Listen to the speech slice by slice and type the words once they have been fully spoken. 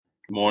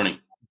Morning.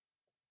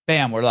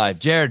 Bam, we're live.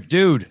 Jared,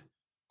 dude.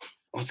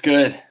 What's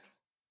good?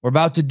 We're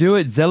about to do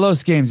it.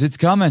 Zelos games, it's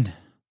coming.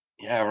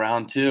 Yeah,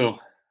 round 2.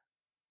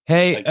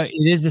 Hey,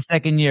 it is the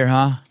second year,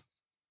 huh?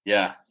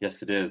 Yeah,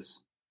 yes it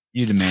is.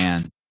 You the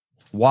man.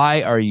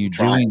 Why are you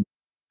doing?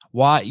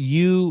 Why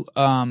you've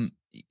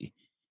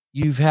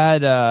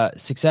had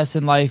success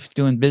in life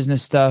doing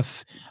business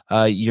stuff.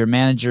 You're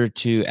manager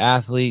to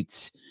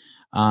athletes.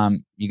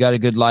 You got a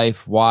good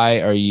life. Why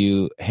are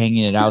you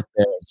hanging it out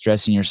there,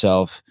 stressing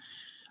yourself,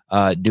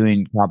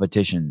 doing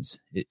competitions?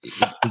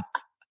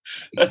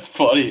 That's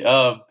funny.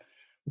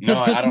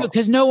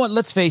 Because no one.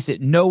 Let's face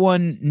it. No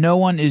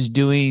one is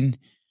doing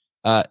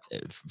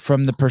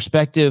from the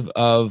perspective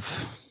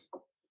of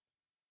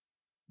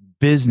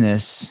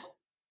business.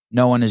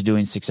 No one is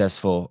doing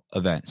successful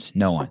events.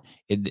 No one.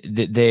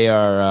 They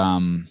are.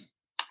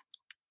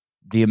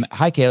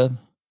 Hi, Caleb.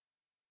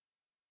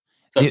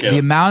 The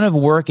amount of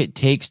work it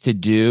takes to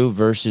do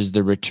versus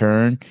the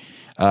return.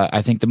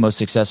 I think the most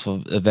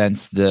successful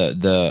events,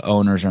 the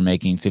owners are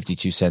making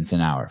 52 cents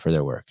an hour for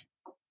their work.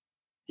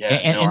 Yeah,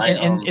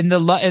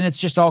 and it's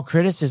just all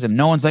criticism.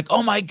 No one's like,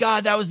 oh my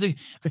God, that was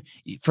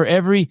for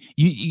every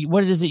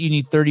what is it? You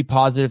need 30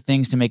 positive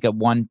things to make up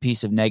one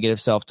piece of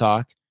negative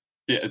self-talk.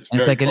 Yeah, it's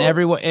like in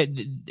everyone.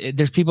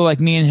 There's people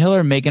like me and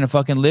Hiller making a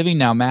fucking living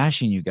now,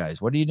 mashing you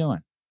guys. What are you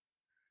doing?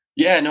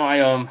 Yeah, no,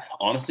 I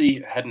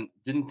honestly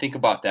didn't think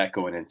about that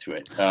going into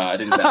it. I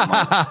didn't.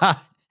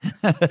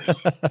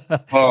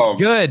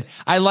 Good.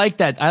 I like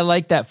that. I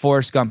like that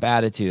Forrest Gump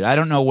attitude. I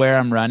don't know where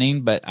I'm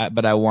running, but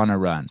I want to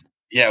run.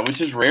 Yeah,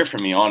 which is rare for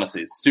me,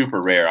 honestly. It's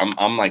super rare.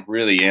 I'm like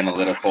really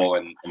analytical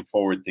and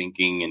forward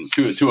thinking and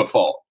to a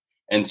fault.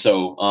 And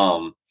so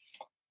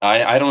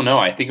I don't know.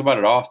 I think about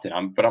it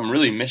often. But I'm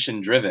really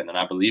mission driven, and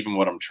I believe in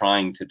what I'm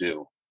trying to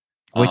do.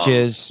 Which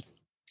is,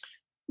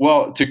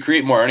 well, to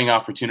create more earning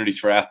opportunities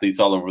for athletes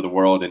all over the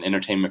world and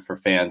entertainment for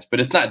fans. But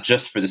it's not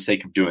just for the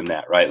sake of doing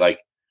that, right?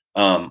 Like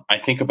I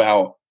think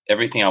about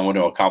everything I want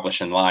to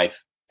accomplish in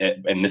life,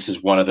 and this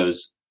is one of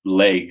those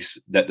legs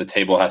that the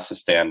table has to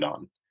stand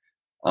on.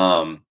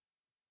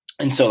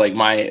 And so like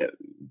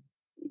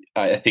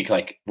I think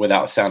like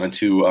without sounding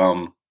too,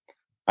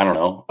 I don't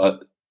know,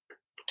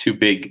 too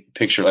big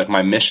picture, like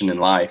my mission in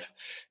life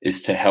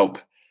is to help,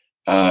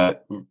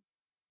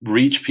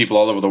 reach people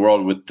all over the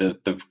world with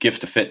the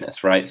gift of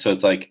fitness. Right. So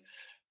it's like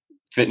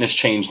fitness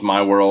changed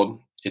my world.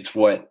 It's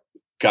what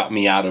got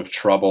me out of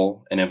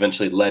trouble and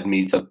eventually led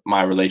me to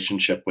my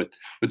relationship with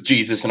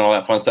Jesus and all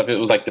that fun stuff. It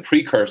was like the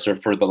precursor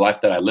for the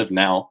life that I live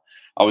now.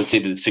 I would say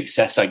that the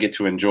success I get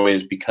to enjoy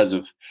is because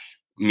of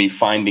me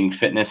finding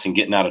fitness and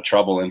getting out of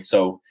trouble. And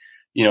so,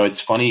 you know,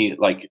 it's funny,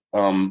 like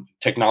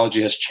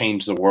technology has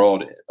changed the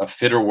world. A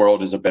fitter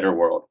world is a better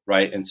world,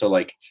 right? And so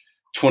like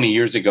 20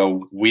 years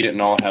ago, we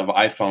didn't all have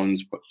iPhones.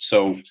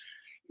 So,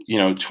 you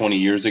know, 20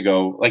 years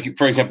ago, like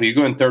for example, you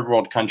go in third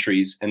world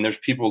countries and there's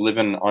people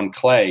living on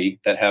clay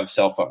that have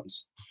cell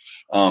phones.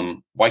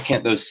 Why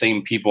can't those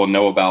same people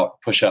know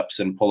about push-ups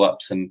and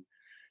pull-ups and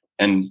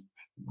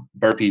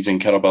burpees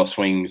and kettlebell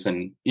swings?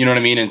 And you know what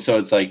I mean? And so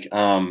it's like,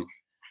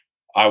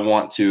 I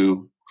want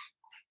to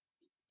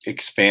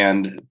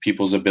expand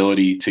people's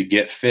ability to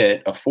get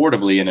fit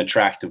affordably and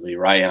attractively,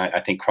 right? And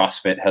I think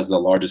CrossFit has the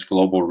largest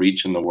global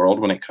reach in the world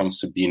when it comes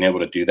to being able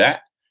to do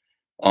that.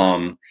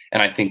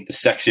 And I think the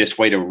sexiest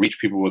way to reach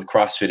people with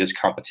CrossFit is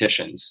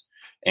competitions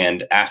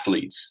and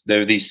athletes.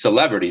 There are these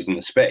celebrities in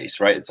the space,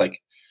 right? It's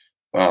like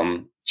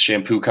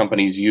shampoo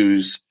companies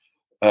use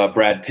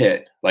Brad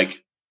Pitt.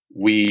 Like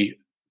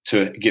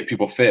to get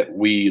people fit,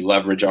 we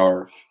leverage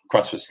our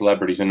CrossFit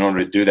celebrities. In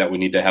order to do that, we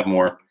need to have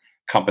more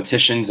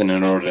competitions. And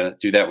in order to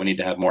do that, we need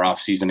to have more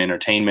off-season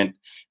entertainment.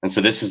 And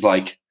so this is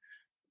like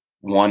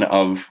one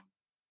of,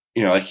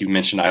 you know, like you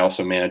mentioned, I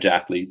also manage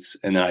athletes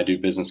and then I do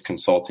business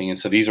consulting. And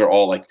so these are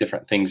all like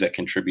different things that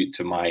contribute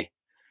to my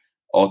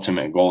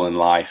ultimate goal in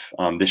life.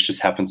 This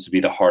just happens to be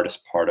the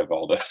hardest part of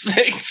all those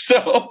things.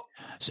 So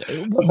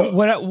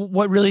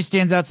what really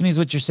stands out to me is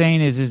what you're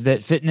saying is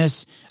that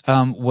fitness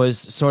was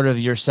sort of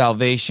your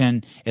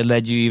salvation. It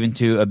led you even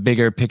to a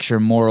bigger picture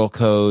moral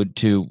code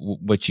to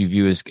what you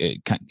view as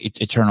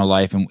eternal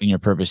life and your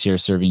purpose here,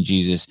 serving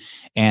Jesus.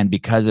 And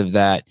because of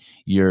that,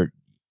 you're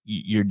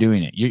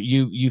doing it.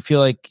 You feel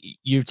like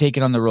you're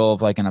taking on the role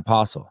of like an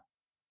apostle.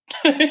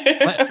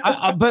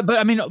 but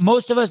I mean,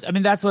 most of us, I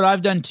mean, that's what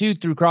I've done too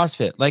through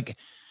CrossFit. Like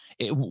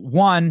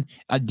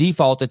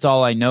default, it's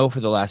all I know for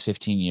the last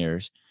 15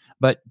 years.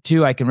 But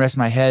 2, I can rest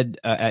my head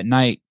at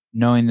night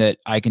knowing that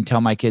I can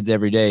tell my kids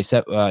every day,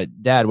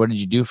 Dad, what did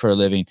you do for a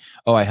living?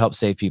 Oh, I helped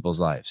save people's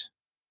lives.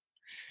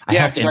 I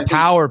helped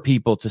empower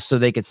people so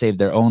they could save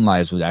their own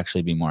lives would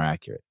actually be more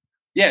accurate.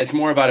 Yeah, it's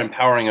more about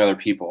empowering other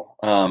people.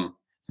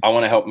 I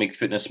want to help make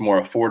fitness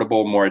more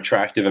affordable, more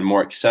attractive, and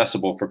more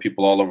accessible for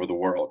people all over the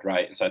world,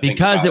 right? And so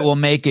because it will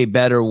make a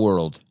better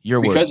world.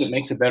 Because it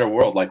makes a better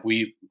world. Like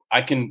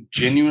I can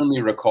genuinely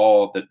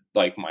recall that,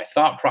 like my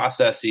thought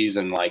processes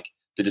and like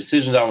the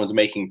decisions I was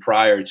making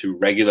prior to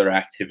regular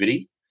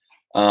activity,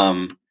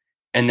 and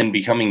then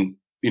becoming,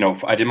 you know,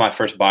 I did my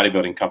first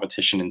bodybuilding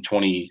competition in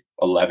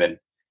 2011,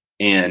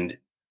 And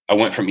I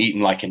went from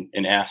eating like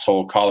an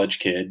asshole college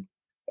kid,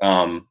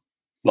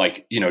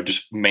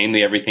 just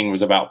mainly everything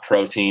was about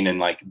protein and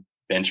like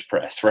bench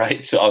press,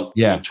 right? So I was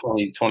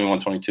 20, 21,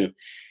 22.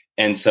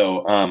 And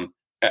so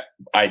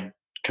I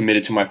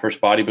committed to my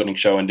first bodybuilding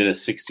show and did a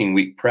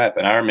 16-week prep.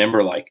 And I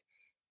remember like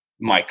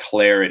my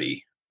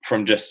clarity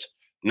from just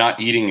not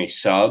eating a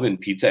sub and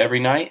pizza every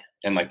night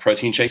and like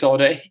protein shakes all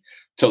day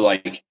to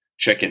like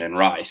chicken and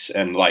rice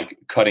and like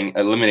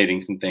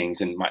eliminating some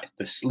things and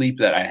the sleep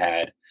that I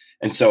had.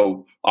 And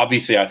so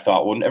obviously I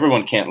thought, well,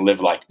 everyone can't live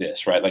like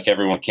this, right? Like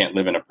everyone can't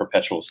live in a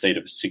perpetual state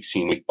of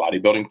 16-week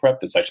bodybuilding prep.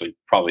 That's actually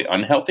probably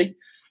unhealthy.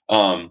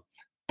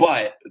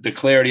 But the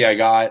clarity I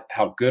got,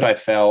 how good I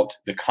felt,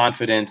 the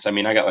confidence. I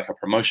mean, I got like a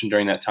promotion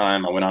during that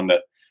time. I went on to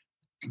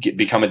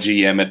become a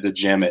GM at the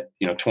gym at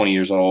 20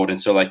 years old.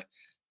 And so like,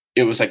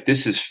 it was like,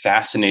 this is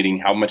fascinating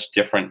how much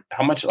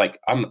like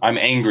I'm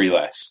angry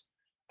less.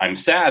 I'm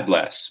sad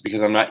less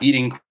because I'm not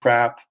eating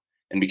crap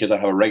and because I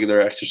have a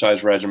regular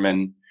exercise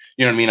regimen.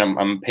 You know what I mean?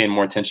 I'm paying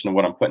more attention to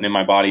what I'm putting in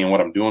my body and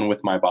what I'm doing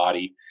with my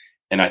body.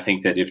 And I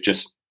think that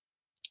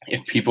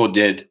if people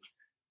did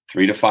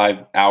 3 to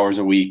 5 hours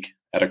a week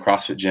at a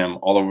CrossFit gym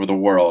all over the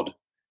world,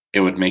 it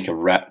would make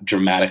a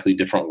dramatically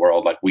different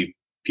world. Like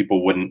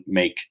people wouldn't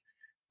make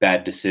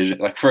bad decisions.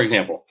 Like for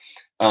example,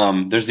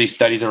 there's these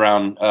studies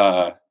around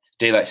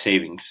daylight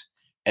savings,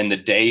 and the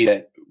day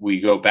that we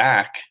go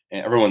back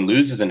and everyone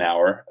loses an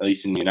hour, at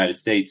least in the United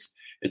States,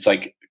 it's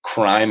like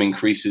crime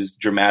increases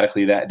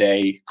dramatically that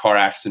day. Car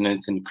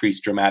accidents increase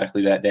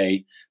dramatically that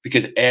day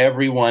because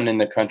everyone in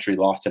the country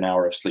lost an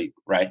hour of sleep.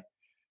 Right.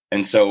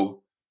 And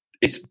so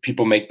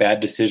people make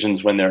bad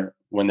decisions when they're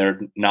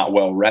not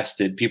well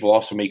rested. People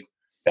also make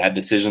bad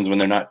decisions when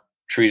they're not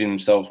treating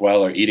themselves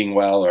well or eating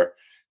well or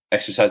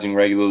exercising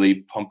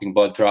regularly, pumping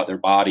blood throughout their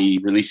body,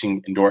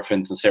 releasing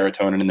endorphins and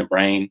serotonin in the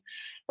brain,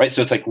 right?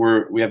 So it's like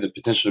we have the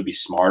potential to be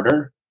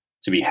smarter,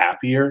 to be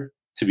happier,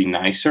 to be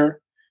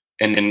nicer.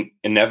 And then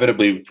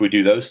inevitably, if we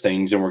do those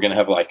things, then we're going to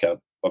have like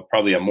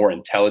probably a more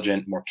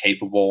intelligent, more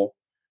capable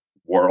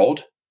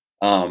world.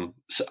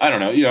 So I don't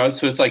know,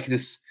 so it's like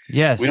this.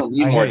 Yes, we don't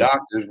need more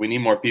doctors. We need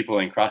more people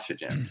in CrossFit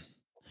gyms.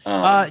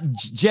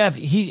 Jeff,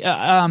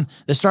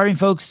 the starving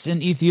folks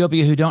in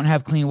Ethiopia who don't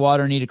have clean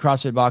water need a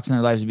CrossFit box in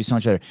their lives to be so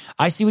much better.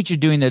 I see what you're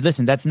doing there.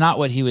 Listen, that's not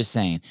what he was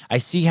saying. I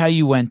see how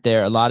you went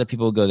there. A lot of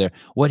people go there.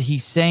 What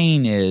he's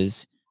saying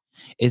is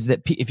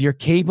that if you're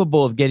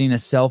capable of getting a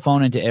cell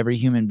phone into every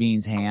human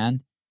being's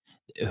hand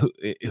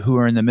who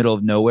are in the middle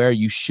of nowhere,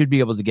 you should be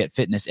able to get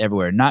fitness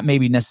everywhere. Not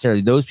maybe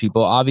necessarily those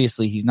people.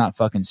 Obviously, he's not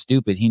fucking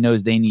stupid. He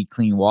knows they need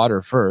clean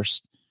water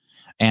first.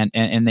 And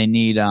they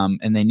need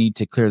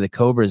to clear the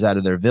cobras out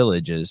of their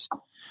villages.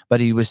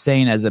 But he was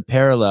saying as a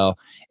parallel,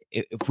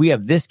 if we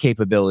have this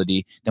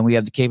capability, then we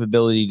have the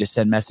capability to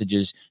send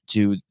messages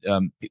to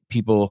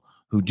people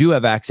who do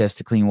have access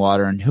to clean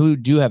water and who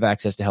do have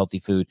access to healthy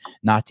food,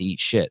 not to eat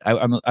shit.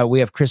 We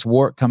have Chris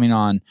Wart coming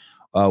on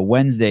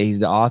Wednesday. He's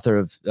the author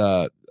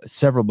of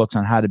several books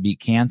on how to beat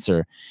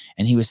cancer.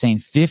 And he was saying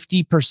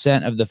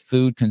 50% of the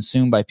food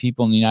consumed by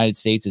people in the United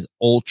States is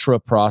ultra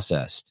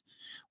processed.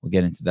 We'll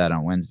get into that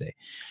on Wednesday.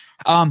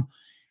 What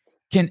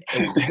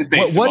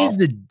is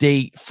the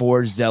date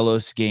for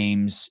Zelos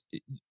Games?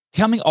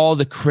 Tell me all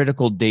the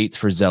critical dates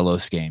for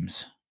Zelos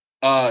Games.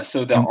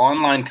 So the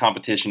online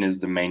competition is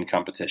the main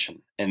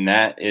competition, and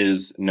that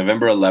is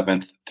November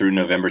 11th through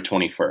November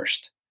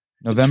 21st.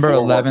 November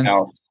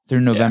 11th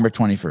through November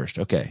 21st.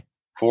 Okay.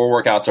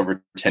 4 workouts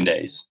over 10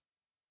 days.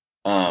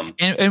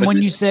 And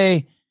when you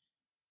say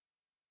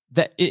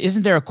that,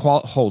 isn't there a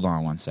hold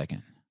on one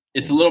second.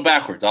 It's a little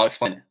backwards. I'll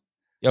explain it.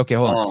 Okay,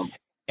 hold on.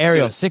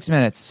 Arielle, 6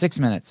 minutes. 6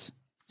 minutes.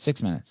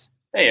 6 minutes.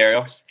 Hey,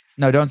 Arielle.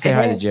 No, don't say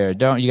hi to Jared.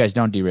 You guys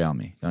don't derail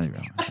me. Don't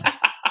derail me.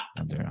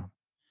 Don't derail.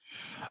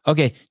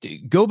 Okay,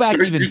 go back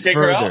even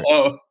further.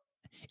 Oh.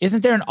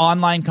 Isn't there an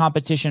online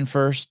competition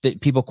first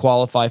that people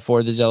qualify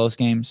for the Zelos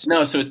Games?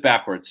 No, so it's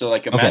backwards. So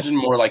like imagine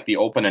more like the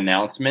open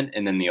announcement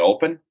and then the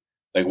open.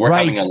 Like we're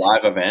having a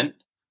live event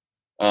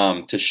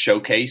to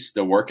showcase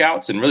the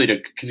workouts and really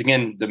because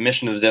again, the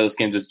mission of the Zelos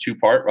Games is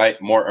 2-part,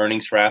 right? More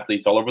earnings for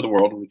athletes all over the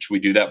world, which we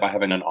do that by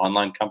having an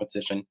online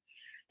competition,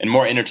 and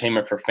more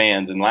entertainment for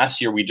fans. And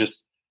last year we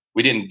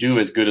didn't do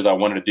as good as I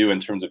wanted to do in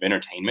terms of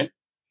entertainment.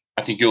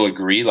 I think you'll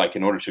agree, like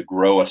in order to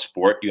grow a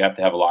sport, you have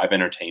to have live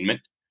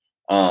entertainment.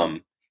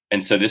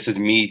 And so this is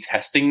me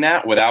testing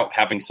that without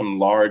having some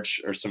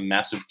large or some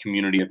massive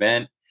community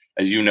event.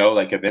 As you know,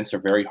 like events are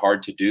very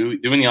hard to do.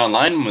 Doing the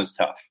online one was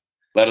tough,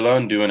 let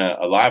alone doing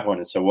a live one.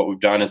 And so what we've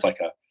done is like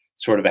a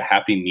sort of a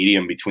happy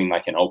medium between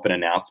like an open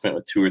announcement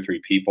with 2 or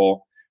 3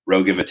 people,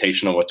 Rogue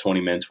Invitational with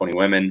 20 men, 20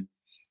 women,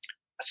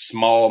 a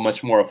small,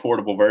 much more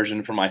affordable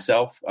version for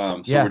myself.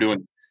 We're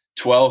doing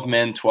 12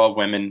 men, 12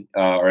 women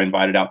are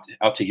invited out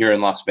to here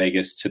in Las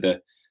Vegas to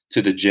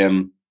the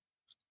gym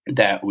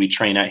that we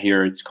train at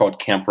here. It's called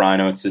Camp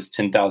Rhino. It's this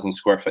 10,000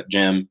 square foot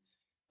gym.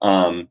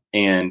 And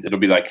it'll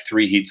be like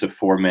 3 heats of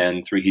 4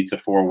 men, 3 heats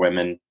of 4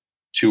 women,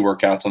 2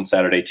 workouts on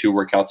Saturday, 2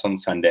 workouts on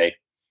Sunday.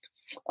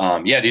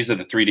 These are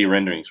the 3D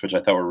renderings, which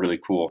I thought were really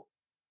cool.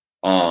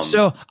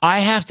 So I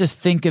have to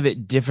think of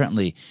it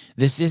differently.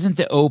 This isn't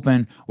the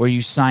Open where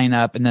you sign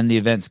up and then the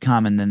events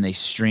come and then they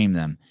stream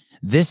them.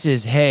 This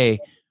is, hey,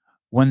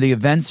 when the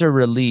events are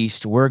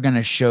released, we're going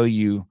to show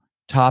you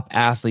top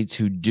athletes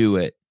who do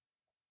it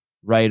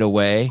right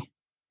away.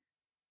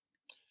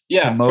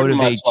 Yeah, to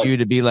motivate you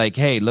to be like,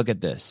 hey, look at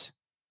this.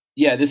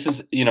 Yeah, this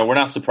is, we're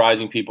not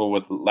surprising people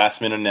with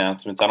last minute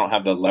announcements. I don't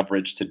have the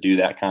leverage to do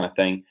that kind of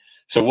thing.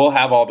 So we'll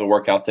have all the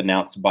workouts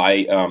announced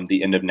by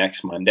the end of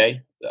next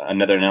Monday.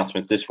 Another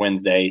announcement's this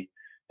Wednesday,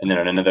 and then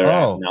another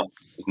announcement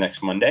is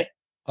next Monday.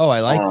 Oh, I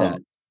like that.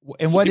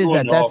 And so what is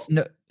that? That's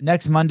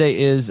next Monday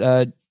is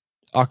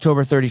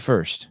October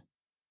 31st.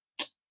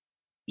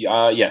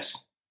 Yes.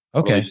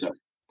 Okay. So.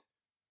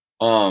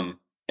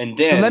 And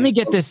then so let me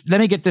get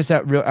this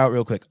out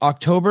real quick.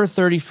 October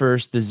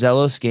 31st, the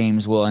Zelos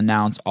Games will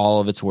announce all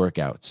of its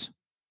workouts.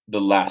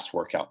 The last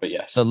workout, but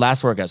yes. The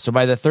last workout. So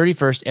by the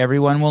 31st,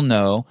 everyone will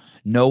know.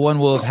 No one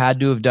will have had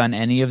to have done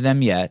any of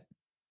them yet.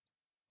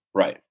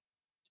 Right.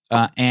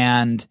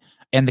 And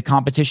the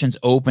competition's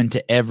open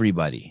to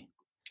everybody.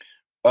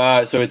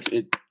 So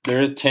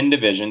there are 10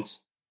 divisions.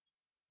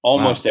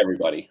 Almost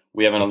everybody.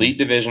 We have an elite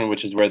division,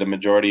 which is where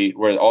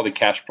all the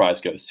cash prize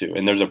goes to.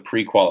 And there's a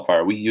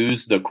pre-qualifier. We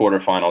use the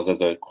quarterfinals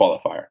as a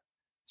qualifier.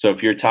 So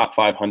if you're top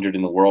 500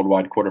 in the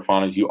worldwide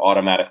quarterfinals, you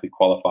automatically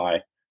qualify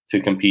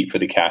to compete for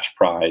the cash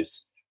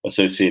prize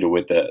associated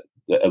with the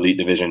elite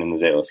division in the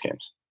Zelos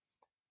Games.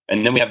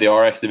 And then we have the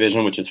RX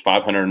division, which is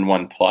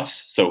 501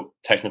 plus. So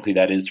technically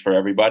that is for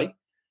everybody.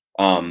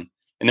 And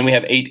then we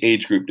have 8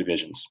 age group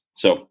divisions.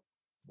 So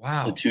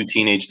the 2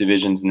 teenage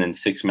divisions and then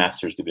 6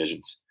 masters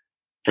divisions.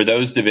 For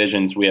those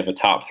divisions, we have a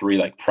top 3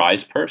 like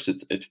prize purse.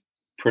 It's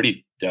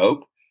pretty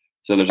dope.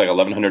 So there's like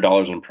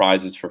 $1,100 in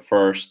prizes for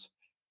first,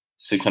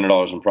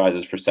 $600 in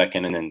prizes for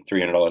second, and then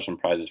 $300 in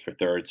prizes for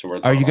third. So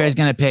are you guys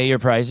going to pay your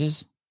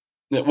prizes?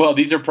 Well,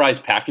 these are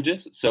prize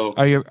packages. So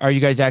are you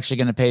guys actually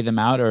going to pay them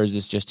out, or is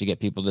this just to get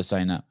people to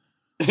sign up?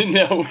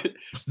 No,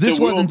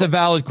 this wasn't a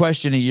valid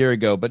question a year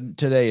ago, but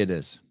today it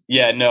is.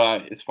 Yeah, no,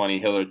 it's funny.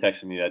 Hiller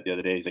texted me that the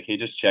other day. He's like, "Hey,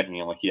 just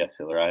checking." I'm like, "Yes,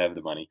 Hiller, I have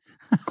the money."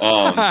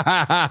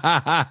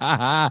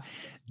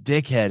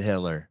 Dickhead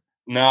Hiller.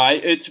 No,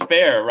 it's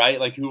fair, right?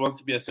 Like, who wants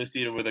to be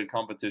associated with a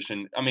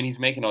competition? I mean, he's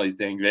making all these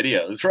dang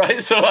videos,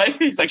 right? So, like,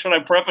 he's like, "Should I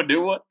prep a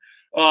new one?"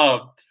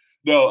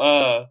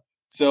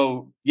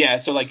 So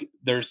like,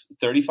 there's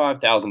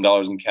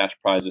 $35,000 in cash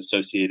prize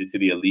associated to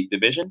the elite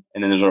division,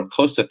 and then there's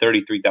close to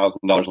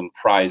 $33,000 in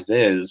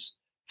prizes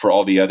for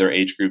all the other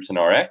age groups in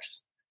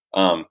RX.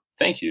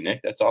 Thank you, Nick.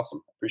 That's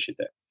awesome. I appreciate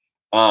that.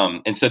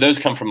 And so those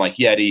come from like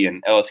Yeti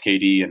and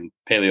LSKD and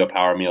Paleo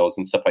Power Meals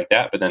and stuff like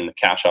that. But then the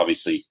cash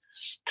obviously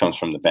comes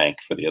from the bank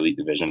for the elite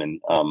division.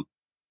 And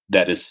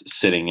that is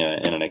sitting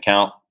in an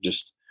account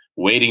just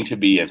waiting to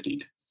be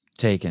emptied.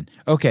 Taken.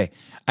 Okay.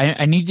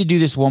 I need to do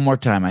this one more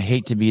time. I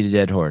hate to beat a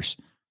dead horse.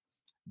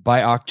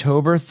 By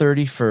October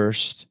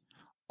 31st,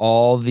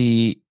 all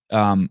the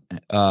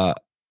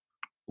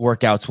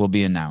workouts will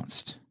be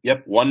announced.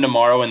 Yep. One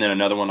tomorrow and then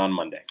another one on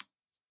Monday.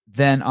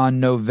 Then on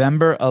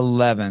November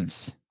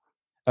 11th,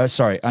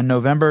 on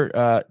November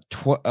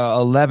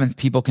 11th,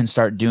 people can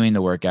start doing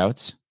the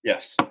workouts.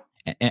 Yes.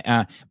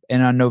 And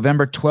on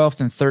November 12th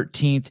and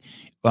 13th,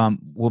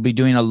 we'll be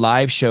doing a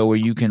live show where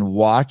you can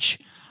watch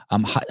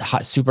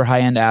super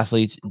high-end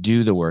athletes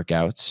do the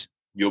workouts.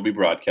 You'll be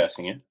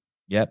broadcasting it.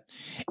 Yep.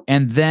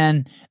 And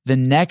then the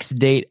next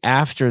date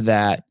after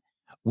that,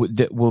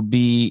 there'll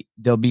be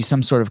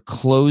some sort of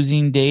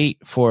closing date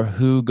for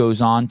who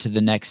goes on to the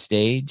next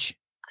stage.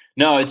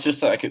 No, it's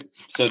just like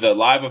so the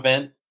live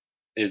event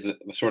is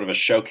sort of a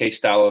showcase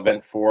style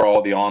event for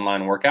all the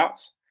online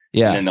workouts.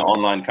 Yeah. And then the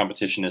online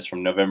competition is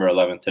from November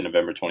 11th to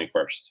November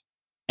 21st.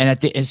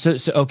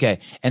 And okay.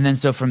 And then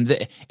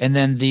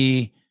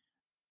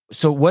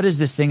so what is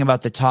this thing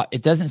about the top?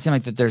 It doesn't seem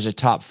like that there's a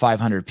top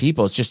 500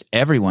 people. It's just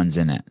everyone's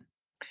in it.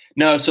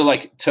 No. So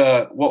like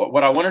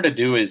what I wanted to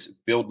do is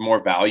build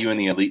more value in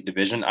the elite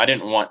division. I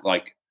didn't want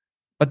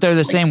but they're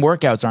the same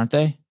workouts, aren't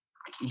they?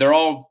 They're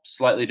all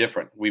slightly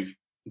different. We've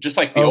just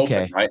like the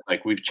Open, right?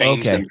 Like we've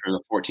changed them for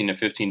the 14 to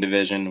 15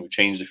 division. We've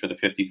changed it for the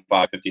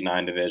 55,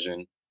 59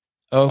 division.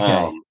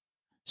 Okay.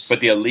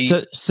 But the elite.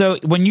 So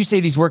when you say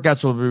these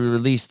workouts will be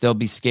released, they'll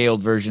be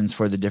scaled versions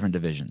for the different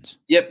divisions.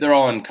 Yep. They're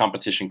all in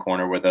competition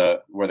corner where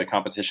the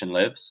competition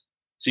lives.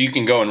 So you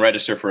can go and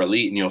register for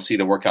elite and you'll see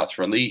the workouts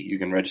for elite. You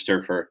can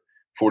register for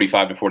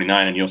 45 to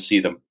 49 and you'll see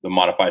the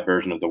modified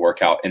version of the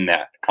workout in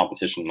that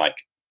competition, like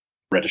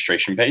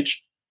registration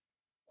page.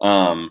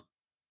 And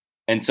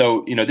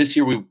so,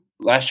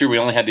 last year we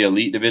only had the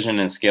elite division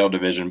and scale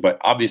division, but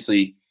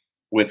obviously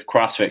with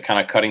CrossFit kind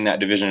of cutting that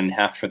division in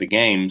half for the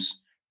games,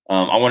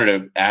 I wanted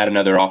to add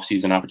another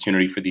off-season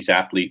opportunity for these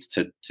athletes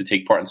to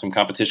take part in some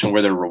competition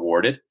where they're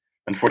rewarded.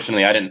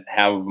 Unfortunately, I didn't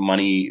have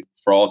money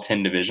for all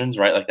 10 divisions,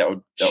 right? Like that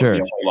would be a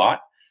whole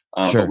lot.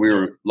 But we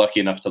were lucky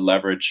enough to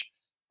leverage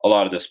a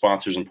lot of the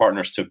sponsors and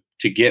partners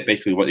to get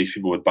basically what these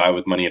people would buy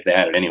with money if they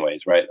had it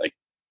anyways, right? Like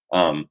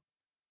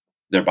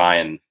they're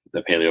buying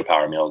the Paleo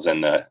Power Meals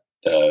and the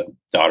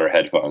daughter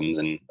headphones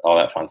and all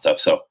that fun stuff.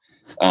 So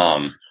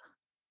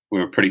We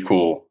were pretty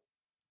cool.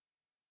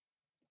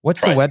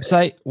 What's the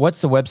website?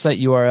 What's the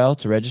website URL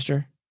to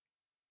register?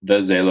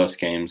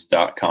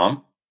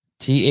 TheZelosGames.com.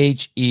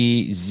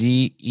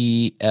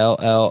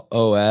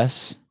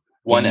 TheZellos.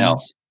 One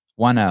L.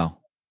 One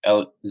L.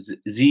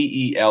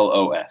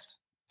 Zelos.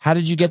 How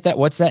did you get that?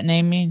 What's that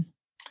name mean?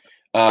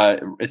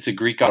 It's a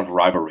Greek god of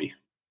rivalry.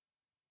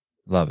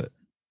 Love it.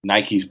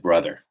 Nike's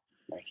brother.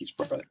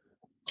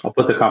 I'll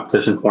put the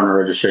competition corner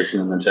registration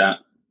in the chat.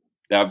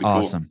 That would be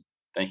awesome. Cool.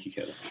 Thank you,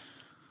 Kevin.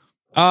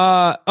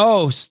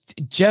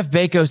 Jeff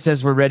Bako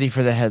says we're ready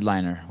for the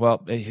headliner.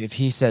 Well, if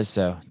he says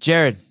so.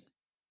 Jared,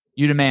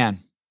 you the man.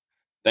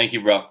 Thank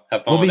you, bro.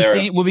 Have fun with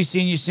Arielle. We'll be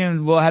seeing you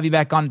soon. We'll have you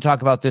back on to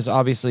talk about this,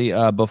 obviously,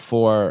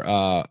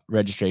 before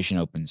registration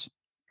opens.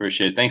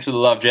 Appreciate it. Thanks for the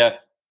love, Jeff.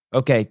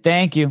 Okay,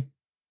 thank you.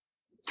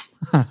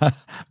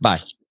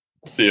 Bye.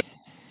 See you.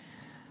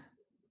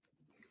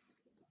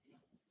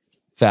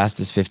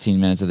 Fastest 15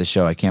 minutes of the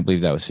show. I can't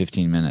believe that was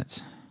 15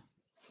 minutes.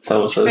 That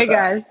was really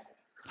fast. Guys.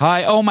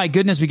 Hi. Oh, my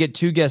goodness. We get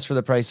 2 guests for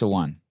the price of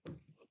 1.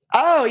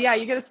 Oh, yeah.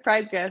 You get a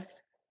surprise guest.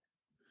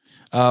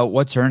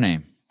 What's her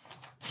name?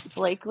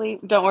 Blakely.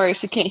 Don't worry.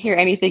 She can't hear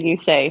anything you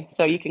say,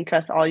 so you can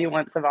cuss all you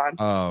want, Savon.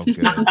 Oh,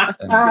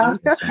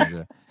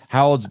 good.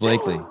 How old's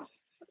Blakely?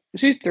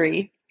 She's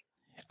 3.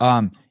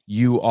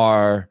 You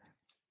are,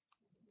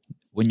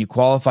 when you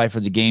qualify for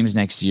the games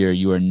next year,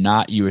 you were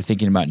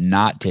thinking about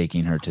not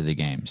taking her to the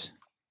games.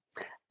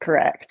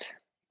 Correct.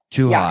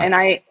 Too hot.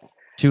 And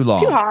too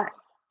long. Too hot.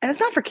 And it's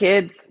not for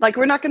kids. Like,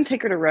 we're not going to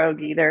take her to Rogue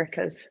either,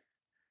 because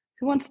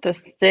who wants to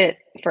sit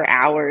for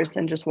hours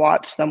and just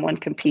watch someone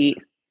compete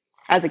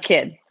as a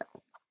kid?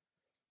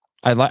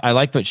 I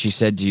like what she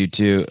said to you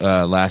too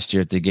last year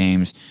at the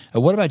games.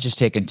 What about just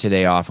taking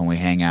today off and we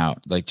hang out?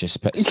 Like, just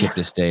skip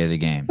this day of the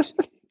games.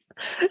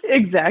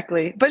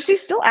 Exactly. But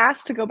she's still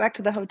asked to go back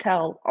to the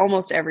hotel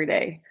almost every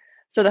day.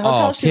 So the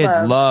hotel she kids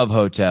loves, love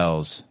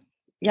hotels.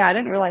 Yeah, I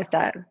didn't realize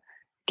that.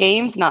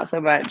 Games, not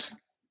so much.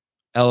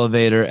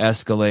 Elevator,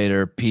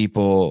 escalator,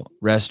 people,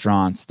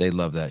 restaurants, they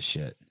love that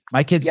shit.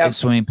 My kids get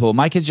swimming pool.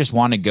 My kids just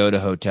want to go to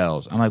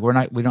hotels. I'm like,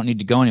 we don't need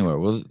to go anywhere.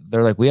 Well,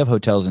 they're like, we have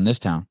hotels in this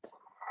town.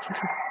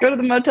 Go to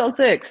the Motel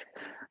 6.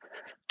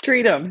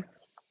 Treat them.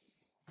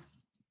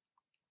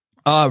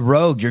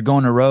 Rogue, you're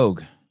going to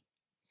Rogue.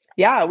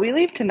 Yeah, we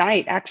leave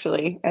tonight,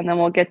 actually, and then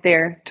we'll get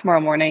there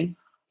tomorrow morning.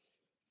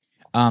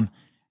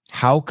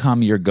 How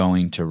come you're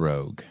going to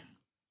Rogue?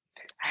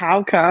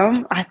 How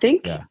come? I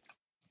think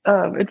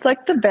it's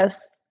like the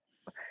best.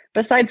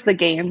 Besides the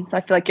games,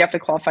 I feel like you have to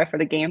qualify for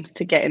the games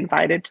to get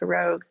invited to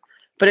Rogue.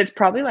 But it's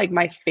probably like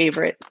my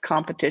favorite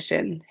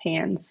competition,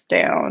 hands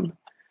down.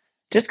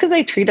 Just because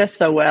they treat us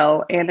so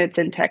well, and it's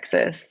in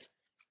Texas.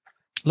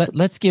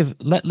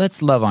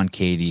 Let's love on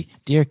Katie,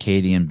 dear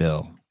Katie and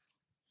Bill.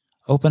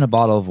 Open a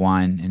bottle of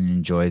wine and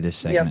enjoy this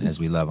segment as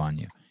we love on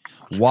you.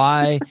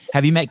 Why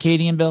have you met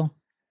Katie and Bill?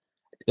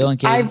 Bill and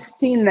Katie? I've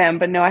seen them,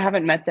 but no, I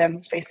haven't met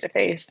them face to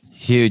face.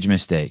 Huge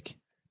mistake.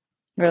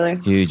 Really?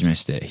 Huge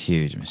mistake.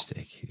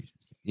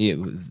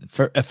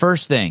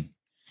 First thing,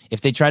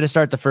 if they try to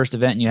start the first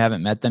event and you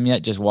haven't met them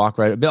yet, just walk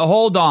right. Bill,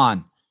 hold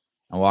on,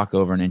 and walk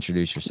over and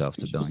introduce yourself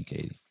to Bill and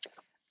Katie.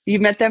 You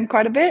met them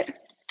quite a bit?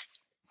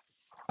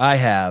 I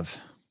have.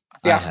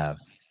 Yeah. I have.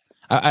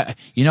 I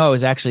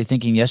was actually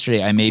thinking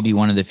yesterday, I may be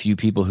one of the few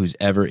people who's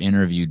ever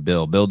interviewed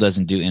Bill. Bill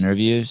doesn't do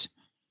interviews,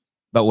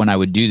 but when I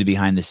would do the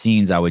behind the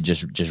scenes, I would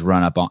just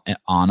run up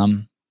on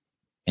him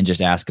and just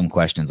ask him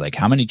questions like,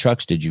 how many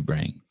trucks did you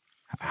bring?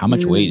 How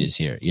much weight is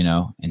here?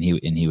 And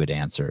he would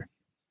answer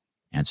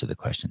the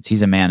questions.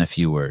 He's a man of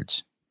few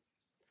words.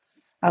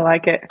 I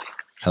like it.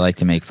 I like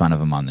to make fun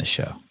of him on this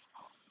show.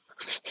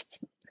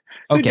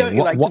 Who don't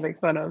you like to make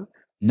fun of?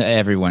 No,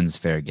 everyone's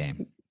fair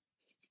game.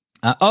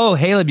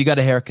 Haleb, you got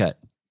a haircut.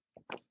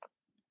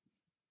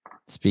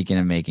 Speaking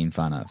of making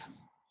fun of.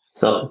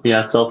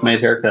 Self-made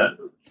haircut.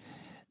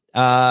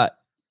 Why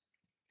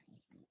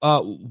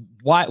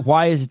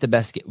is it the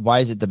best? Why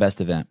is it the best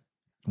event?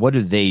 What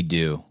do they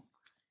do?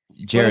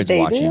 Jared's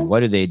watching. What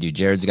do they do?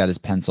 Jared's got his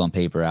pencil and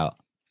paper out.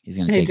 He's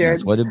going to take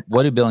notes.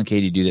 What do Bill and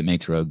Katie do that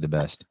makes Rogue the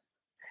best?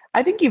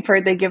 I think you've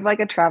heard they give like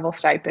a travel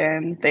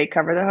stipend. They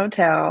cover the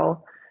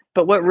hotel.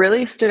 But what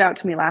really stood out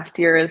to me last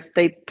year is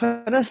they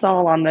put us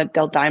all on the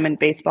Del Diamond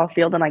baseball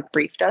field and like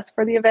briefed us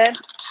for the event.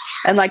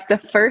 And like the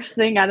first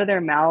thing out of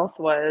their mouth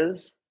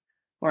was,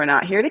 we're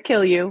not here to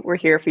kill you. We're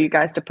here for you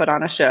guys to put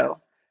on a show.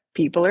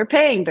 People are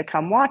paying to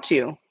come watch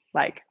you.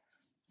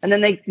 And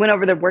then they went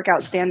over the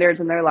workout standards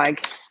and they're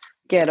like,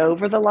 get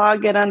over the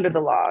log, get under the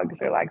log.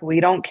 They're like, we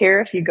don't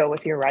care if you go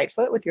with your right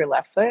foot, with your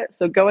left foot.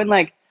 So going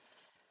like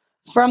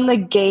from the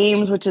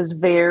games, which is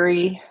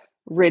very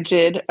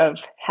rigid of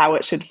how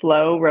it should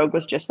flow, Rogue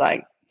was just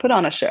like, put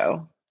on a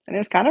show. And it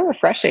was kind of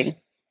refreshing.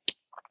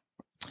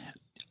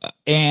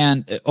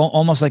 And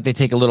almost like they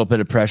take a little bit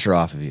of pressure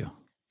off of you.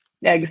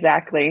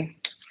 Exactly.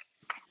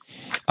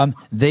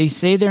 They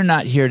say they're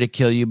not here to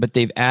kill you, but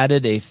they've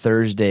added a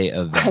Thursday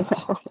event.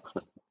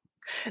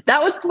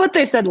 That was what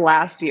they said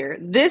last year.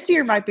 This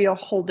year might be a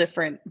whole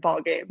different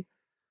ball game.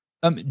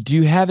 Do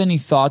you have any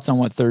thoughts on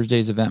what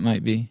Thursday's event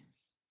might be?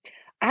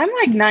 I'm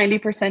like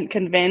 90%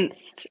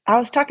 convinced. I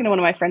was talking to one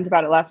of my friends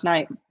about it last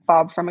night,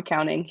 Bob from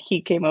accounting.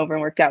 He came over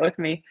and worked out with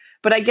me.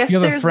 But I guess You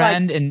have a there's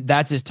friend and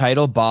that's his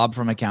title, Bob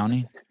from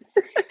accounting?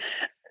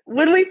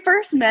 when we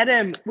first met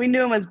him, we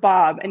knew him as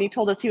Bob, and he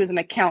told us he was an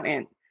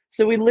accountant.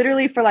 So we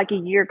literally for like a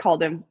year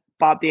called him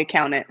Bob the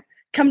accountant.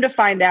 Come to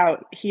find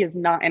out, he is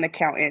not an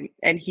accountant,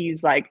 and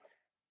he's like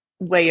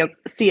way up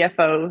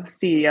CFO,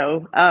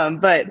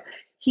 CEO. But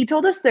he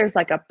told us there's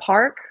like a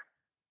park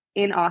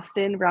in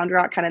Austin, Round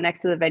Rock, kind of next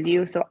to the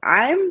venue. So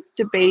I'm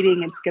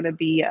debating it's going to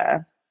be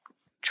a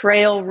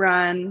trail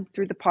run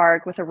through the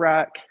park with a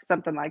ruck,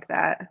 something like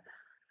that.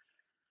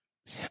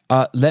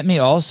 Let me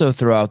also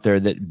throw out there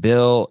that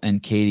Bill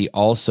and Katie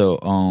also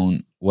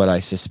own what I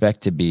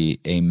suspect to be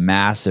a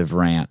massive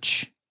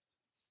ranch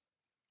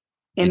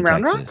in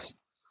Round Texas. Rock?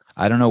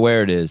 I don't know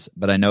where it is,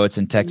 but I know it's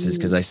in Texas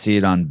because I see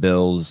it on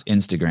Bill's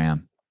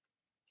Instagram.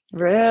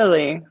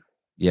 Really?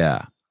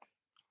 Yeah.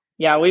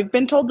 Yeah, we've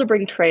been told to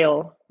bring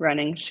trail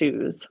running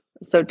shoes.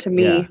 So to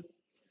me,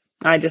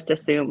 I just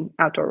assume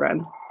outdoor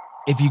run.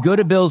 If you go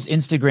to Bill's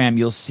Instagram,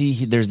 you'll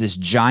see there's this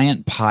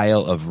giant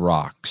pile of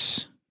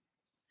rocks.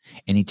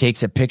 And he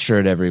takes a picture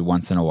of it every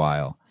once in a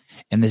while.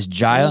 And this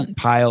giant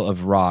pile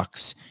of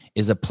rocks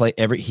is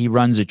he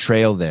runs a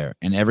trail there.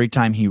 And every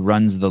time he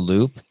runs the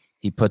loop,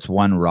 he puts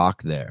one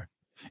rock there.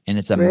 And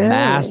it's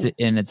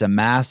a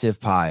massive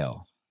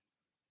pile.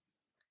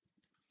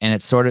 And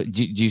it's sort of,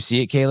 do you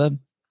see it, Caleb?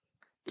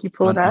 Can you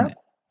pull it up?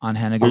 On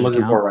Henniger's I'm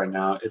looking account? for it right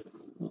now.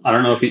 I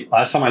don't know if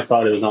last time I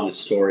saw it, it was on his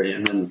story.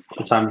 And then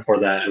the time before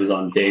that, it was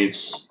on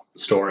Dave's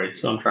story.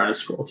 So I'm trying to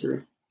scroll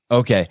through.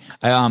 Okay.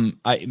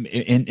 Maybe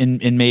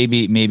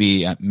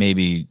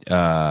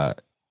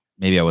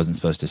I wasn't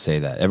supposed to say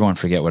that. Everyone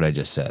forget what I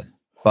just said,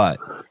 but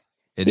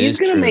he's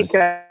going to make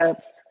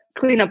us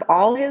clean up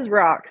all his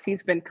rocks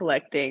he's been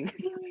collecting.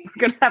 We're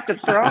going to have to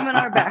throw them in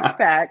our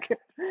backpack.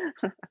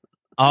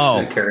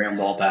 Carry them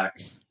all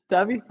back.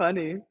 That'd be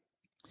funny.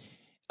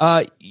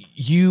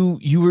 You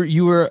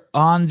were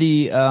on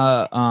the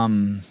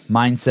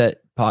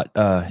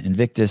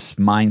Invictus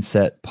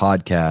Mindset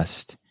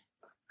podcast.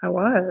 I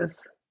was.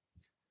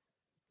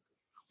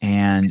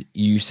 And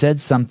you said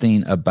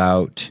something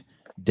about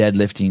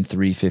deadlifting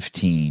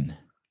 315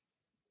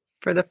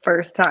 for the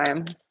first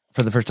time.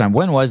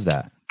 When was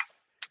that?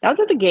 That was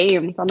at the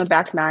games on the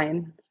back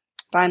nine,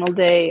 final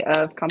day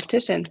of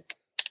competition.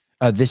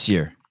 This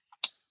year.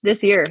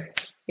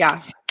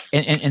 Yeah.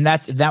 And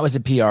that was a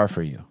PR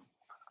for you.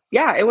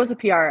 Yeah, it was a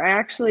PR. I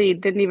actually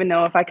didn't even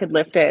know if I could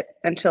lift it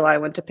until I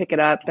went to pick it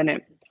up, and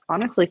it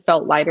honestly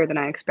felt lighter than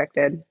I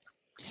expected.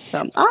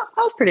 So I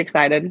was pretty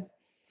excited.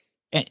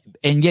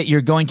 And yet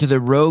you're going to the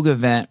Rogue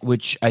event,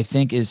 which I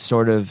think is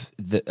sort of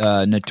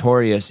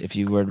notorious, if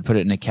you were to put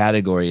it in a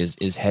category,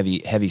 is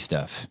heavy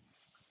stuff.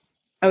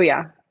 Oh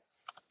yeah.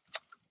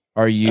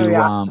 Are you?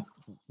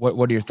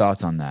 What are your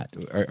thoughts on that?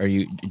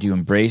 Do you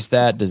embrace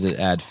that? Does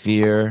it add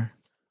fear?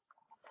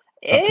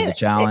 Up for the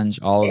challenge,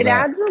 it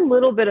adds a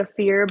little bit of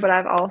fear, but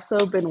I've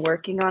also been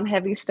working on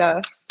heavy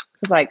stuff.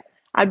 Because like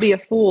I'd be a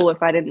fool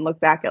if I didn't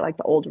look back at like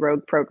the old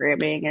Rogue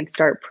programming and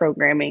start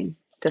programming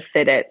to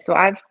fit it. So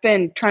I've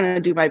been trying to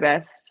do my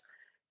best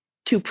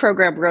to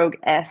program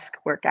Rogue-esque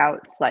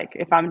workouts. Like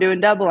if I'm doing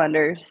double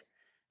unders,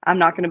 I'm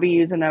not going to be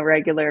using a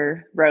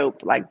regular rope.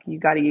 Like you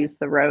got to use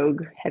the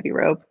Rogue heavy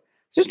rope.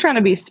 Just trying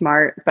to be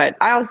smart. But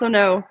I also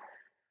know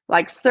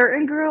like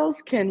certain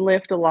girls can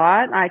lift a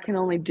lot. I can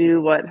only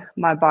do what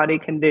my body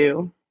can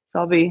do. So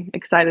I'll be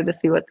excited to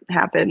see what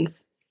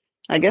happens.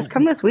 I guess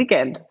come this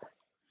weekend.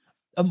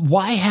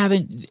 Why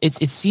haven't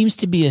it seems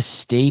to be a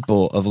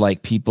staple of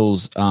like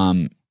people's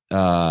Instagram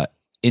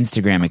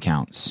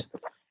accounts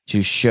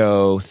to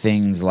show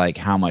things like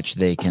how much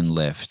they can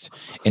lift,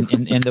 and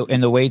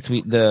the weights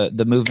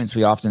the movements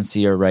we often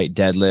see are right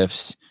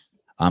deadlifts,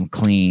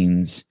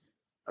 cleans,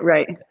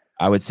 right.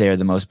 I would say are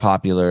the most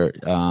popular.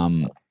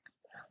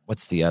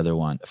 What's the other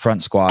one?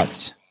 Front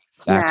squats,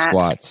 back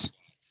squats,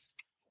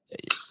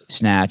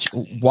 snatch.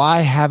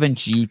 Have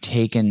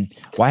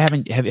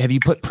you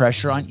put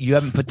pressure on? You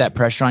haven't put that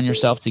pressure on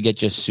yourself to get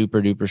just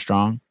super duper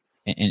strong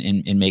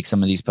and make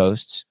some of these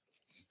posts?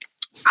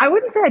 I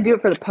wouldn't say I do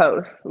it for the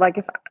posts. Like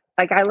if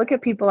I look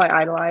at people I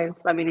idolize.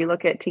 I mean, you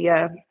look at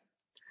Tia,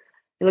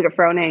 you look at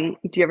Froning.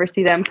 Do you ever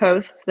see them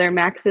post their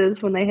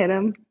maxes when they hit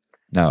them?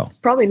 No,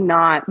 probably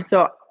not.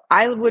 So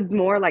I would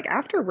more like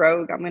after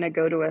Rogue, I'm going to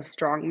go to a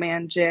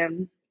strongman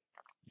gym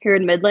here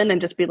in Midland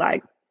and just be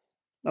like,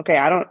 okay,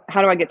 how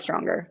do I get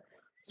stronger?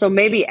 So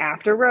maybe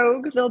after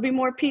Rogue, there'll be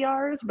more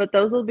PRs, but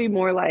those will be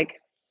more like,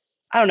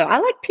 I don't know. I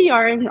like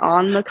PRing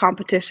on the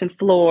competition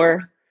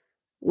floor,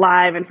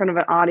 live in front of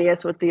an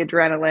audience with the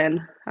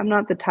adrenaline. I'm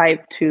not the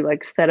type to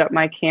like set up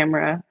my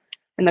camera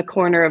in the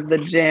corner of the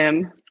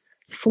gym,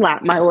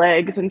 slap my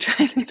legs and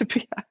try to get a PR.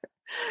 It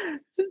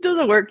just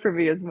doesn't work for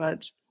me as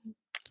much.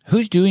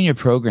 Who's doing your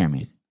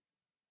programming?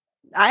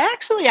 I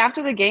actually,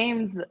 after the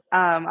games,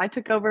 I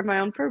took over my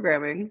own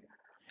programming.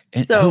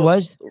 And so,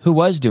 who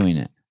was doing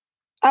it?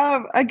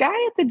 A guy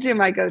at the gym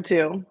I go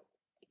to.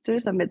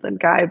 just a Midland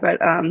guy, but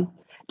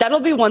that'll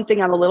be one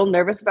thing I'm a little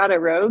nervous about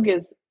at Rogue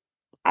is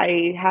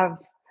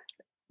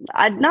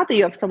not that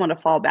you have someone to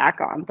fall back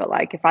on, but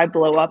like if I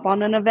blow up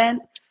on an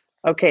event,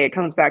 okay, it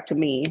comes back to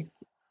me.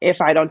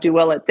 If I don't do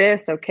well at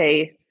this,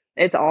 okay,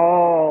 it's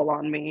all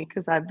on me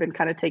because I've been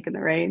kind of taking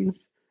the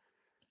reins.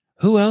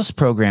 Who else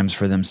programs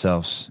for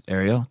themselves,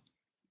 Arielle?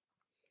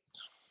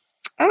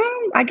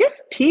 I guess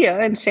Tia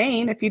and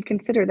Shane, if you'd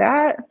consider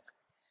that.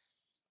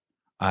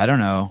 I don't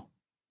know.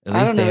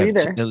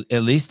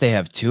 At least they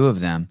have two of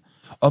them.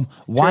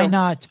 Why True.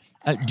 not?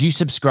 Do you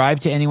subscribe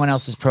to anyone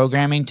else's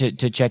programming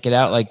to check it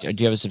out? Like, do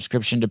you have a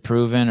subscription to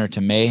Proven or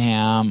to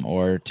Mayhem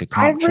or to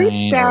Comp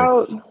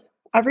Train?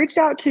 I've reached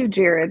out to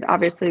Jared.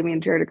 Obviously, me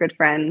and Jared are good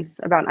friends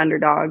about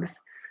underdogs.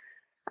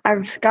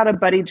 I've got a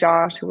buddy,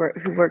 Josh, who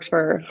works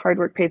for Hard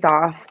Work Pays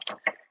Off.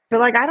 But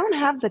like, I don't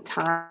have the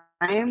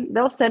time.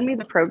 They'll send me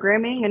the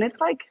programming, and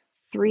it's like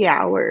 3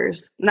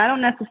 hours, and I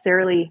don't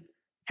necessarily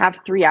have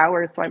 3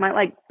 hours, so I might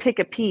like pick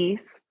a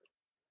piece.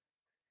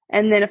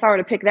 And then if I were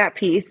to pick that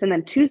piece, and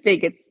then Tuesday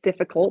gets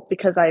difficult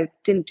because I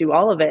didn't do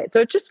all of it.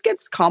 So it just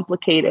gets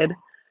complicated.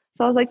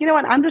 So I was like, you know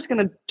what? I'm just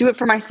going to do it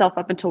for myself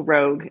up until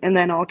Rogue. And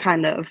then I'll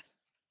kind of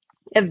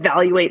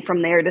evaluate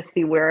from there to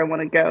see where I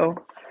want to go.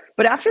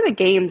 But after the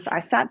games,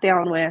 I sat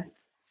down with,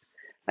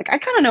 like, I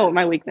kind of know what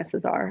my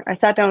weaknesses are. I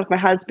sat down with my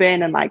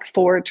husband and like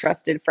 4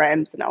 trusted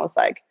friends. And I was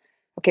like,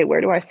 okay, where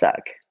do I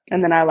suck?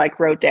 And then I like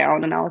wrote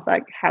down and I was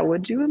like, how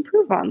would you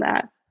improve on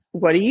that?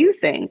 What do you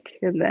think?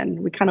 And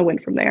then we kind of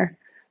went from there.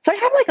 So I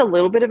have like a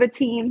little bit of a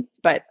team,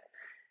 but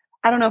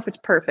I don't know if it's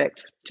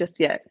perfect just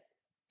yet.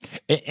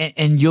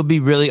 And you'll be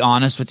really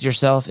honest with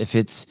yourself if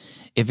it's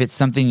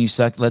something you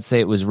suck. Let's say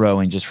it was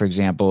rowing, just for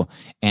example,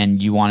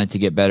 and you wanted to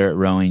get better at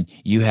rowing.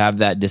 You have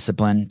that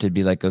discipline to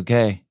be like,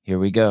 okay, here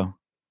we go.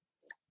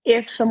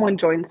 If someone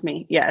joins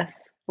me, yes.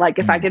 Like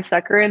if I could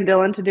sucker in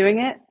Dylan to doing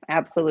it,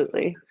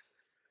 absolutely.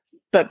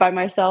 But by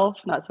myself,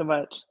 not so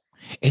much.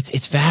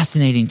 It's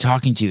fascinating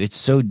talking to you. It's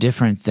so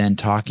different than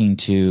talking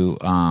to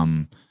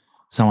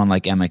someone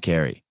like Emma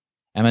Carey.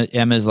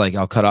 Emma's like,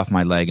 I'll cut off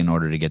my leg in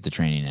order to get the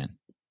training in.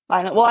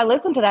 I know. Well, I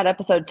listened to that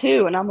episode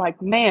too, and I'm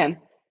like, man,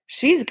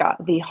 she's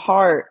got the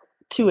heart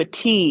to a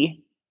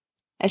T,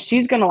 and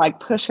she's gonna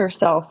like push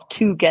herself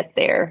to get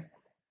there.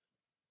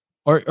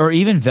 Or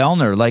even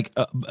Vellner, like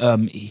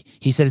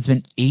he said, it's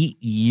been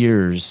 8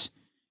 years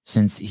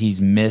since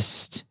he's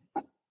missed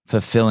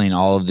fulfilling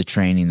all of the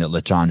training that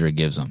LaChandra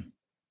gives him.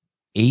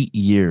 8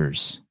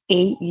 years.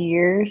 8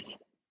 years.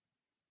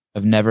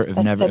 I've never.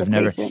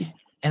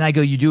 And I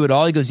go, you do it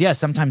all? He goes, yeah,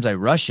 sometimes I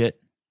rush it.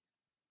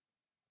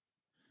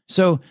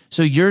 So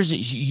yours,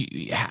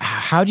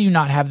 how do you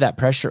not have that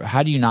pressure?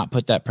 How do you not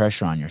put that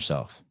pressure on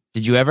yourself?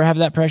 Did you ever have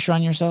that pressure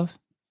on yourself?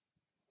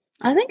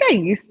 I think I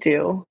used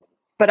to,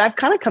 but I've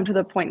kind of come to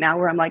the point now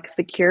where I'm like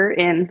secure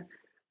in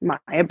my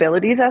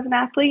abilities as an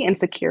athlete and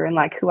secure in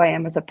like who I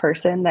am as a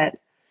person, that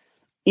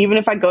even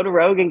if I go to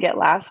Rogue and get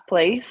last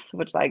place,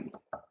 which like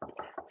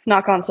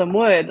knock on some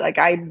wood, like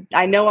I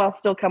know I'll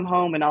still come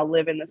home and I'll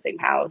live in the same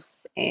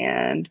house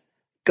and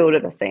go to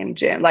the same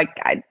gym. Like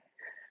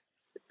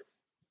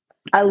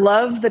I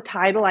love the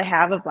title I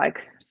have of like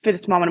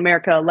fittest mom in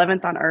America,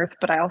 11th on earth,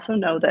 but I also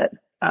know that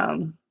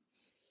I'm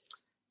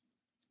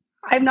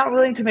not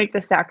willing to make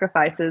the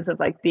sacrifices of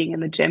like being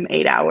in the gym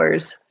 8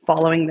 hours,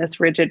 following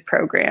this rigid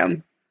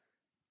program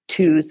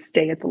to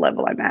stay at the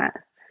level I'm at.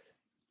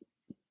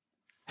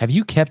 Have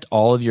you kept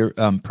all of your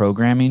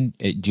programming?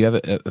 Do you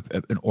have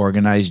an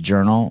organized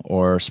journal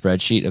or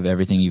spreadsheet of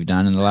everything you've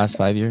done in the last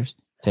 5 years,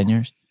 10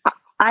 years?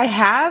 I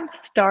have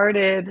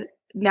started,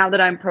 now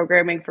that I'm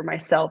programming for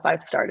myself,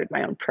 I've started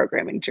my own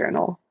programming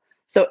journal.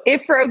 So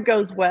if Rogue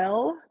goes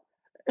well,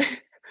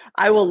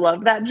 I will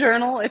love that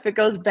journal. If it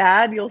goes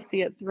bad, you'll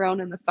see it thrown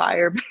in the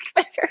fire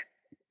back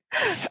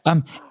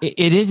there.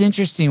 It is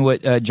interesting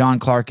what John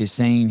Clark is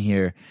saying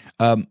here.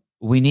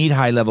 We need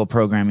high-level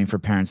programming for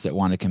parents that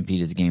want to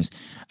compete at the games.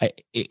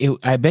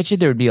 I bet you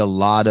there would be a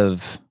lot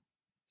of...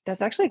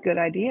 That's actually a good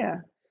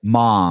idea.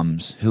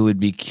 ...moms who would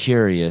be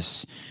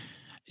curious.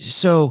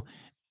 So...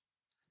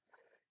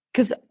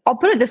 Because I'll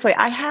put it this way.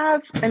 I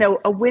have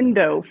a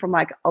window from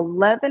like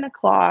 11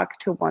 o'clock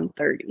to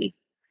 1:30.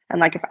 And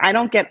like if I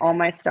don't get all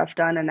my stuff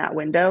done in that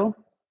window,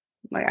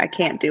 like I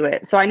can't do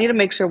it. So I need to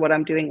make sure what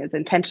I'm doing is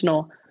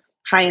intentional,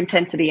 high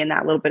intensity in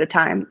that little bit of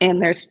time. And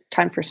there's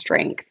time for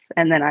strength.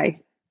 And then I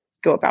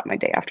go about my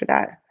day after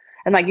that.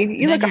 And like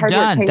you look at hard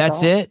done. work.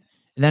 That's it.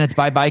 And then it's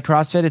bye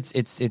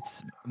CrossFit.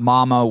 It's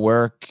mama,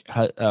 work,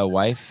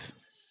 wife.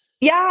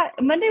 Yeah,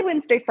 Monday,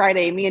 Wednesday,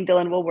 Friday, me and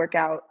Dylan will work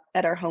out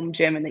at our home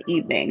gym in the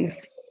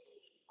evenings.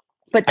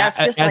 But that's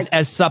just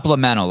as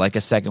supplemental, like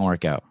a second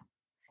workout.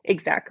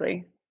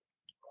 Exactly.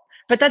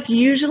 But that's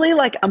usually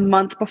like a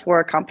month before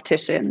a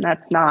competition.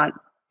 That's not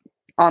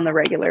on the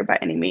regular by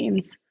any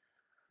means.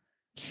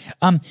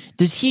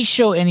 Does he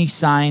show any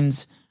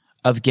signs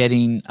of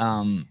getting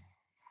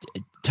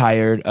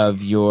tired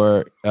of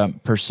your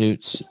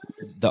pursuits?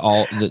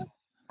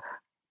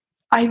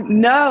 I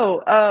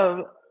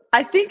know.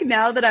 I think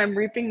now that I'm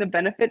reaping the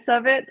benefits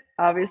of it,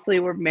 obviously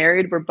we're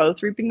married, we're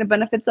both reaping the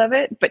benefits of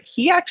it, but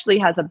he actually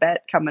has a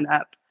bet coming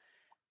up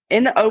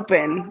in the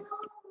open.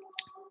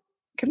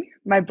 Come here.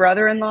 My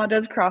brother-in-law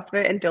does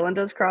CrossFit and Dylan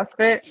does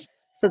CrossFit.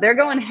 So they're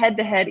going head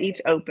to head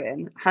each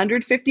open,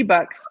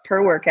 $150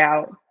 per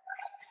workout,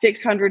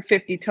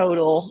 650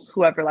 total,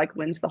 whoever like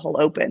wins the whole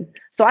open.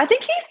 So I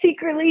think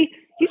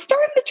he's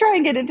starting to try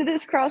and get into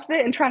this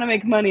CrossFit and trying to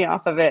make money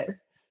off of it.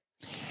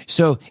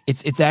 So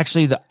it's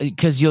actually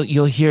because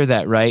you'll hear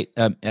that, right?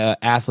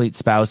 Athlete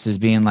spouses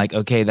being like,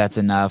 okay, that's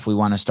enough. We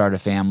want to start a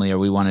family, or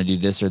we want to do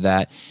this or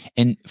that.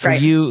 And for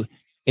you,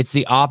 it's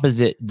the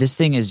opposite. This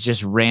thing is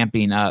just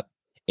ramping up,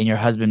 and your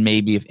husband,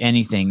 maybe, if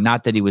anything,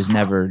 not that he was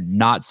never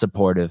not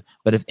supportive,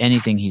 but if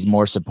anything, he's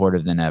more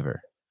supportive than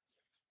ever.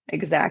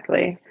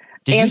 Exactly.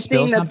 Did you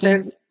spill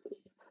something?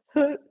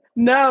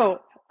 No.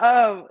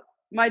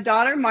 My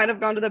daughter might have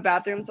gone to the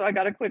bathroom, so I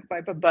got a quick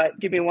wipe of butt.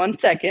 Give me 1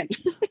 second.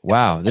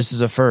 Wow, this is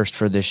a first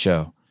for this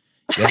show.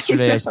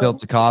 Yesterday I spilled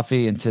the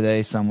coffee, and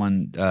today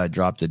someone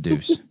dropped a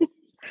deuce.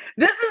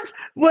 This is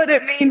what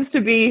it means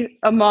to be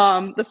a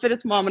mom, the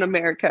fittest mom in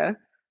America.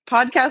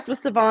 Podcast with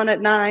Savon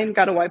at 9,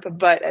 got a wipe of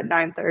butt at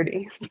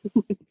 9:30.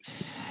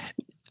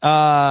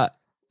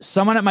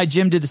 Someone at my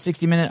gym did the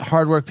 60-minute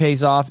hard work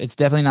pays off. It's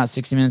definitely not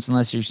 60 minutes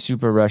unless you're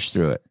super rushed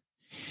through it.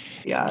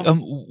 Yeah.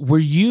 Were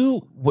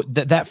you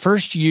that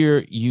first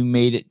year you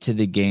made it to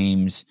the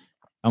games?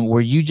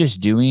 Were you just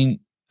doing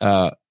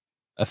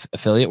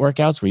affiliate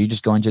workouts? Were you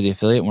just going to the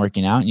affiliate and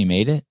working out, and you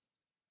made it?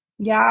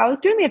 Yeah, I was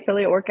doing the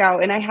affiliate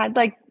workout, and I had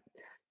like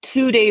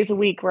 2 days a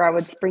week where I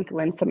would sprinkle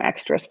in some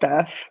extra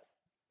stuff.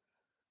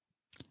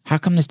 How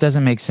come this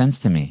doesn't make sense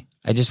to me?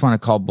 I just want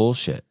to call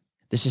bullshit.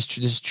 This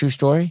is true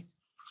story.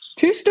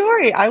 True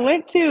story. I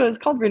went to, it was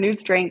called Renewed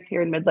Strength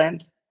here in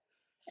Midland.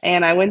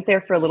 And I went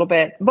there for a little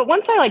bit. But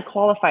once I like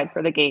qualified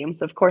for the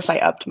games, of course I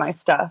upped my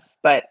stuff.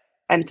 But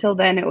until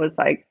then it was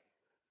like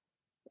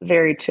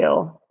very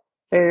chill.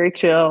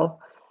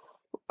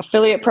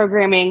 Affiliate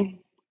programming,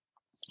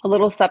 a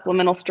little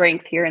supplemental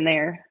strength here and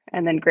there.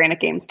 And then Granite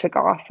Games took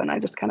off and I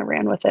just kind of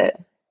ran with it.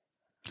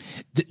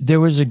 There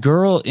was a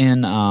girl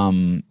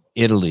in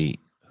Italy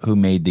who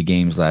made the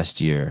games last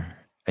year,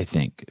 I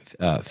think.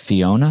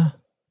 Fiona?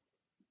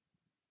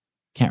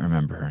 Can't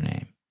remember her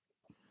name.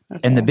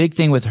 Okay. And the big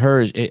thing with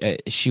her is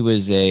she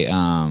was I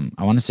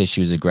want to say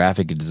she was a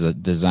graphic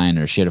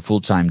designer. She had a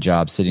full-time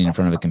job sitting in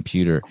front of a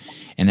computer,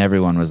 and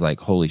everyone was like,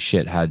 holy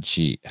shit, how did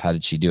she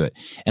do it?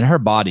 And her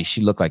body,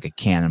 she looked like a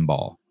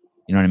cannonball.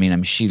 You know what I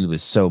mean? She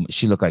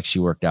looked like she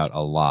worked out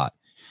a lot.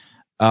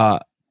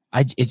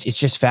 It's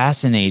just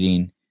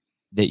fascinating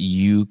that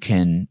you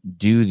can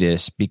do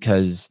this,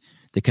 because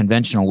the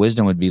conventional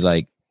wisdom would be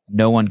like,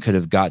 no one could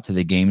have got to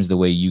the games the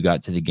way you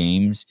got to the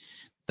games.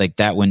 Like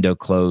that window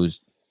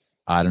closed,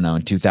 I don't know,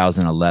 in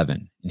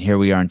 2011. And here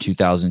we are in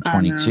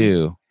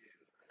 2022.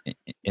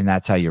 And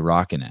that's how you're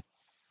rocking it.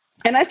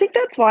 And I think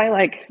that's why,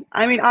 like,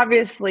 I mean,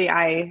 obviously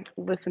I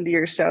listen to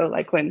your show,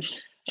 like when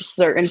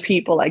certain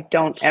people like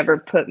don't ever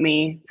put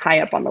me high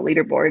up on the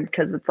leaderboard,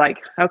 because it's like,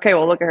 okay,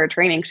 well, look at her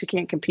training. She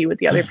can't compete with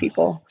the other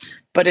people.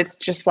 But it's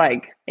just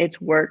like, it's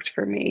worked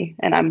for me.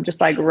 And I'm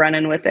just like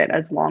running with it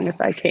as long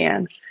as I can.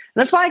 And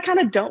that's why I kind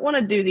of don't want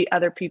to do the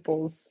other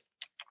people's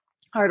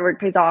hard work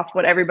pays off,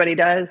 what everybody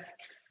does.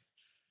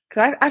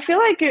 Because I feel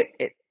like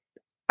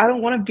I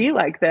don't want to be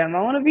like them.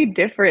 I want to be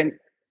different.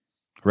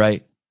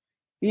 Right.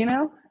 You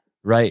know?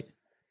 Right.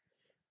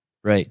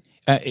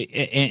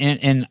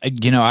 And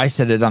you know, I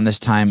said it on this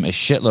time a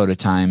shitload of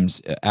times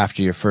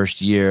after your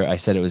first year. I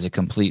said it was a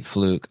complete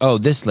fluke. Oh,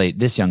 this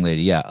young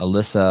lady. Yeah.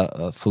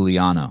 Alyssa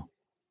Fuliano.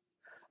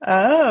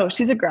 Oh,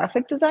 she's a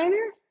graphic designer?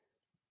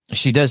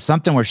 She does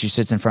something where she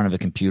sits in front of a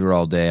computer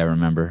all day. I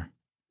remember.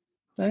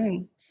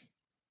 Dang.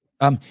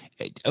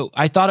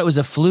 I thought it was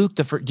a fluke.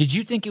 Did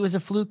you think it was a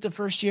fluke the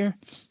first year?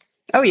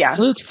 Oh yeah.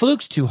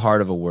 Fluke's too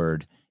hard of a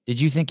word. Did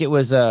you think it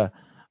was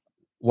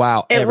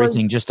wow,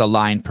 everything just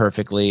aligned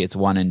perfectly, it's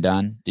one and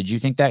done? Did you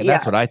think that? Yeah.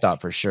 That's what I thought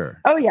for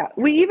sure. Oh yeah.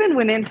 Me and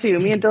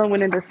Dylan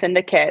went into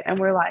Syndicate, and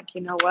we're like,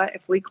 you know what?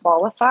 If we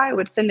qualify,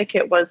 which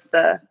Syndicate was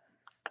the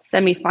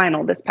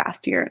semifinal this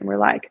past year, and we're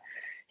like,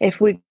 if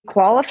we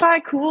qualify,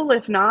 cool.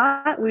 If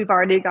not, we've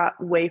already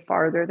got way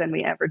farther than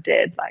we ever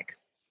did. Like,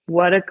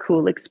 what a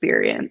cool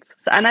experience.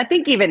 So, and I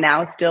think even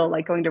now, still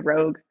like going to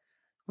Rogue,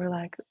 we're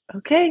like,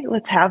 okay,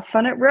 let's have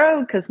fun at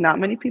Rogue, because not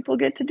many people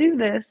get to do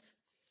this.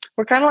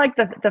 We're kind of like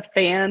the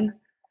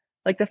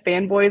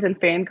fanboys and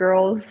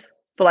fangirls.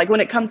 But like when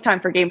it comes time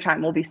for game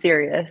time, we'll be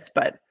serious.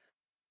 But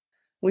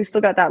we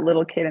still got that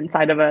little kid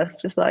inside of us,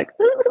 just like.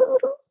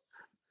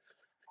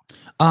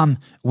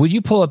 Would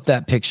you pull up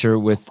that picture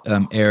with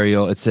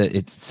Arielle?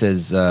 It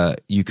says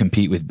you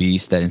compete with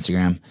Beast, that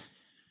Instagram.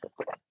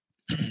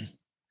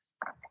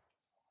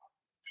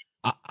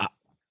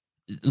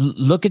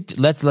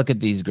 Let's look at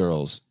these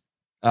girls.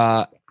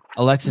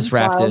 Alexis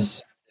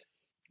Raptis.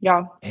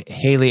 Yeah.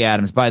 Haley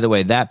Adams. By the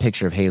way, that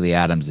picture of Haley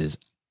Adams is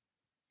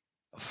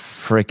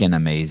freaking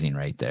amazing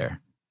right there.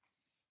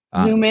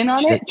 Zoom in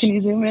on it. Can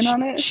you zoom in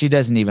on it? She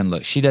doesn't even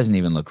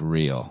look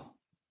real.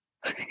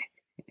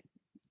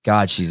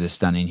 God, she's a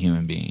stunning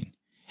human being.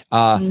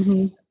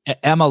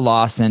 Emma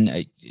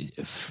Lawson,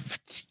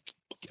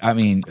 I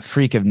mean,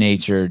 freak of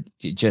nature,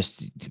 it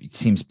just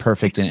seems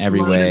perfect in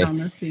every way. On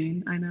the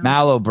scene. I know.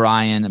 Mal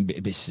O'Brien,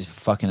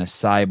 fucking a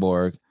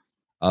cyborg.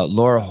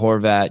 Laura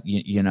Horvat,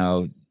 you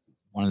know,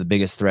 one of the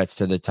biggest threats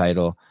to the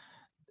title.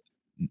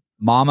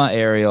 Mama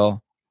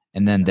Arielle,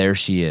 and then there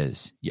she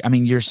is. I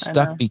mean, you're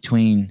stuck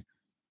between.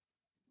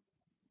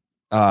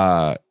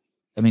 I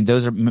mean,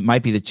 those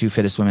might be the two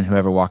fittest women who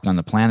ever walked on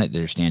the planet.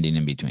 They're standing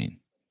in between.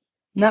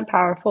 Isn't that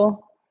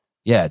powerful?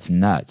 Yeah, it's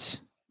nuts.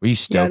 Were you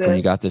stoked when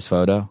you got this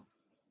photo?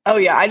 Oh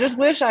yeah, I just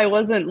wish I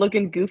wasn't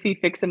looking goofy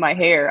fixing my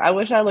hair. I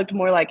wish I looked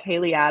more like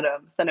Haley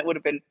Adams, then it would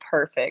have been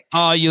perfect.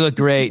 Oh, you look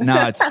great.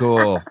 No, it's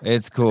cool.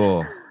 It's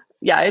cool.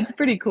 Yeah, it's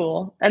pretty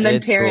cool. And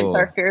then Terrence,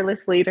 our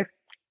fearless leader,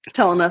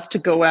 telling us to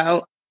go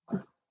out.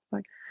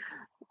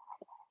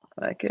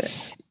 Like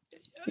it.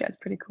 Yeah, it's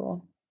pretty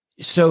cool.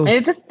 So and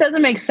it just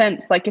doesn't make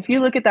sense. Like if you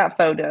look at that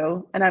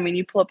photo, and I mean,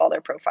 you pull up all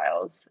their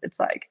profiles, it's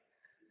like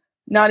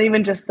not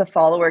even just the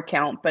follower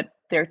count, but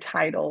their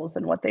titles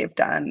and what they've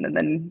done. And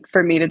then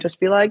for me to just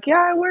be like,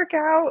 yeah, I work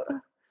out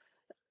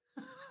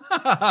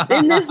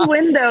in this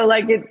window,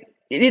 like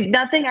it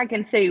nothing I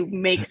can say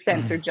makes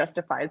sense or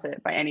justifies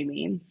it by any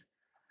means.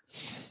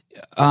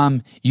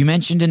 You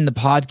mentioned in the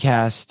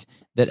podcast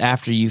that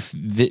after you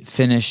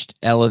finished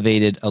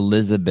Elevated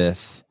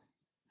Elizabeth,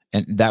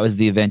 and that was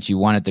the event you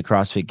won at the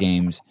CrossFit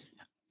Games,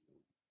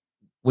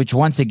 which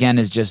once again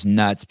is just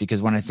nuts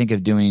because when I think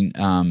of doing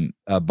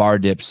bar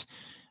dips,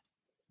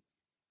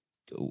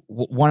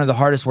 one of the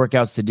hardest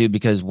workouts to do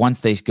because once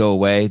they go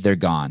away, they're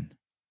gone.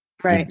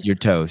 Right. You're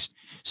toast.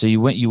 So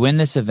you win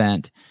this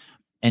event,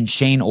 and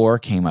Shane Orr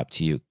came up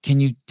to you.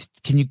 Can you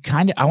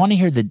kind of, I want to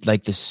hear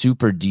the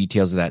super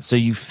details of that. So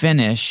you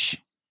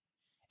finish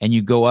and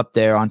you go up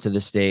there onto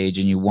the stage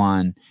and you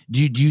won.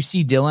 Do you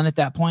see Dylan at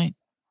that point?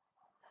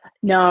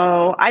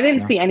 No, I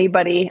didn't see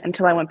anybody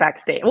until I went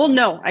backstage. Well,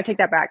 no, I take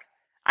that back.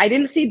 I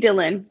didn't see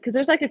Dylan because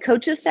there's like a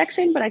coaches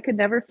section, but I could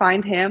never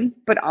find him.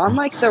 But on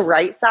like the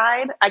right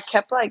side, I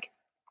kept like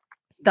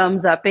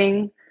thumbs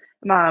upping.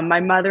 My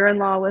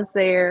mother-in-law was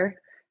there.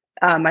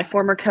 My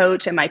former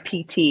coach and my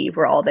PT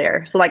were all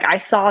there. So like I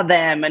saw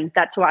them, and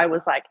that's why I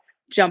was like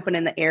jumping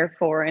in the air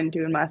for and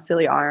doing my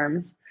silly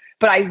arms.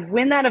 But I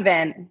win that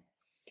event,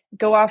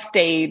 go off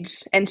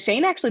stage, and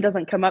Shane actually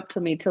doesn't come up to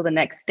me till the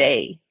next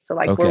day. So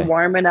like we're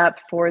warming up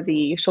for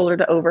the shoulder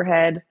to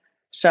overhead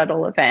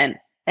shuttle event,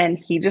 and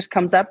he just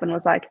comes up and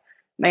was like,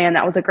 man,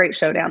 that was a great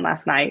showdown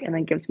last night, and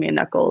then gives me a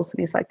knuckles,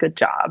 and he's like, good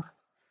job.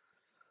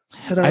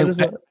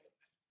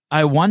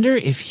 I wonder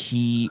if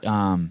he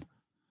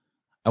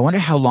I wonder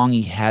how long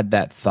he had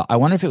that thought. I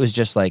wonder if it was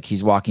just like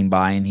he's walking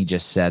by and he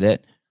just said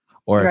it,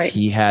 or if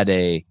he had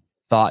a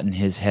thought in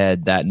his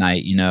head that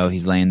night. You know,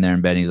 he's laying there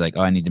in bed and he's like,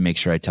 oh, I need to make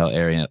sure I tell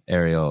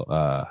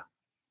Arielle.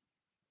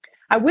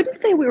 I wouldn't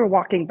say we were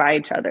walking by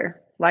each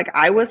other. Like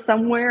I was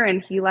somewhere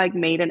and he like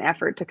made an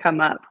effort to come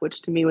up,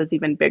 which to me was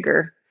even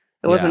bigger.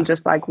 It wasn't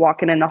just like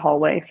walking in the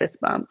hallway fist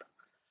bump.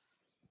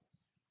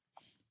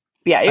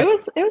 Yeah, it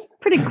was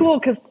pretty cool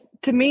because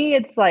to me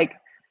it's like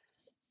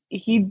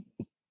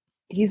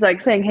he's like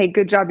saying, hey,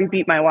 good job, you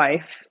beat my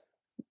wife.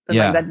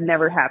 Like, that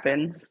never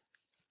happens.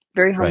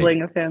 Very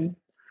humbling of him.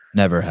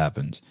 Never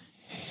happens.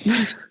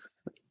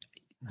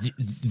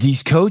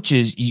 These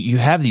coaches, you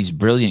have these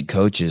brilliant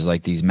coaches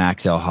like these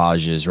Max El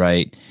Hodges,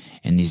 right?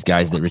 And these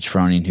guys that Rich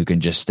Froning who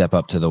can just step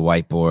up to the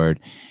whiteboard.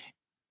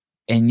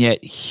 And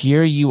yet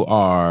here you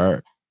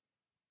are.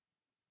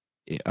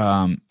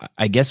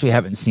 I guess we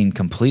haven't seen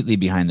completely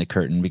behind the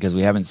curtain because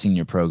we haven't seen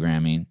your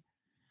programming,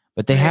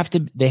 but they have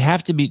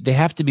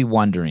to be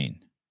wondering.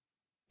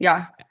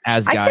 Yeah.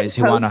 As guys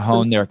who want to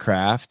hone their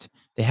craft,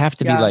 they have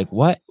to be like,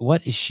 what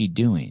is she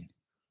doing?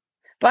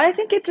 But I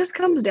think it just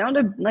comes down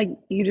to like,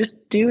 you just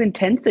do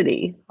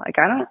intensity. Like,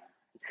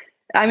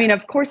 I mean,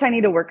 of course I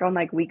need to work on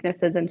like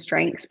weaknesses and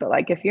strengths, but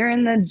like if you're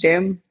in the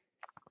gym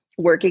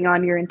working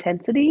on your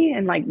intensity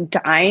and like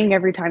dying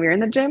every time you're in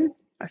the gym,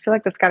 I feel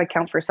like that's got to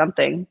count for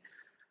something.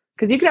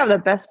 Because you could have the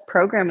best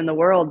program in the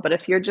world, but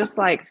if you're just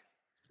like,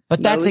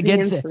 but that's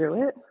against it.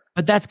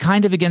 But that's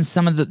kind of against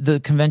some of the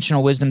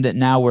conventional wisdom that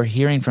now we're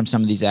hearing from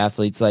some of these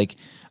athletes, like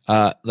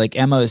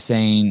Emma is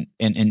saying,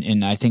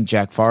 and I think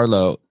Jack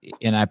Farlow,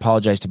 and I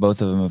apologize to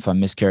both of them if I'm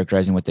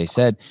mischaracterizing what they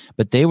said,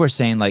 but they were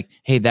saying like,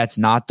 hey, that's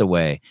not the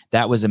way.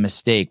 That was a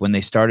mistake. When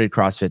they started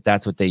CrossFit,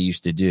 that's what they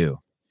used to do.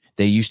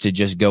 They used to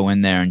just go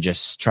in there and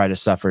just try to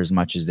suffer as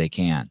much as they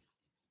can.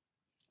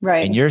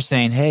 Right. And you're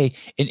saying, hey,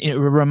 it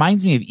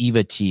reminds me of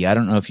Eva T. I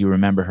don't know if you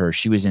remember her.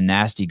 She was in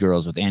Nasty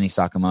Girls with Annie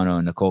Sakamoto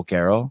and Nicole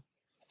Carroll.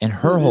 And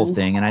her whole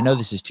thing, and I know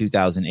this is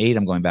 2008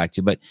 I'm going back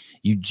to, but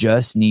you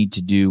just need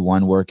to do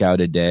one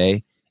workout a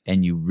day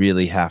and you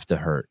really have to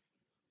hurt.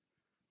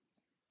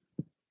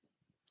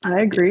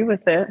 I agree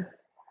with it.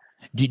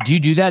 Do you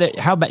do that?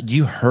 How bad? Do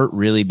you hurt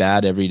really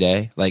bad every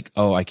day? Like,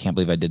 oh, I can't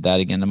believe I did that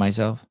again to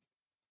myself.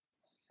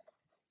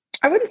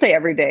 I wouldn't say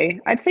every day.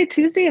 I'd say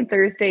Tuesday and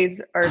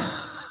Thursdays are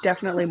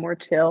definitely more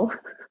chill.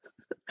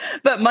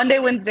 But Monday,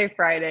 Wednesday,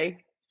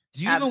 Friday.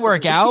 Do you even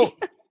work out?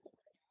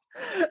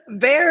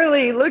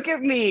 Barely. Look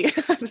at me.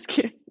 I'm just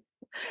kidding.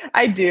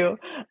 I do.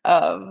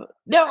 No,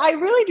 I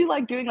really do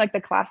like doing like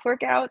the class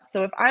workouts.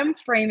 So if I'm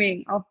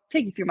framing, I'll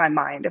take you through my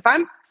mind. If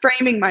I'm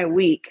framing my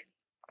week,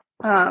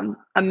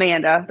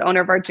 Amanda, the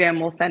owner of our gym,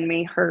 will send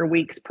me her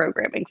week's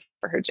programming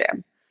for her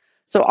gym.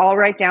 So I'll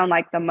write down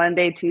like the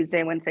Monday,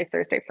 Tuesday, Wednesday,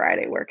 Thursday,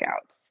 Friday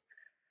workouts,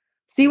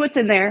 see what's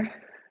in there.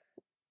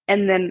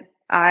 And then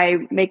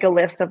I make a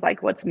list of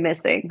like what's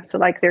missing. So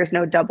like there's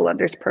no double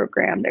unders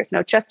program, there's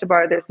no chest to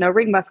bar, there's no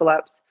ring muscle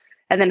ups.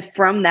 And then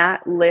from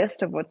that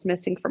list of what's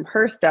missing from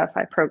her stuff,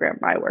 I program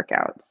my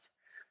workouts.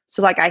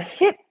 So like I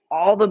hit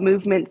all the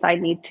movements I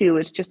need to.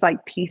 It's just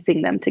like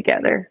piecing them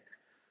together.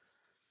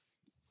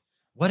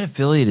 What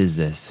affiliate is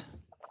this?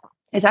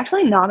 It's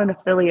actually not an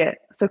affiliate.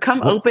 So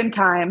come open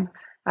time,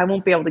 I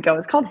won't be able to go.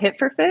 It's called Hit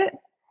for Fit.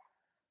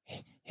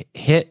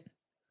 Hit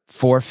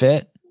for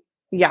Fit?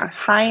 Yeah,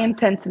 high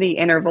intensity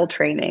interval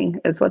training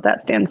is what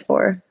that stands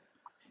for.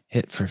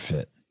 Hit for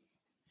Fit.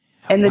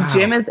 And the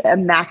gym is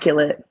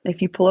immaculate.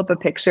 If you pull up a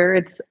picture,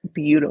 it's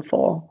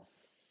beautiful.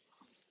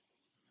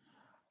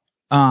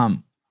 Let's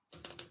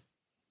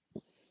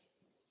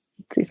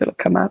see if it'll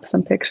come up,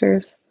 some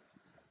pictures.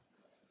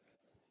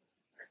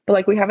 But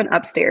like we have an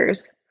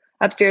upstairs.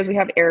 Upstairs we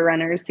have air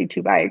runners,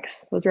 C2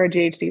 bikes. Those are our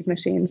GHD's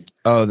machines.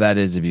 Oh, that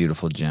is a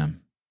beautiful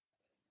gym.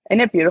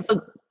 Isn't it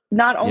beautiful?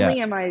 Not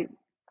only am I...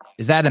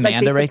 Is that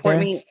Amanda right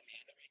there?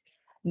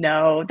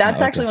 No,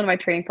 that's actually one of my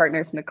training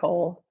partners,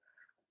 Nicole.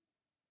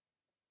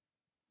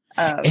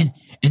 And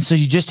so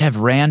you just have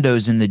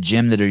randos in the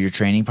gym that are your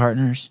training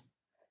partners?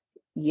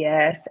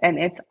 Yes, and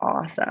it's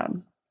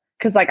awesome.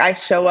 Because like I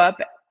show up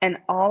and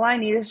all I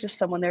need is just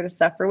someone there to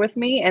suffer with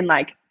me and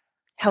like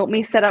help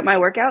me set up my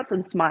workouts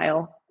and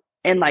smile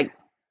and like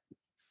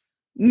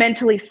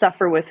mentally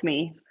suffer with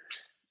me.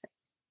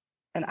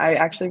 And I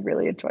actually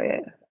really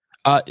enjoy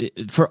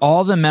it. For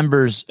all the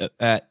members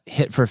at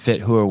Hit for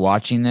Fit who are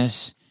watching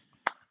this,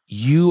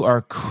 you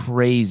are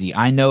crazy.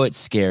 I know it's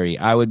scary.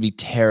 I would be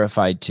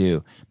terrified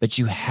too. But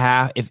you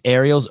have, if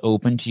Arielle's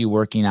open to you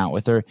working out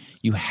with her,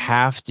 you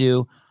have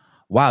to.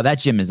 Wow, that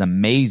gym is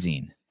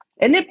amazing.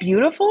 Isn't it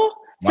beautiful?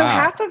 Wow. So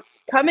half of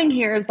coming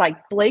here is like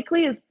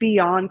Blakely is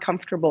beyond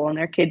comfortable in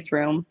their kids'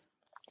 room.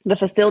 The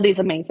facility is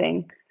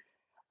amazing.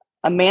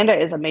 Amanda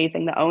is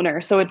amazing, the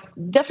owner. So it's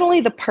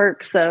definitely the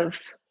perks of,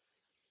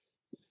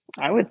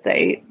 I would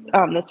say,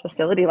 this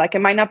facility. Like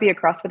it might not be a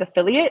CrossFit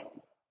affiliate,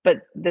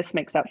 but this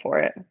makes up for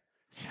it.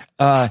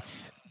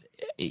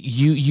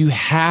 You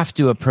have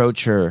to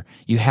approach her.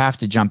 You have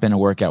to jump in a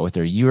workout with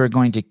her. You are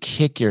going to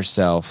kick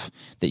yourself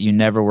that you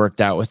never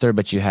worked out with her,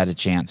 but you had a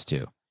chance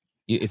to.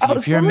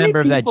 If you're a member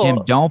of that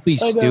gym, don't be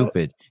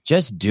stupid.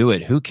 Just do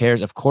it. Who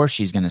cares? Of course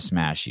she's going to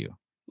smash you.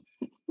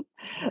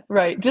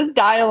 Right. Just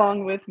die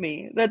along with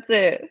me. That's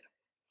it.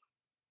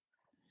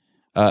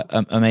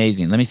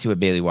 Amazing. Let me see what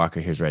Bailey Walker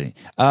here is writing.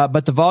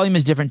 But the volume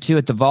is different too.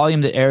 At the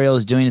volume that Arielle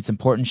is doing, it's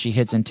important she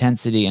hits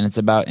intensity, and it's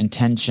about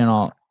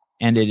intentional,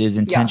 and it is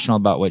intentional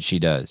about what she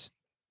does.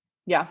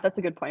 Yeah, that's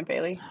a good point,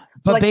 Bailey. So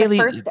but like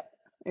Bailey,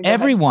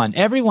 everyone,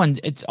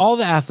 it's all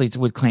the athletes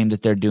would claim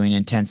that they're doing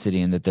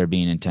intensity and that they're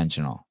being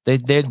intentional.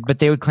 But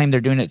they would claim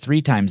they're doing it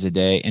 3 times a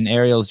day, and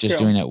Arielle's just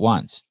doing it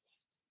once.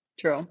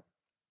 True.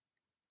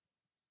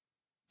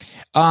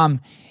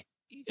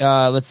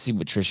 Let's see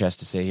what Trish has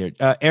to say here.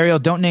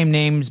 Arielle, don't name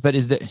names, but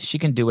she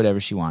can do whatever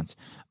she wants.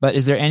 But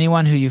is there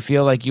anyone who you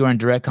feel like you are in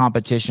direct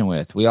competition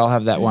with? We all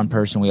have that one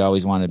person we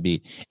always want to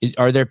beat.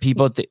 Are there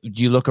people do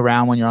you look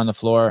around when you're on the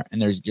floor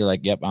and you're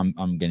like, yep, I'm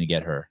going to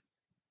get her?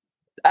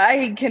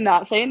 I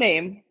cannot say a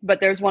name, but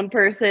there's one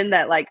person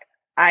that like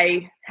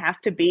I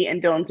have to beat,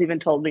 and Dylan's even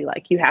told me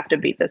like you have to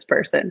beat this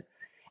person.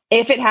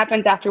 If it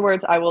happens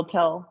afterwards, I will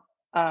tell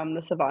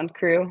the Savant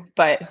crew.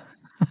 But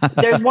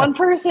there's one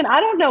person, I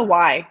don't know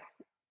why.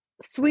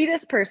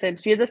 Sweetest person.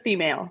 She is a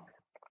female.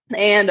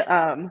 And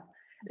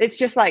it's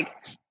just like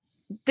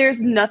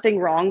there's nothing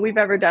wrong we've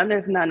ever done.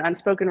 There's none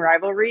unspoken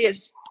rivalry.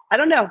 I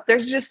don't know.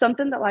 There's just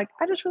something that like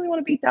I just really want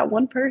to beat that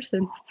one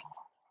person.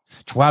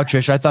 Wow,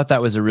 Trish, I thought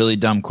that was a really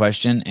dumb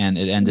question, and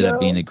it ended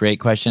up being a great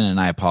question, and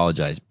I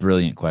apologize.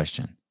 Brilliant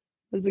question.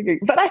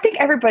 But I think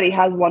everybody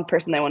has one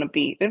person they want to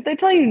beat. If they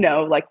tell you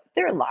no, like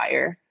they're a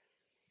liar.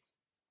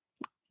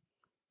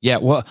 Yeah,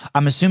 well,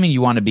 I'm assuming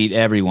you want to beat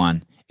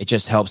everyone. It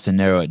just helps to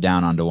narrow it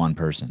down onto one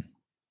person.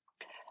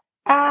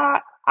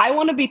 I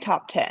want to be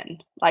top 10.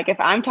 Like if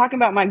I'm talking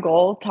about my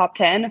goal, top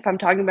 10. If I'm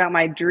talking about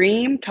my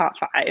dream, top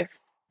 5.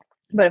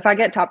 But if I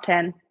get top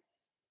 10,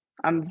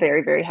 I'm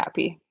very, very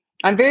happy.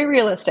 I'm very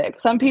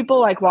realistic. Some people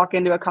like walk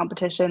into a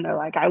competition, they're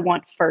like, I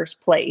want first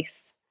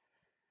place.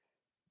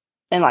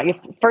 And like if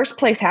first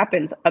place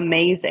happens,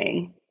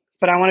 amazing.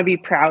 But I want to be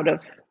proud of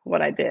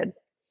what I did.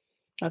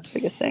 That's the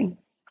biggest thing.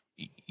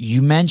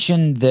 You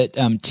mentioned that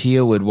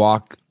Tia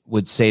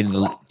would say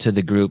to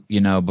the group,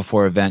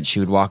 before events, she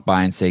would walk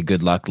by and say,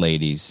 "Good luck,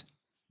 ladies."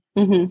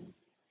 Mm-hmm.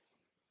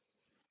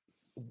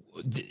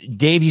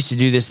 Dave used to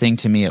do this thing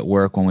to me at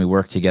work when we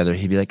worked together.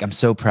 He'd be like, "I'm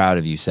so proud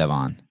of you,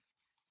 Sevon,"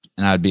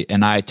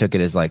 and I took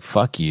it as like,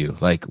 "Fuck you!"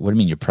 Like, what do you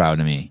mean you're proud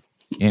of me?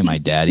 You ain't my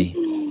daddy.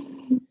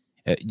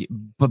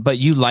 But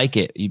you like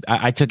it.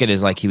 I took it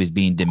as like he was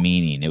being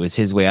demeaning. It was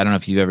his way. I don't know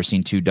if you've ever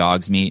seen two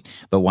dogs meet,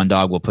 but one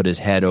dog will put his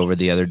head over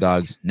the other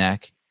dog's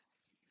neck.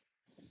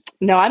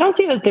 No, I don't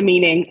see it as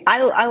demeaning.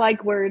 I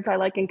like words. I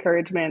like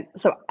encouragement.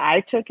 So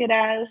I took it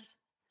as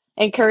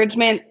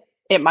encouragement.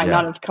 It might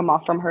not have come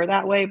off from her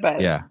that way, but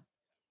yeah.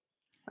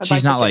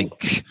 She's not like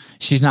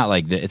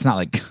that. It's not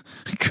like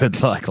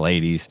good luck,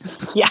 ladies.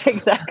 Yeah,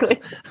 exactly.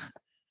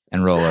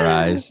 And roll her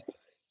eyes.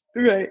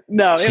 Right.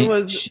 No, it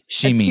was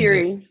she means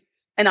Kiri,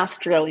 an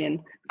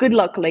Australian. Good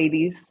luck,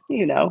 ladies.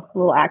 You know,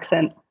 little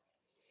accent.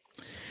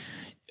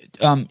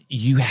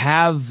 You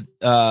have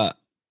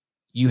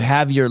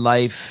your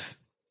life.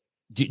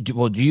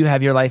 Do you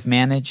have your life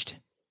managed?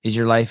 Is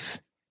your life,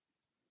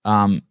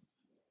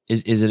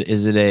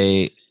 is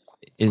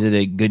it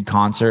a good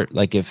concert?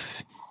 Like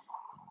if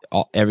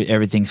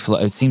everything's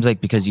it seems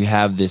like because you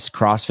have this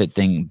CrossFit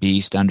thing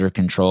beast under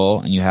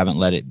control and you haven't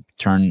let it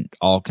turn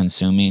all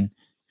consuming.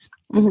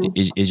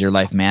 Mm-hmm. Is your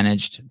life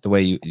managed the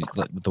way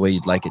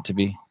you'd like it to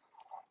be?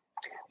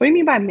 What do you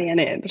mean by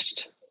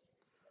managed?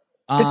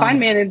 Define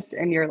managed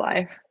in your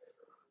life.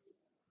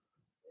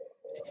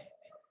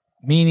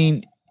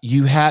 Meaning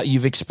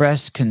you've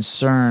expressed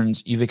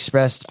concerns, you've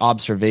expressed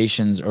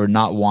observations or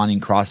not wanting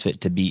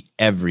CrossFit to be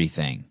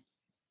everything.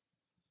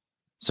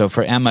 So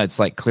for Emma, it's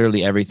like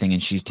clearly everything,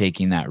 and she's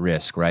taking that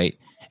risk, right?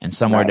 And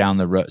somewhere down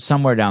the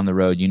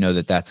road, you know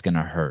that's going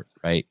to hurt,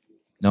 right?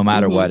 No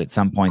matter what, at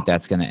some point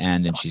that's going to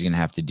end, and she's going to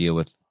have to deal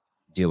with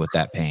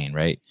that pain,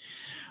 right?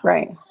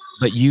 Right.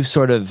 But you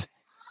sort of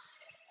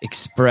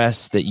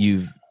expressed that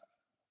you're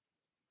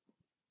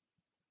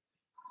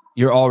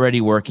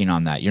already working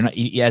on that. You're not,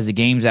 as a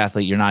games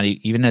athlete, you're not,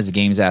 even as a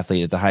games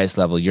athlete at the highest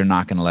level, you're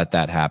not going to let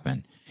that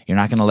happen. You're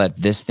not going to let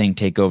this thing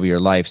take over your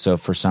life. So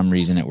if for some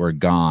reason it were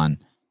gone,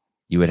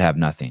 you would have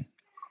nothing.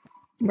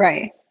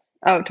 Right.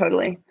 Oh,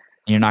 totally. And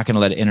you're not going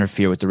to let it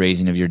interfere with the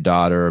raising of your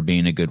daughter or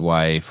being a good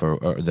wife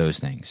or those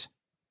things.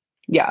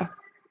 Yeah.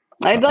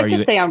 I'd like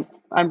to say I'm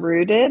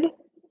rooted.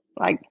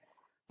 Like,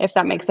 if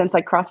that makes sense,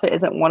 like CrossFit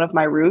isn't one of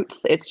my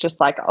roots. It's just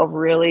like a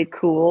really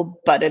cool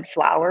budded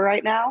flower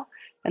right now.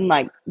 And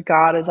like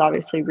God is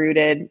obviously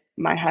rooted,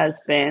 my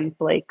husband,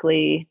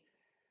 Blakely,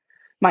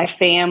 my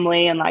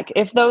family. And like,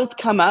 if those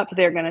come up,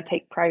 they're going to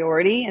take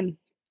priority. And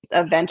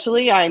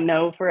eventually I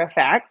know for a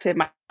fact, it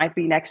might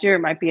be next year, it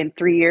might be in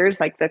 3 years,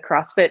 like the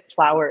CrossFit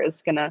flower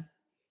is going to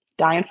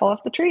die and fall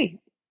off the tree.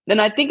 Then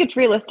I think it's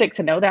realistic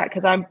to know that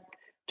because I'm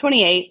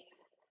 28.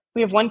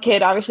 We have one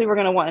kid. Obviously we're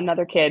going to want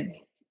another kid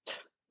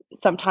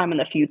sometime in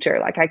the future.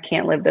 Like I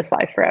can't live this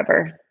life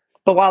forever,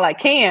 but while I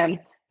can,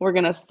 we're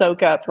going to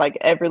soak up like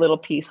every little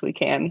piece we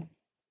can.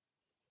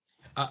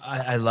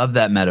 I love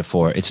that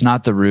metaphor. It's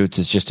not the roots.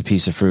 It's just a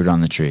piece of fruit on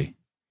the tree.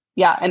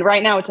 Yeah. And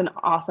right now it's an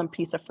awesome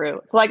piece of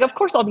fruit. So like, of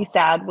course I'll be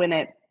sad when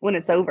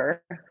it's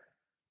over,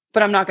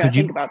 but I'm not going to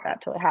think about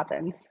that till it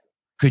happens.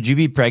 Could you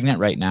be pregnant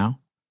right now?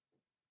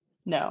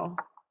 No,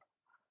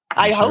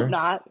 I hope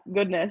not.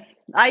 Goodness.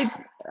 I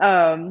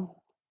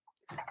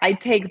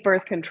take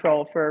birth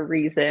control for a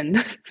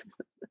reason.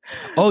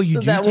 Oh,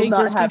 you do take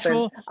birth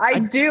control? I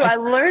do. I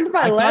learned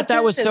my lesson. I thought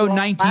that was so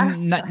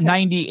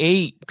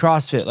 1998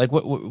 CrossFit. Like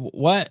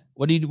what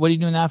are you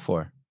doing that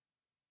for?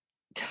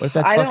 What if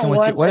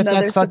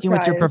that's fucking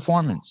with your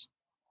performance?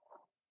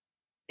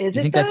 Is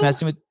you think that's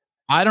messing with?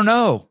 I don't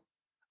know.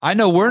 I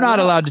know we're not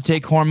allowed to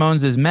take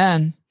hormones as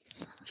men.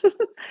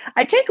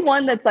 I take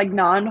one that's like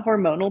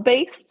non-hormonal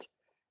based,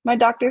 my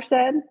doctor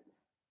said.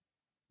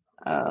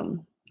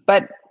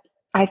 But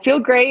I feel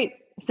great.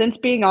 Since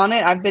being on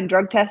it, I've been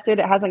drug tested.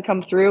 It hasn't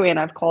come through, and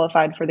I've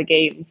qualified for the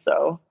games.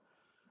 So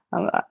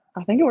I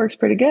think it works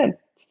pretty good.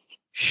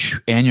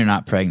 And you're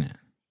not pregnant.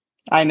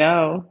 I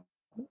know.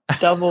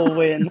 Double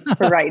win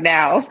for right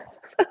now.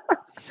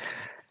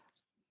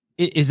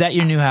 Is that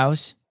your new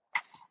house?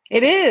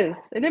 It is.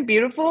 Isn't it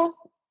beautiful?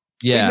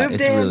 Yeah,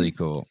 it's really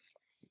cool.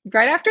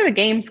 Right after the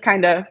games,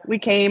 we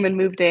came and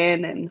moved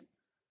in, and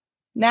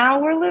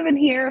now we're living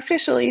here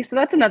officially. So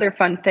that's another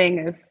fun thing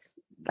is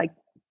like,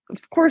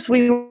 of course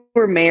we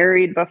were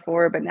married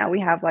before, but now we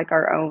have like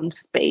our own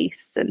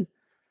space, and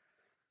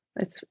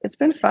it's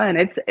been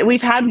fun.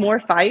 We've had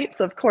more fights,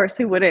 of course.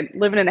 Who wouldn't,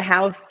 living in a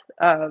house?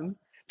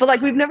 But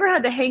like we've never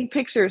had to hang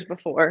pictures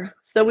before.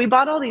 So we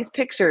bought all these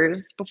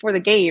pictures before the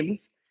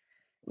games,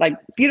 like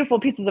beautiful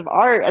pieces of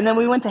art, and then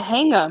we went to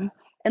hang them.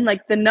 And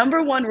like the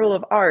number one rule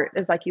of art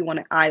is like you want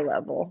it eye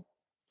level.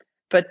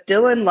 But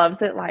Dylan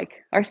loves it. Like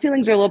our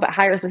ceilings are a little bit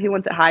higher, so he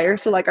wants it higher.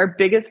 So like our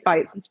biggest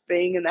fight since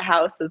being in the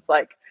house is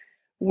like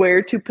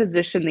where to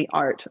position the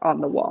art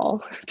on the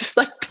wall. Just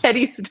like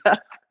petty stuff.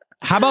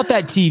 How about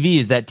that TV?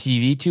 Is that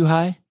TV too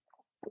high?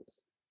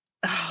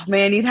 Oh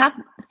man, you'd have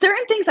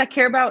certain things I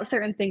care about,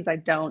 certain things I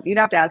don't. You'd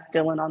have to ask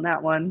Dylan on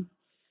that one.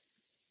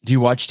 Do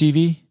you watch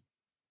TV?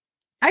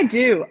 I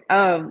do.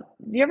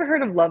 You ever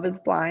heard of Love is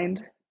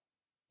Blind?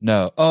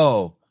 No.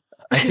 Oh,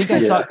 I think I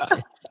saw.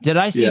 Did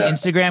I see an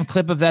Instagram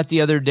clip of that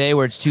the other day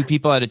where it's two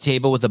people at a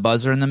table with a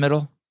buzzer in the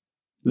middle?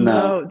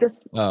 No.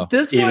 This one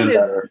is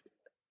better.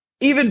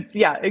 even.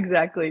 Yeah,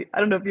 exactly. I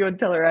don't know if you want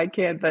to tell her I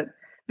can, but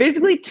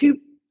basically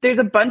there's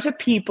a bunch of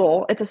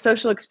people. It's a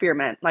social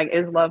experiment, like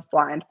is love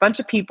blind? Bunch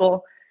of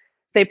people.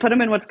 They put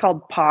them in what's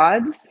called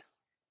pods.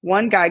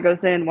 One guy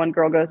goes in, one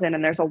girl goes in,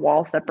 and there's a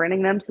wall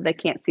separating them so they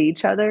can't see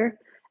each other.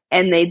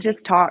 And they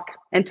just talk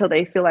until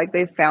they feel like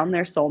they've found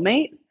their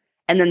soulmate.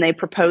 And then they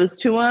propose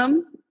to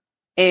them.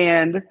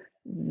 And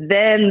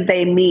then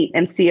they meet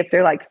and see if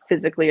they're like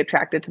physically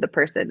attracted to the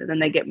person. And then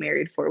they get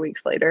married 4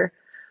 weeks later.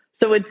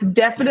 So it's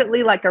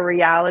definitely like a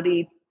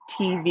reality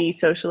TV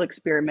social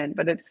experiment,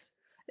 but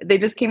they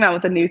just came out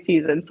with a new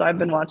season. So I've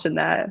been watching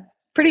that.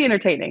 Pretty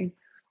entertaining.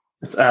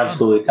 It's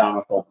absolutely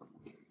comical.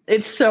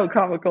 It's so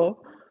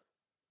comical.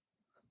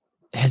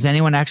 Has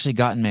anyone actually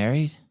gotten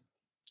married?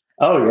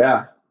 Oh,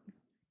 yeah.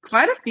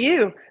 Quite a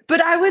few.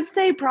 But I would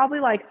say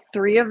probably like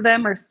 3 of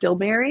them are still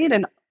married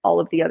and all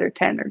of the other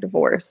 10 are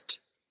divorced.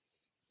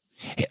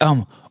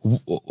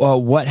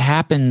 What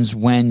happens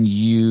when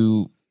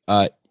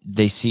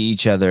they see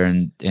each other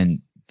and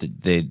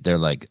they're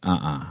like,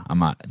 I'm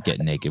not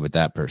getting naked with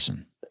that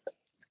person?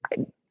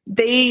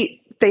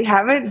 They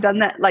haven't done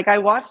that. Like I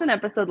watched an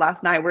episode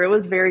last night where it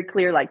was very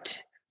clear, like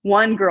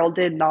one girl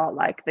did not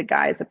like the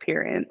guy's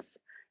appearance,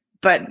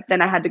 but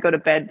then I had to go to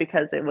bed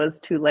because it was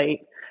too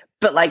late.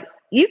 But like,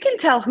 you can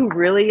tell who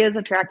really is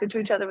attracted to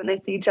each other when they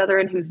see each other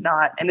and who's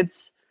not. And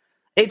it's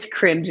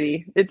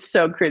cringy. It's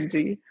so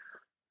cringy.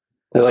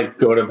 They like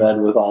go to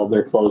bed with all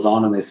their clothes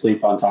on and they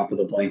sleep on top of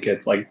the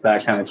blankets, like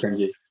that kind of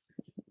cringy.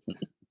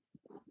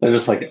 They're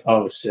just like,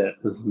 oh shit,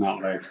 this is not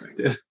what I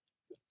expected.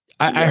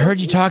 I heard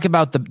you talk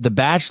about the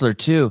Bachelor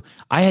too.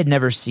 I had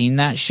never seen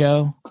that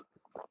show,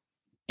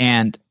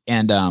 and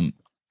I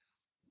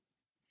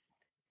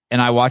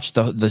watched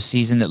the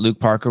season that Luke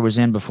Parker was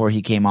in before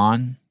he came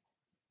on,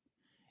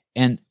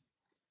 and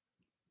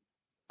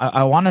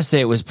I want to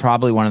say it was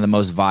probably one of the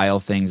most vile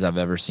things I've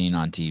ever seen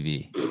on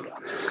TV.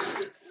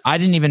 I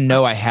didn't even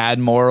know I had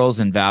morals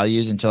and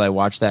values until I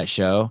watched that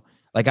show.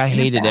 Like I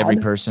hated every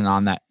person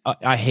on that.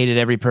 I hated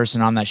every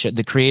person on that show.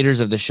 The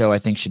creators of the show, I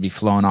think, should be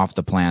flown off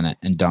the planet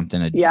and dumped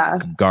in a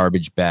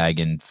garbage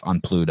bag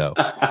on Pluto.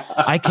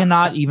 I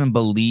cannot even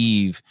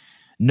believe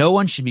no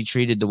one should be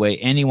treated the way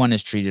anyone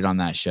is treated on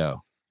that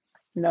show.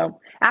 No,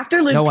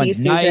 after Luke, no one's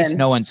season, nice,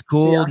 no one's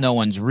cool, no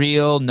one's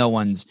real, no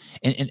one's.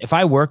 And if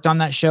I worked on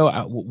that show,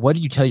 what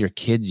do you tell your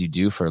kids you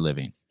do for a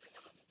living?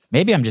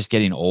 Maybe I'm just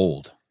getting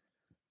old.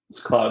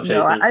 It's cloud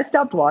chasing. No, I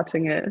stopped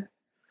watching it.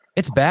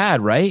 It's bad,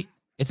 right?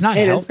 It's not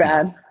healthy. It is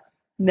bad.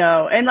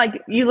 No. And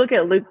like you look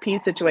at Luke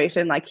P's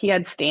situation, like he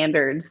had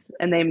standards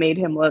and they made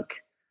him look.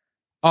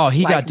 Oh,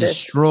 he got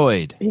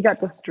destroyed. He got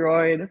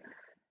destroyed.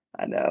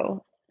 I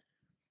know.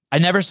 I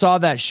never saw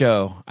that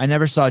show. I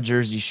never saw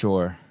Jersey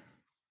Shore.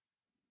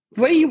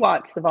 What do you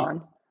watch,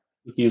 Savon?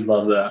 You'd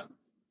love that.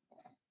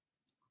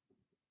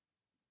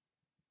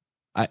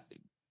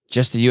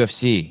 Just the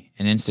UFC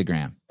and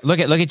Instagram. Look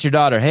at your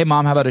daughter. Hey,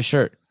 Mom, how about a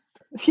shirt?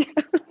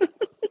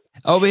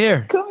 Over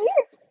here. Come here.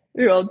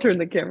 Here, I'll turn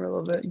the camera a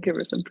little bit and give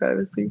her some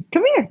privacy.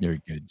 Come here. You're a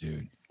good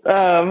dude.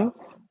 Do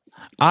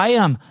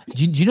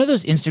you know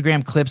those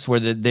Instagram clips where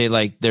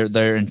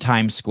they're in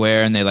Times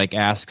Square and they like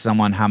ask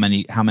someone how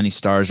many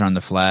stars are on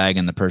the flag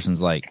and the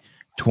person's like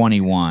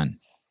 21.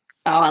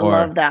 Oh, I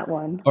love that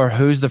one. Or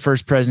who's the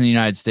first president of the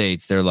United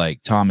States? They're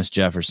like Thomas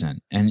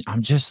Jefferson. And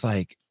I'm just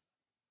like,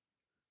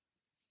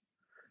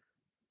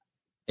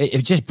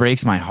 it just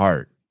breaks my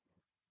heart.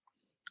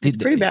 It's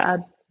pretty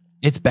bad.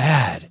 It's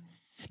bad.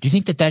 Do you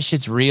think that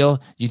shit's real?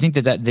 Do you think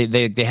that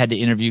they had to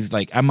interview,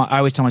 like, I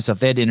always tell myself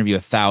they had to interview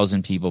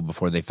 1,000 people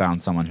before they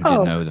found someone who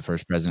didn't know who the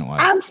first president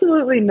was?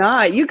 Absolutely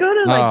not. You go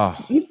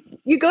to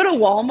you go to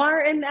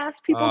Walmart and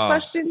ask people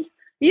questions.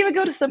 You even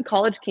go to some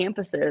college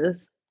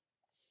campuses.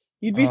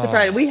 You'd be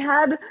surprised.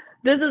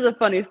 This is a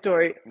funny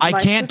story. I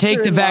can't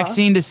take the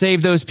vaccine to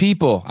save those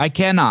people. I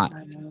cannot.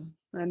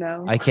 I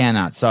know. I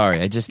cannot.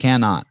 Sorry. I just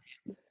cannot.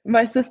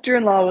 My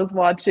sister-in-law was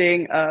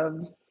watching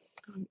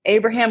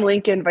Abraham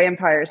Lincoln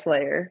Vampire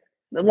Slayer,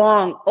 the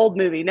long old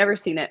movie. Never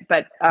seen it,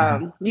 but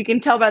you can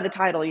tell by the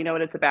title, you know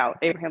what it's about.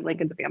 Abraham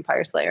Lincoln's a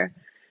vampire slayer.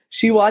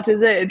 She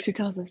watches it and she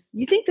tells us,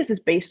 "You think this is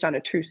based on a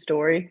true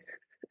story?"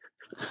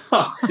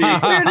 We're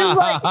just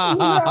like,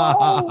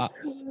 no.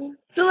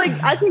 So like,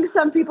 I think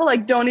some people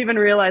like don't even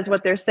realize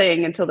what they're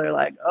saying until they're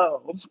like,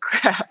 "Oh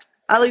crap!"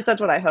 At least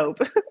that's what I hope.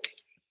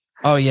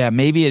 Oh yeah,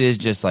 maybe it is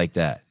just like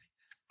that.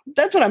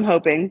 That's what I'm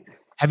hoping.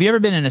 Have you ever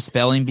been in a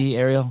spelling bee,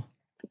 Arielle?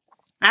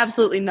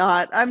 Absolutely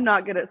not. I'm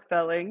not good at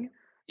spelling.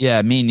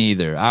 Yeah, me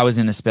neither. I was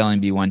in a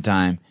spelling bee one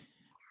time,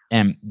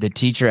 and the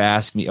teacher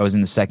asked me. I was in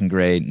the 2nd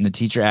grade, and the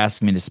teacher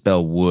asked me to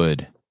spell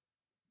wood.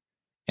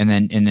 And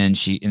then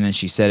she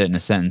said it in a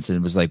sentence, and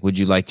it was like, "Would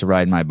you like to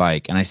ride my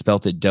bike?" And I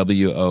spelt it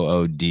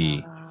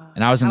WOOD.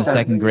 And I was in the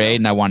 2nd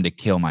grade, and I wanted to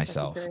kill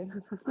myself.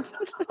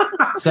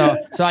 So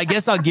I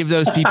guess I'll give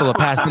those people a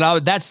pass.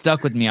 But that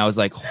stuck with me. I was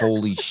like,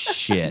 "Holy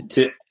shit!"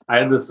 I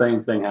had the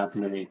same thing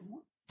happen to me.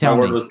 My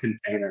word was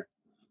container.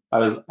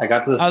 I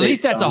got to the at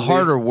least that's a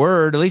harder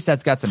word. At least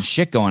that's got some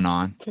shit going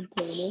on.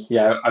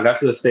 Yeah, I got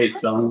to the state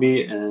spelling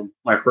bee, and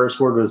my first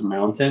word was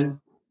mountain,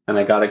 and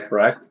I got it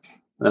correct.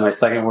 And then my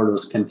second word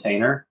was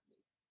container,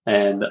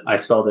 and I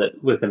spelled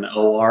it with an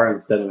OR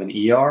instead of an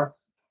ER.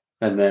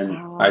 And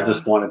then I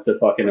just wanted to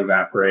fucking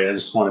evaporate. I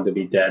just wanted to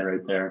be dead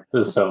right there. It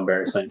was so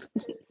embarrassing.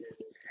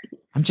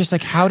 I'm just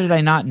like, how did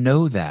I not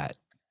know that?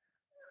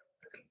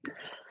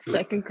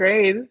 Second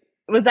grade.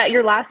 Was that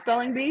your last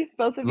spelling bee?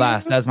 Both of you?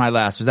 Last. That's my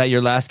last. Was that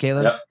your last,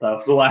 Caleb? Yep, that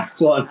was the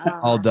last one.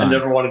 All done. I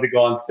never wanted to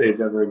go on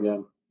stage ever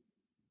again.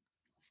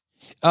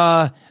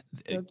 That's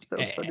so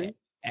funny.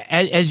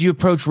 As you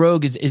approach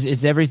Rogue,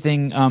 is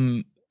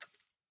everything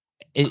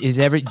is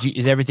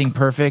everything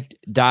perfect?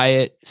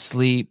 Diet,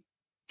 sleep,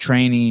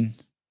 training,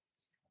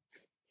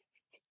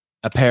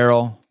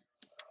 apparel.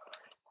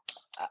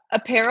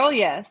 Apparel,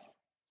 yes.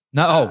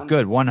 No,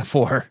 good. 1 to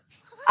 4.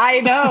 I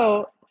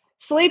know.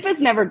 Sleep is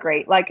never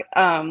great. Like,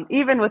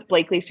 even with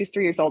Blakely, she's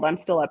 3 years old. I'm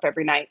still up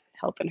every night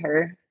helping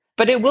her.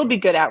 But it will be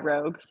good at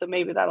Rogue, so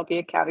maybe that'll be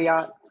a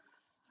caveat.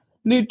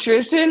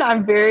 Nutrition,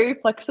 I'm very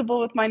flexible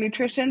with my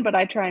nutrition, but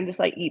I try and just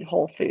like eat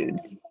whole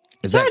foods.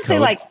 Is so that I'd code? say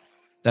like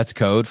That's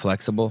code,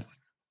 flexible?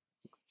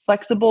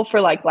 Flexible for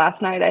like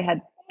last night I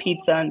had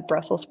pizza and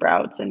Brussels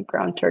sprouts and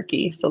ground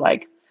turkey. So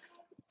like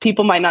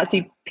people might not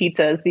see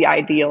pizza as the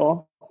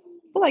ideal,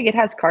 but like it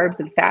has carbs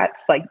and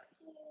fats. Like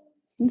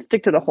you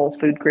stick to the whole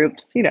food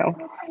groups, you know.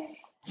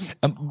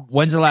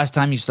 When's the last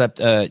time you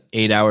slept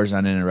 8 hours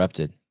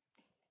uninterrupted?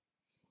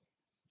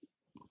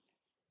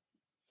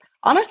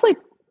 Honestly,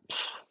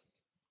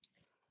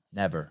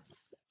 Never.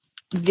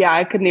 yeah,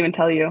 I couldn't even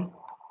tell you.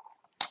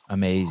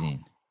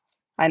 Amazing.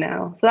 I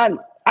know. So that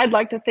I'd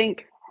like to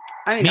think.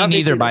 I mean, Me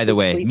neither, by the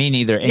way. sleep. Me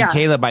neither. And Yeah.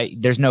 Caleb,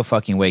 there's no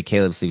fucking way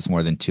Caleb sleeps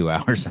more than 2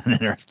 hours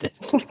uninterrupted.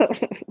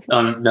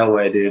 No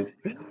way, dude.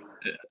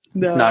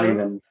 No, Not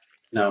even.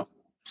 No.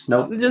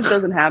 Nope. It just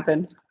doesn't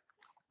happen.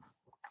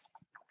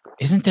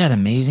 Isn't that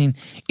amazing?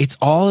 It's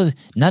all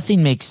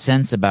nothing makes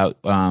sense about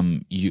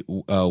you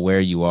where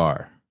you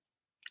are.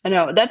 I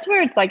know. That's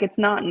where it's like it's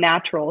not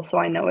natural, so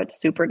I know it's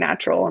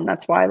supernatural, and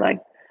that's why like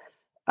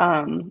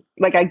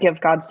I give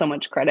God so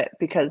much credit,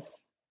 because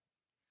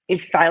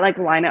if I like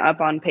line it up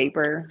on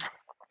paper,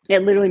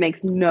 it literally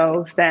makes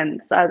no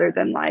sense other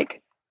than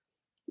like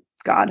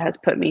God has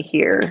put me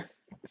here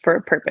for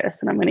a purpose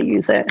and I'm going to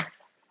use it.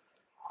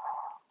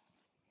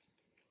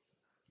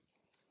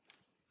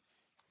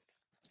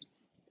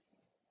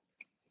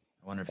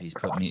 I wonder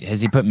if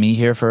has he put me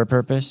here for a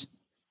purpose?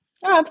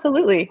 Oh,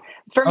 absolutely.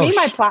 For Oh, me,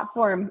 my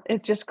platform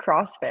is just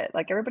CrossFit.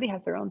 Like everybody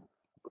has their own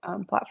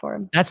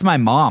platform. That's my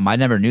mom. I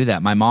never knew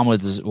that. My mom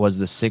was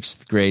the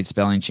 6th grade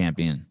spelling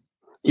champion.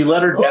 You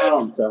let her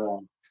down,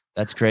 so.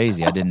 That's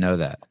crazy. I didn't know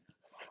that.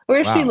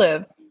 Where does she Wow.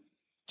 live?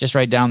 Just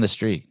right down the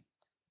street.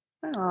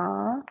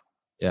 Aww.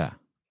 Yeah.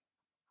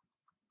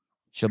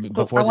 She'll be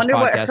Well, before I this wonder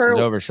what podcast her- is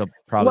over. She'll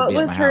probably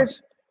be at my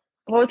house.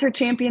 What was her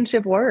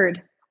championship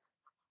word?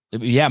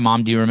 Yeah,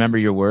 Mom. Do you remember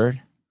your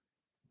word?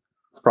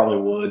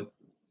 Probably would.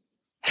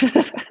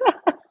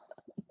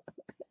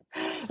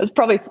 It's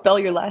probably spell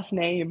your last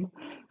name.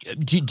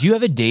 Do you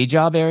have a day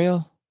job,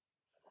 Arielle?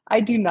 I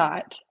do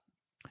not.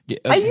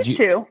 I used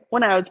to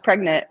when I was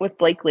pregnant with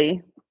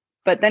Blakely,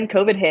 but then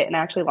COVID hit and I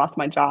actually lost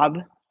my job.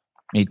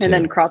 Me too. And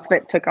then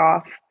CrossFit took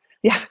off.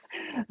 Yeah.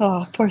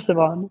 Oh, poor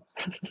Savon.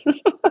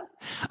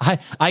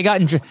 I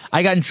got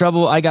in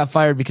trouble. I got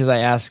fired because I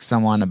asked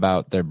someone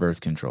about their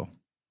birth control.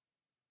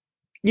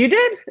 You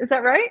did? Is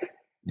that right?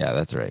 Yeah,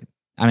 that's right.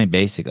 I mean,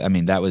 basically,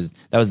 that was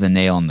the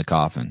nail in the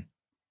coffin.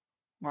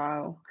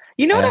 Wow.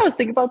 You know what I was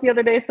thinking about the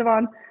other day,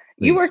 Savon?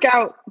 You Please. work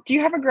out. Do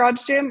you have a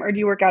garage gym or do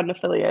you work out in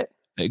affiliate?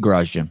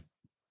 Garage gym.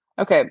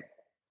 Okay.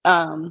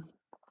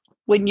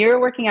 When you're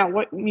working out,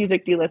 what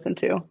music do you listen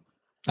to?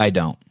 I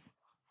don't.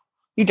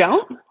 You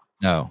don't?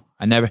 No,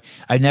 I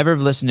never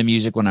listen to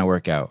music when I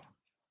work out.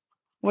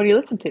 What do you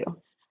listen to?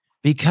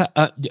 Because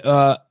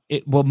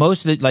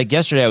most of it, like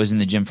yesterday, I was in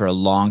the gym for a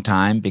long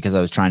time because I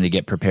was trying to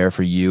get prepared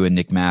for you and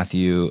Nick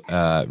Matthew,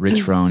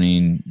 Rich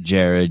Froning,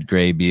 Jared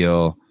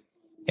Graybeal,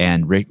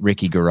 and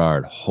Ricky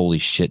Garrard. Holy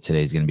shit!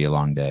 Today's going to be a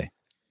long day.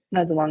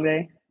 That's a long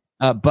day.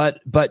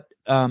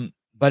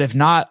 But if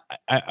not,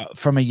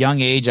 from a young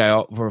age,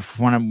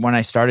 when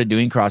I started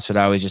doing CrossFit,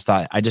 I always just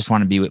thought I just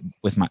want to be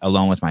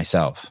alone with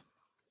myself.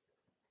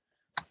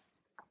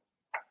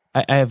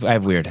 I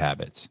have weird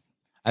habits.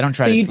 I don't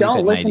try to sleep at night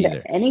either. So you don't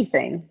listen to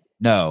anything?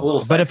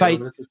 No, but if I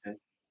okay.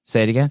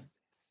 say it again.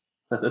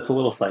 That's a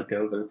little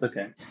psycho, but it's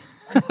okay.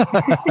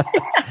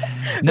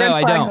 No,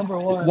 I Red flag don't. number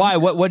one. Why?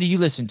 What do you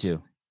listen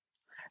to?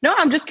 No,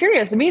 I'm just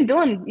curious. I mean,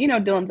 Dylan,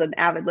 Dylan's an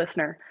avid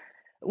listener.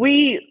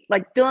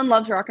 Dylan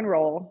loves rock and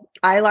roll.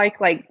 I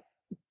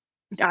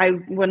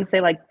wouldn't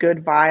say like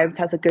good vibes,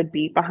 has a good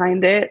beat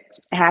behind it,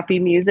 happy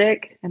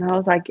music. And I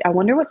was like, I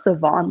wonder what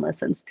Savon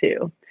listens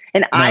to.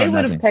 And I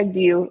would have pegged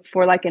you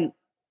for like an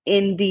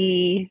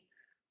indie,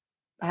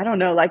 I don't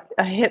know, like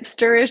a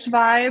hipsterish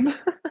vibe.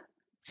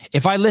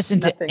 If I listen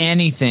to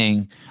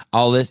anything,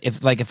 I'll listen.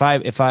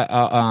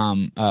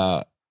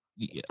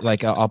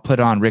 I'll put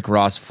on Rick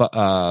Ross. Fuck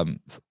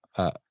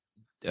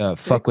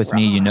with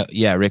me,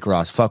 Rick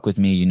Ross. Fuck with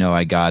me,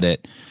 I got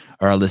it.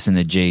 Or I'll listen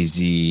to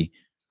Jay-Z.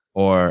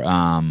 Or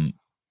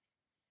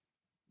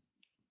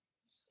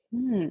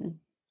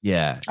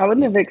Yeah. I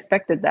wouldn't have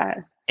expected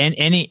that. And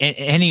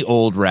any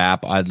old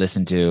rap I'd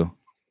listen to.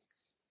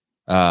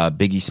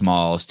 Biggie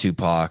Smalls,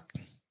 Tupac.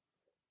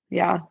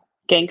 Yeah.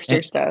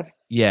 Gangster stuff.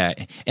 Yeah.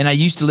 And I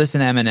used to listen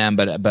to Eminem,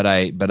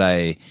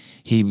 but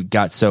he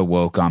got so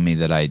woke on me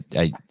that I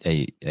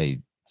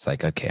it's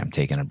like, okay, I'm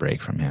taking a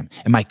break from him.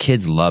 And my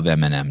kids love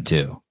Eminem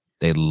too.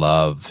 They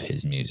love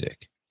his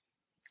music.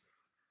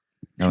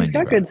 He's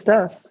got good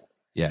stuff.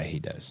 Yeah, he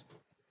does.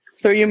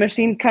 So are you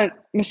Machine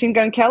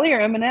Gun Kelly or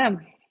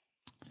Eminem?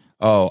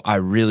 Oh, I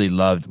really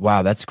loved.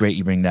 Wow, that's great.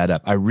 You bring that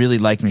up. I really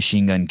like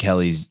Machine Gun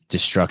Kelly's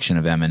destruction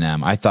of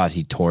Eminem. I thought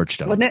he torched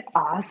him. Wasn't it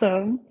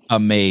awesome?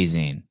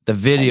 Amazing. The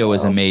video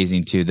was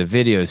amazing too. The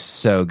video is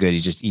so good.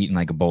 He's just eating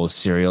like a bowl of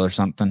cereal or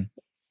something.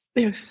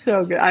 It was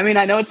so good. I mean,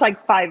 I know it's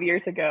like 5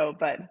 years ago,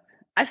 but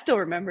I still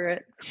remember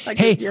it like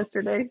it was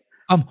yesterday.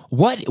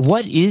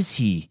 What is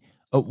he?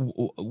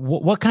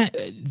 What kind?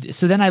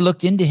 So then I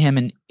looked into him,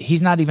 and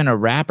he's not even a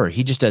rapper.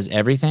 He just does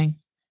everything.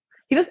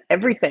 He does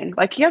everything.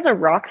 Like he has a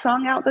rock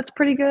song out that's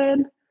pretty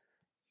good.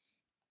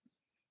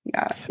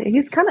 Yeah,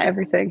 he's kind of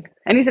everything.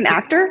 And he's an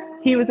actor.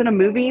 He was in a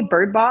movie,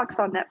 Bird Box,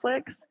 on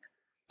Netflix.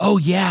 Oh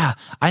yeah,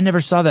 I never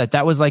saw that.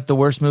 That was like the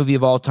worst movie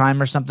of all time,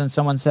 or something.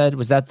 Someone said,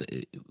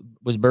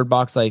 was Bird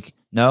Box like?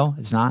 No,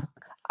 it's not.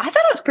 I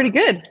thought it was pretty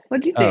good. What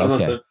did you think?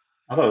 Okay.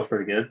 I thought it was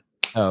pretty good.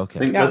 Oh, okay. I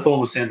think that's the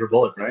one with Sandra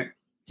Bullock, right?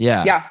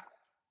 Yeah.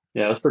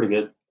 Yeah, it was pretty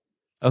good.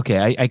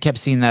 Okay, I kept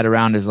seeing that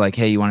around as like,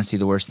 hey, you want to see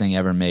the worst thing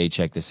ever made?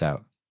 Check this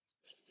out.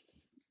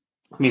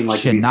 I mean, like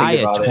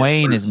Shania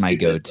Twain is my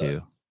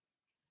go-to.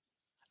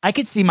 I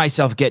could see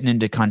myself getting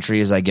into country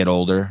as I get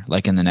older,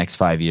 like in the next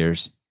 5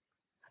 years.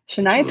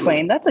 Shania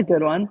Twain, that's a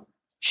good one.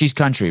 She's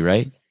country,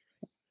 right?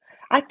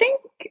 I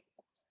think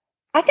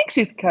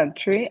she's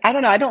country. I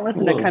don't know. I don't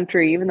listen to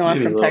country, even though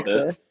I'm from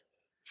Texas.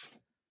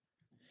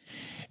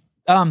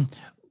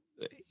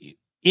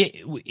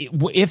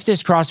 If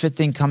this CrossFit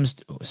thing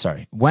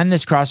when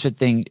this CrossFit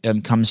thing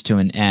comes to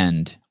an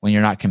end, when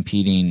you're not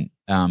competing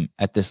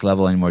at this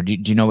level anymore, do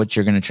you know what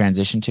you're going to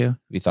transition to? Have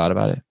you thought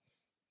about it?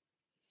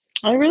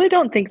 I really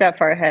don't think that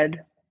far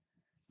ahead,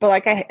 but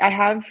like I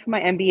have my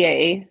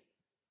MBA,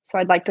 so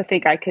I'd like to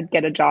think I could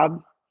get a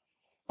job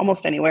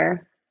almost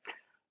anywhere.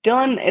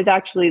 Dylan is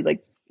actually like,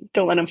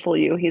 don't let him fool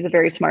you. He's a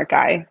very smart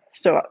guy,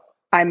 so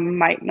I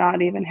might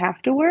not even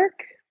have to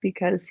work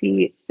because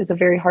he is a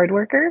very hard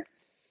worker.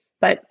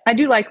 But I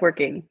do like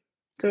working,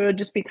 so it would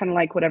just be kind of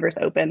like whatever's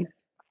open.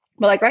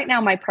 But like right now,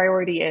 my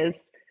priority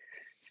is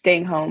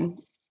staying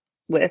home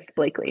with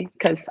Blakely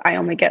because I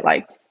only get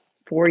like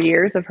 4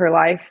 years of her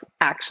life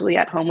actually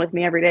at home with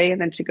me every day, and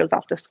then she goes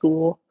off to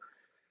school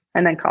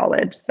and then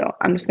college. So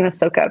I'm just going to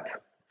soak up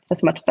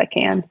as much as I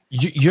can.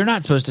 You're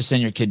not supposed to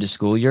send your kid to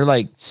school. You're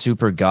like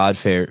super God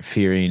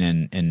fearing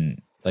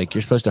and like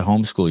you're supposed to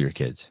homeschool your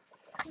kids.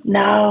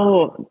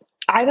 No,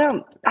 I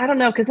don't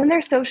know. Cause then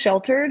they're so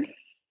sheltered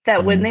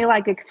that when they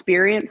like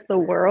experience the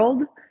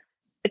world,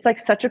 it's like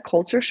such a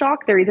culture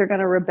shock. They're either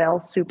going to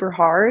rebel super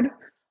hard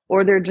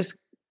or they're just,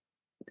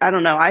 I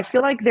don't know. I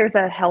feel like there's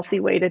a healthy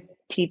way to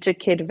teach a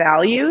kid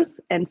values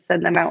and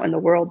send them out in the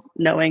world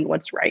knowing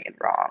what's right and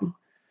wrong.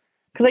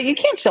 Cause like you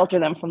can't shelter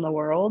them from the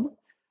world.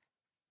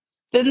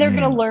 Then they're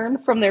going to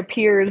learn from their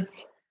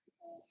peers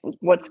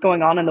what's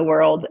going on in the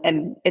world,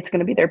 and it's going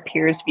to be their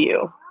peers'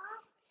 view.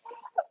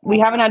 We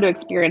haven't had to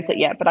experience it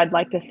yet, but I'd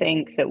like to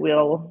think that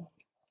we'll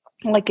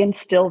like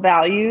instill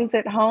values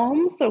at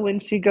home. So when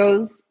she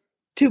goes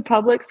to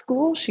public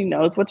school, she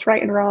knows what's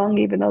right and wrong,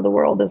 even though the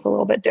world is a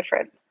little bit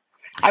different.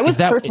 I was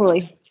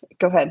personally,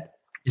 go ahead.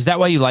 Is that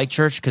why you like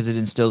church? Because it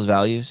instills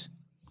values?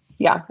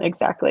 Yeah,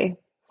 exactly.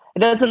 It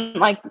doesn't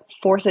like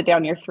force it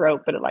down your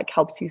throat, but it like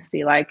helps you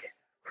see like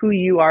who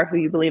you are, who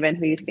you believe in,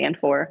 who you stand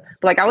for.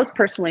 But like I was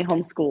personally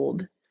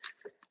homeschooled.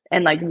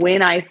 And like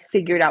when I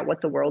figured out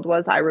what the world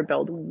was, I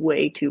rebelled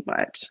way too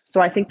much.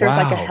 So I think there's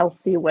like a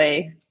healthy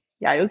way.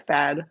 Yeah, it was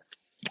bad.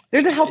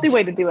 There's a healthy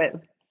way to do it.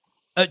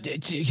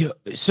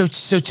 So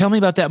tell me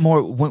about that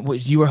more. When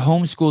you were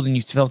homeschooled and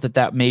you felt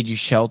that made you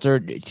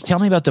sheltered, tell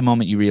me about the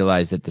moment you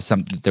realized that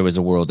there was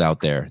a world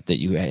out there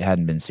that you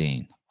hadn't been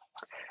seeing.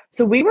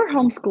 So we were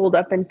homeschooled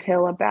up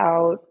until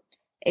about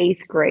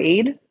 8th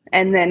grade.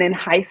 And then in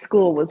high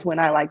school was when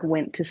I like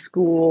went to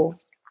school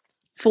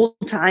full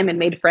time and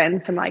made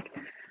friends. And like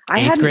I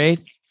had 8th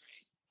grade?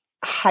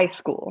 High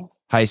school,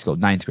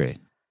 9th grade.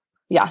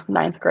 Yeah,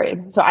 9th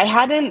grade. So I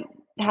hadn't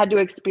had to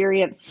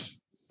experience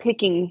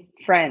picking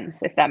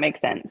friends, if that makes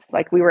sense.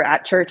 Like we were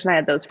at church and I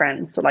had those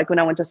friends. So like when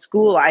I went to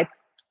school, I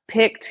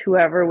picked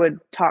whoever would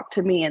talk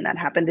to me, and that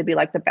happened to be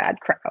like the bad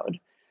crowd.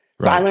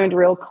 So I learned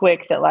real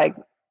quick that like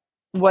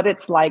what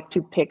it's like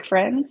to pick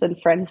friends,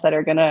 and friends that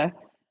are going to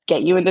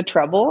get you into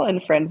trouble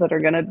and friends that are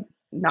going to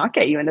not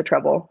get you into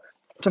trouble.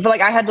 So I feel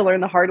like I had to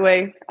learn the hard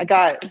way. When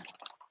I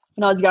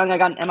was young, I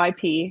got an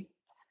MIP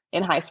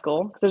in high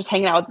school because I was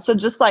hanging out. So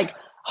just like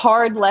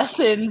hard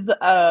lessons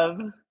of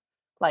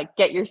like,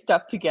 get your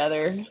stuff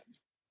together.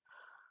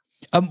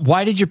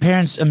 Why did your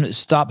parents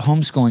stop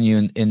homeschooling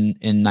you in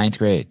 9th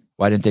grade?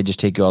 Why didn't they just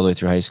take you all the way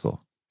through high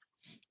school?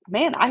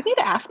 Man, I need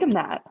to ask them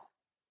that.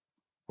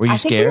 Were you I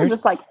think we were scared?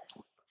 just like,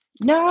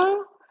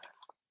 no,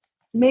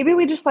 maybe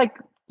we just like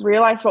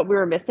realized what we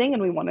were missing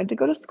and we wanted to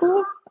go to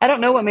school. I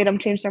don't know what made them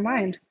change their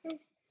mind.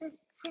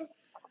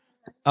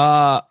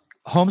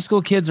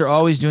 Homeschool kids are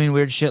always doing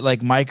weird shit like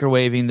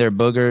microwaving their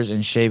boogers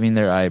and shaving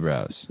their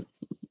eyebrows.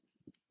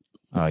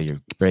 Oh, you're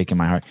breaking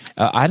my heart.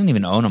 I don't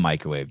even own a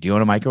microwave. Do you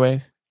own a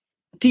microwave?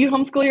 Do you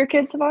homeschool your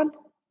kids, Savon?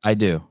 I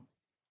do.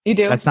 You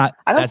do? That's not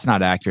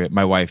accurate.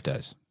 My wife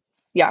does.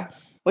 Yeah,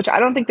 which I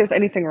don't think there's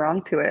anything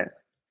wrong to it.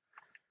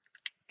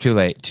 Too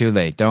late.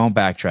 Don't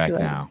backtrack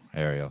now,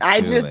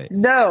 Arielle.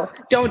 No,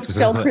 don't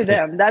shelter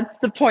them. That's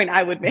the point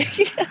I would make.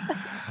 Do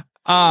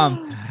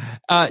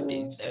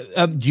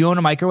you own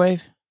a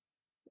microwave?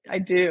 I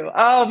do.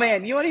 Oh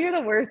man, you want to hear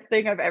the worst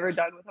thing I've ever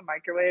done with a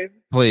microwave?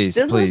 Please.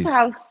 Was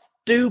how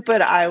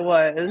stupid I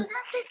was.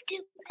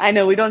 I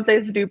know we don't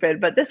say stupid,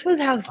 but this was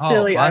how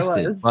silly I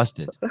was.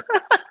 Busted.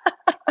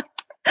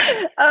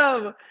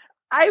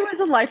 I was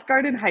a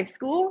lifeguard in high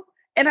school,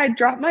 and I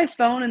dropped my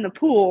phone in the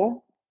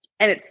pool,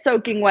 and it's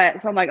soaking wet.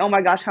 So I'm like, oh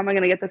my gosh, how am I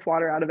going to get this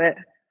water out of it?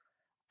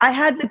 I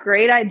had the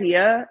great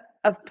idea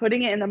of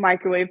putting it in the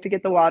microwave to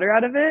get the water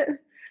out of it.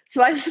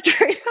 So I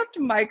straight up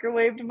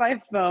microwaved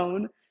my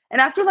phone.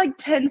 And after like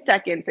 10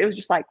 seconds, it was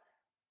just like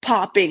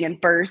popping and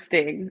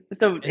bursting.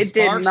 So it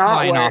did not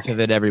flying work. Off of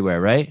it everywhere,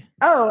 right?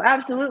 Oh,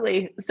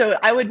 absolutely. So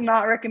I would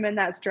not recommend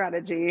that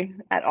strategy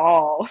at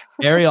all.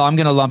 Arielle, I'm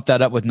going to lump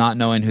that up with not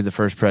knowing who the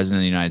first president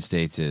of the United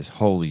States is.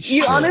 Holy shit.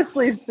 You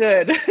honestly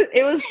should.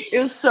 It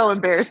was so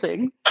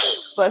embarrassing.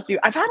 Bless you.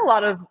 I've had a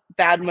lot of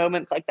bad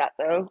moments like that,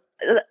 though.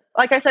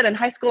 Like I said, in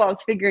high school, I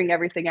was figuring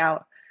everything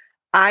out.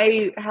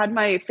 I had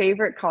my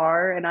favorite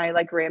car and I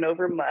like ran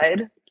over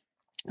mud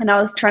and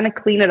I was trying to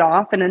clean it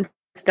off. And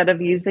instead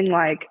of using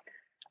like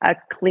a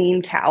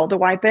clean towel to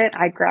wipe it,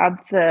 I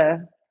grabbed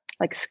the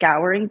like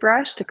scouring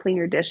brush to clean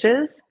your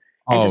dishes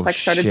and just like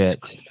started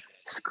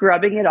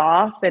scrubbing it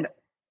off. And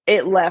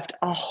it left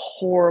a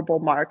horrible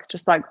mark,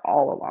 just like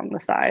all along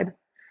the side.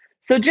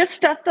 So just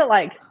stuff that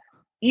like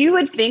you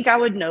would think I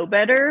would know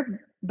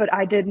better, but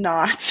I did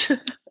not.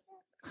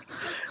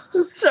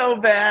 So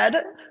bad.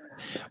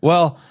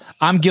 Well,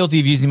 I'm guilty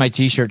of using my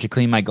t-shirt to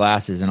clean my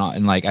glasses,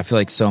 and like I feel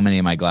like so many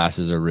of my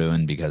glasses are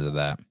ruined because of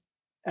that.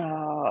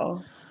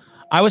 Oh.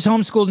 I was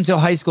homeschooled until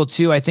high school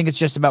too. I think it's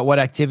just about what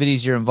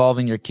activities you're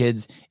involving your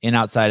kids in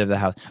outside of the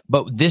house.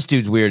 But this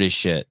dude's weird as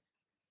shit.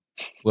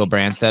 Will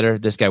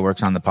Brandstetter, this guy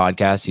works on the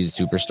podcast. He's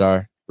a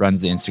superstar,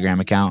 runs the Instagram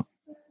account.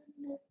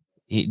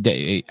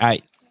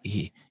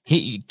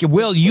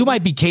 Will, you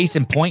might be case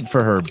in point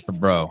for her,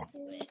 bro.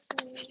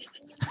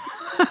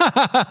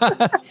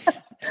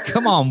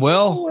 Come on,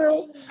 Will.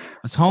 I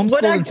was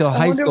homeschooled until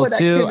high school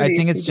too. I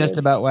think it's just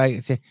about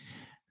why.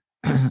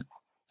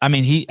 I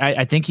mean,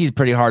 I think he's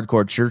pretty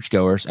hardcore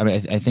churchgoer. I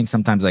mean, I think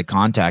sometimes I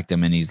contact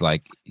him and he's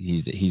like,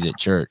 he's at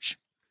church.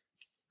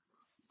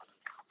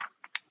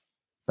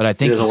 But I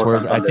think he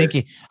swerved.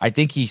 I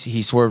think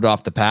he swerved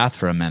off the path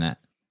for a minute,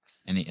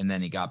 and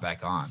then he got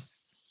back on.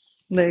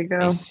 There you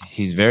go.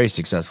 He's very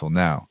successful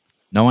now.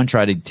 No one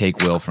tried to take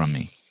Will from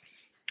me.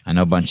 I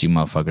know a bunch of you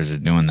motherfuckers are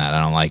doing that.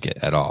 I don't like it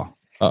at all.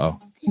 Uh-oh.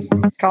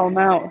 Call him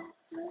out.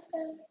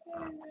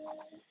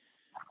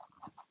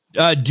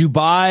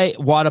 Dubai,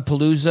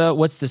 Wadapalooza.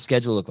 What's the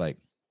schedule look like?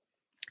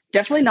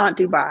 Definitely not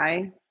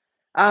Dubai.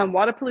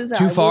 Wadapalooza.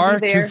 Too far?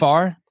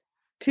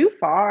 Too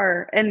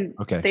far. And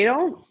they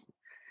don't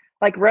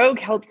like Rogue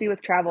helps you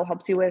with travel,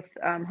 helps you with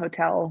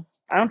hotel.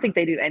 I don't think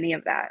they do any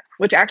of that,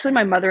 which actually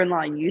my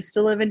mother-in-law used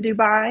to live in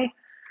Dubai.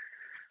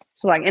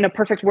 So like in a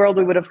perfect world,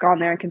 we would have gone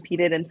there and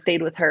competed and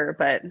stayed with her,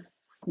 but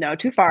no,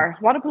 too far.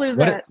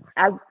 Wadapalooza.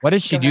 What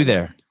did she do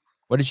there?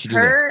 What did she do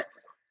there?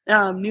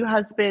 Her new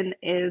husband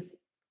is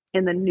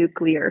in the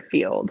nuclear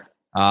field.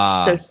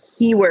 So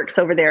he works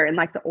over there in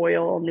like the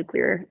oil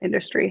nuclear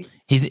industry.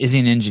 Is he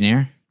an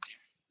engineer?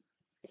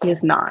 He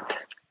is not.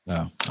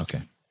 Oh,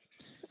 okay.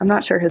 I'm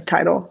not sure his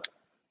title.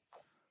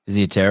 Is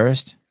he a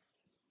terrorist?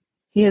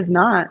 He is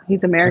not.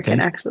 He's American,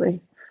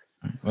 actually.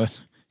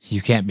 What? You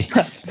can't be.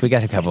 We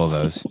got a couple of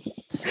those.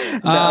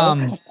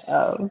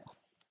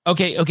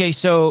 Okay.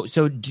 So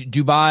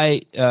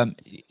Dubai,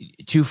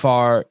 too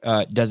far,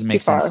 doesn't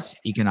make sense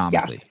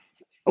economically. Yeah.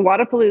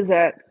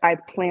 Wadapalooza, I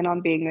plan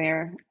on being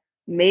there.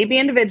 Maybe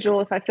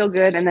individual if I feel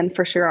good, and then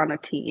for sure on a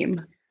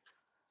team.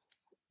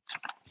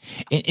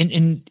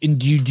 And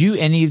do you do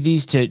any of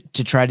these to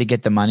try to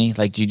get the money?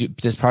 Like,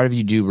 does part of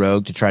you do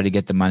Rogue to try to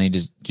get the money?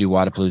 Does do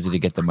Wadapalooza to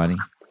get the money?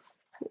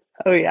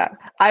 Oh yeah,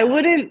 I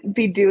wouldn't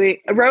be doing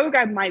Rogue.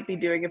 I might be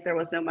doing if there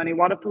was no money.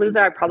 Wadapalooza,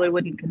 I probably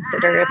wouldn't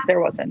consider if there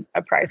wasn't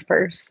a prize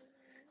purse,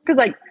 because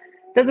like,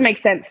 it doesn't make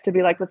sense to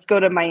be like, let's go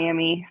to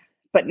Miami,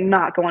 but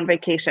not go on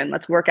vacation.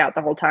 Let's work out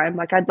the whole time.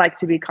 Like, I'd like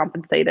to be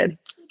compensated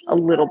a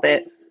little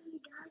bit.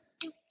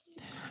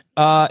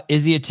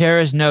 Is he a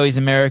terrorist? No, he's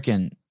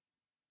American.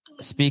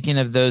 Speaking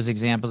of those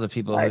examples of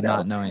people who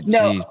not knowing,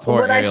 geez,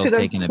 poor Arielle's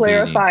taking a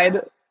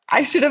beating.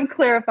 I should have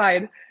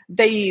clarified.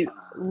 They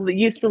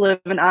used to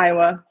live in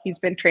Iowa. He's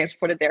been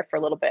transported there for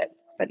a little bit,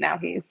 but now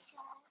he's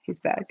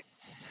back.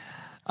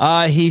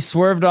 He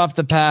swerved off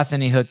the path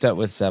and he hooked up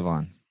with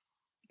Sevon.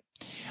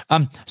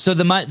 So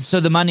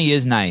the money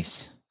is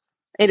nice.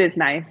 It is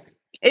nice.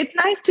 It's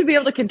nice to be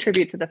able to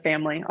contribute to the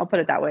family. I'll put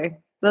it that way.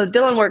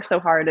 Dylan works so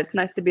hard. It's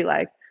nice to be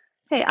like,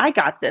 hey, I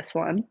got this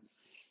one.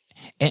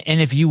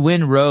 And if you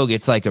win Rogue,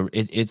 it's like a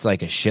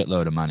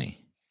shitload of money.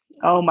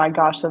 Oh my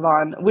gosh,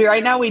 Yvonne.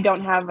 Right now we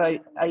don't have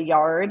a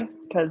yard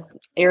because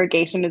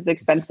irrigation is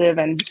expensive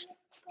and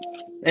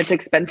it's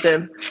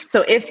expensive.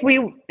 So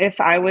if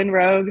I win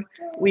Rogue,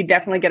 we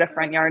definitely get a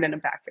front yard and a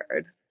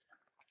backyard.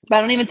 But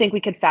I don't even think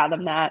we could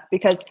fathom that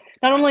because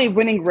not only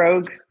winning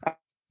Rogue,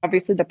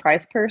 obviously the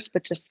prize purse,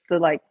 but just the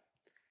like,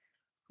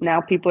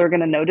 now people are going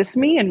to notice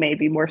me and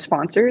maybe more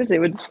sponsors. It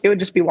would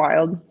just be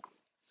wild.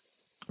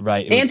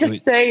 Right. And to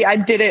say I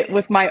did it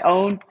with my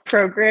own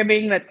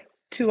programming that's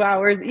 2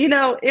 hours,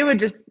 it would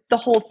just, the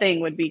whole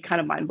thing would be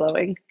kind of mind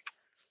blowing.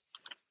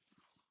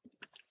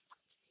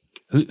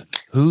 Who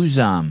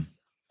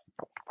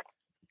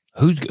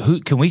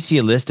can we see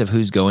a list of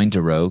who's going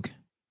to Rogue?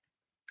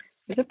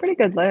 There's a pretty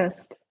good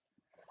list.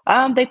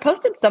 They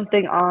posted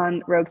something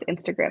on Rogue's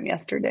Instagram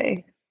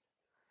yesterday.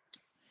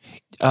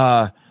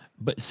 But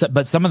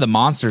some of the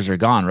monsters are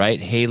gone, right?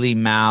 Haley,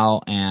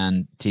 Mal,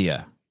 and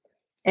Tia.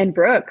 And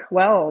Brooke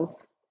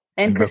Wells.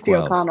 And Christy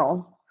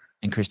O'Connell.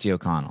 And Christy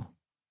O'Connell.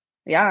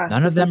 Yeah.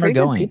 None of them are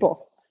going.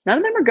 People. None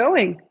of them are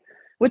going.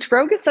 Which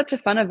Rogue is such a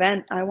fun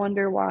event. I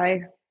wonder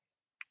why.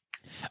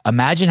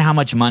 Imagine how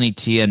much money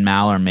Tia and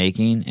Mal are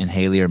making and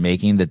Haley are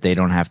making that they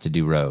don't have to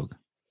do Rogue.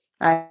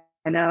 I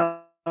know.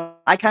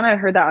 I kind of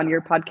heard that on your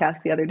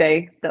podcast the other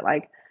day that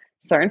like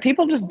certain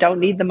people just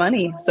don't need the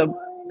money. So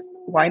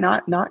why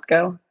not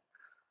go?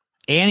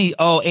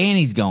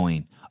 Annie's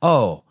going.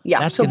 Oh,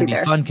 yeah, that's going to be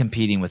fun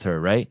competing with her,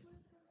 right?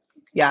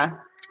 Yeah.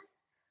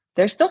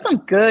 There's still some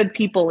good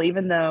people,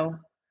 even though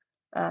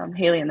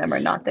Haley and them are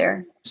not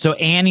there. So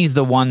Annie's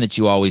the one that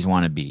you always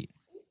want to beat.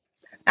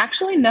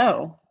 Actually,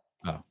 no.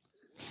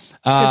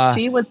 Oh.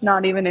 She was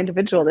not even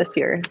individual this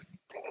year.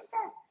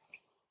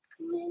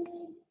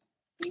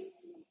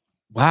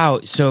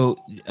 Wow. So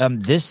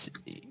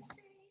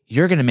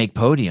you're going to make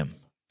podium.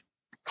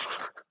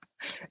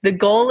 The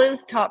goal is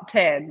top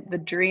 10. The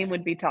dream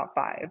would be top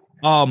 5.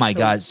 Oh my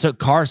God. So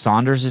Cara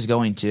Saunders is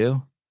going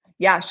too?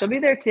 Yeah, she'll be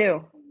there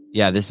too.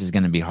 Yeah, this is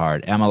going to be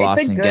hard. Emma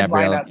Lawson,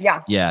 Gabrielle. Lineup.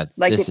 Yeah. Yeah,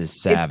 like this is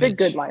savage.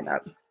 It's a good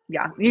lineup.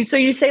 Yeah. So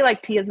you say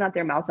like Tia's not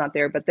there, Mal's not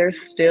there, but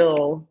there's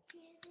still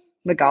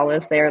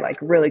Megalis there, like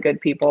really good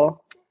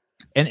people.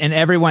 And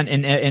everyone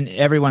and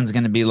everyone's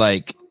going to be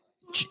like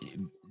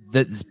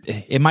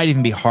it might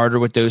even be harder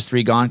with those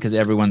 3 gone because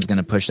everyone's going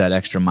to push that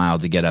extra mile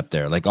to get up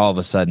there. Like all of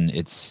a sudden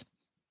it's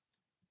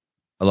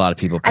a lot of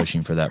people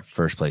pushing for that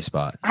first place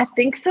spot. I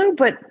think so,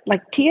 but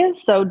like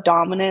Tia's so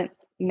dominant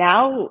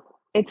now.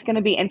 It's going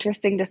to be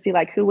interesting to see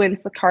like who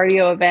wins the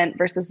cardio event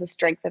versus the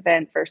strength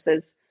event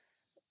versus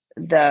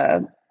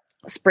the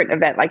sprint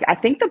event. Like I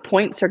think the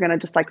points are going to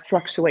just like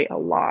fluctuate a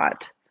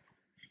lot.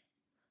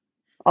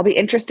 I'll be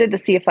interested to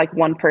see if like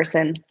one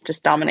person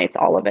just dominates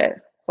all of it,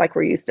 like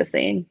we're used to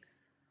seeing.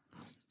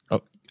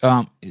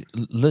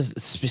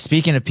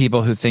 Speaking of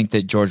people who think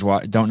that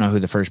don't know who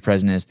the first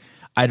president is,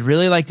 I'd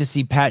really like to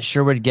see Pat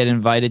Sherwood get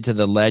invited to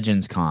the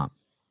Legends comp.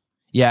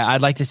 Yeah,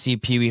 I'd like to see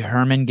Pee Wee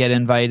Herman get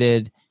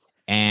invited.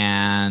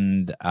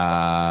 And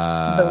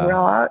The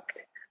Rock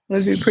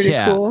would be pretty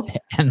cool.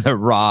 And The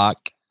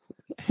Rock,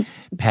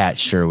 Pat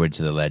Sherwood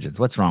to the Legends.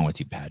 What's wrong with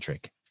you,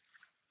 Patrick?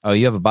 Oh,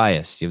 you have a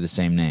bias. You have the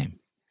same name.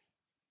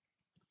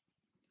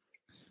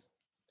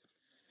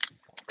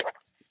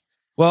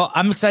 Well,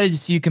 I'm excited to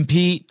see you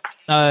compete.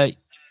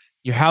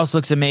 Your house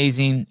looks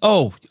amazing.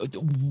 Oh,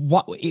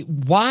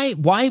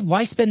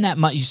 why spend that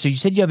money? So you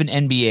said you have an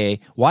NBA.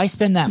 Why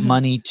spend that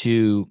money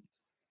to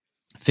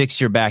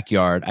fix your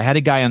backyard? I had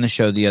a guy on the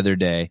show the other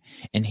day,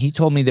 and he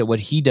told me that what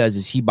he does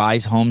is he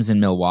buys homes in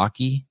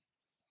Milwaukee,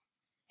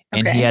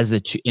 and he has a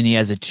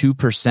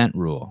 2%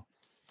 rule.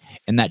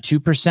 And that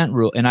 2%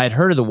 rule, and I'd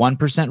heard of the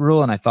 1%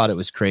 rule, and I thought it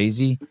was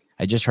crazy.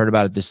 I just heard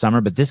about it this summer,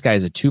 but this guy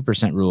has a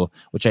 2% rule,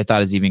 which I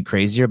thought is even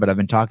crazier. But I've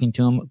been talking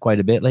to him quite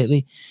a bit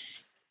lately.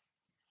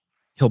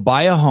 He'll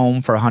buy a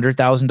home for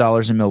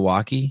 $100,000 in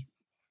Milwaukee,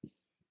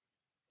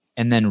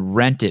 and then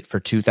rent it for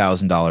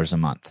 $2,000 a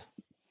month.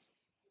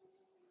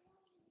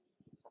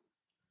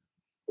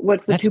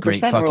 What's the 2%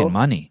 great fucking rule?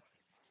 Money.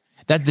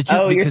 That's the 2.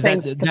 Oh, you're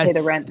saying to pay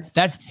the rent.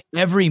 That's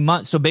every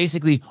month. So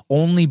basically,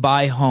 only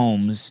buy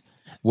homes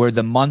where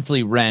the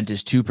monthly rent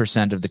is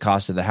 2% of the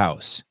cost of the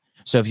house.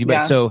 So if you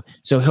buy, so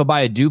he'll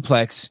buy a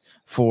duplex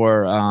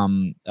for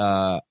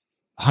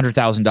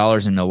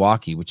 $100,000 in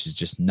Milwaukee, which is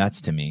just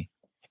nuts to me,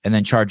 and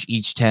then charge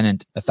each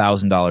tenant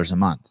 $1,000 a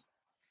month.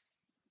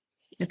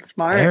 It's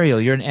smart.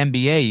 Arielle, you're an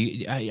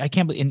MBA. I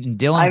can't believe. And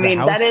Dylan's the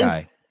house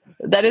guy.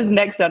 That is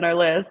next on our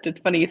list.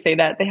 It's funny you say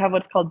that. They have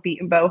what's called beat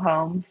and bow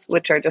homes,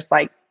 which are just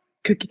like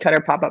cookie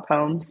cutter pop-up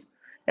homes.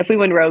 If we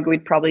win Rogue,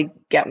 we'd probably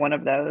get one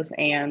of those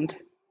and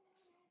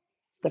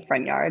the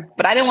front yard.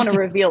 But I didn't want to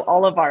reveal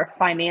all of our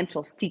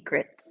financial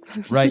secrets.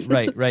 Right.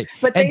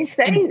 But they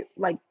say,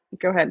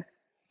 go ahead.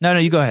 No,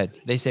 you go ahead.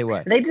 They say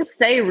what? They just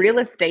say real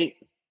estate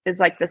is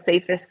like the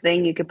safest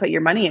thing you could put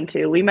your money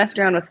into. We messed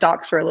around with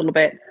stocks for a little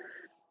bit.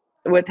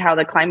 with how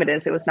the climate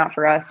is, it was not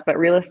for us. But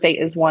real estate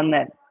is one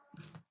that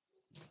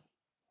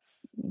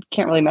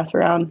can't really mess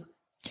around.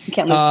 You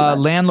can't lose too much.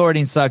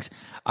 Landlording sucks.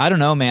 I don't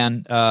know,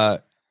 man.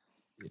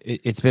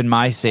 It's been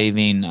my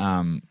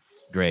saving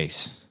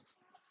grace.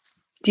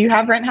 Do you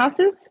have rent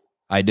houses?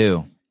 I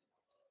do.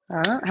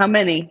 How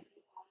many?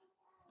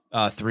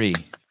 3.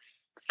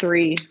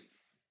 3.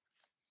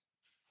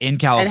 In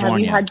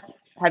California. And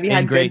have you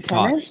had great good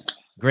tenants?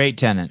 spots. Great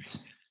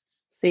tenants.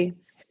 See,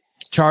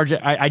 charge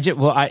I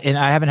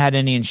haven't had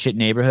any in shit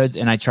neighborhoods,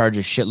 and I charge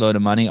a shitload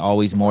of money,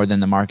 always more than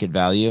the market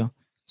value,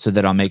 so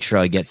that I'll make sure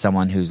I get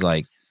someone who's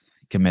like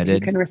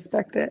committed. You can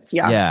respect it.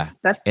 Yeah.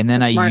 And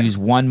then I smart. use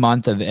 1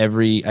 month of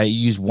every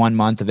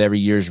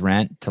year's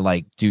rent to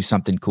like do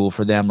something cool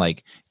for them,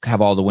 like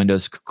have all the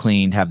windows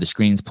cleaned, have the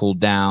screens pulled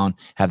down,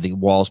 have the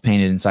walls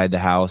painted inside the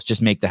house,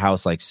 just make the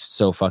house like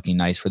so fucking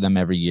nice for them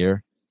every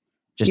year,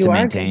 just you to are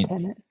maintain. A good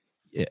tenant.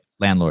 Yeah,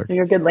 landlord.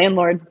 You're a good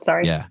landlord.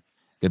 Sorry. Yeah,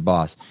 good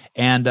boss.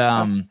 And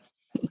and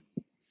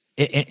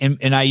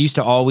I used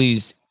to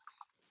always,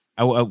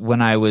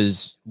 when I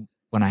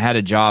had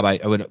a job, I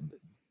would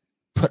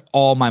put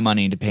all my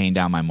money into paying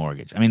down my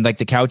mortgage. I mean, like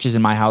the couches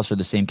in my house are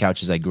the same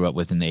couches I grew up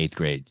with in the 8th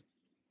grade.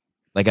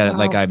 Like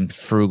I'm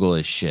frugal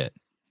as shit.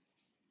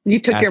 You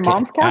took your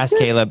mom's couches?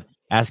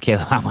 Ask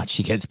Caleb how much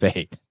he gets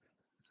paid.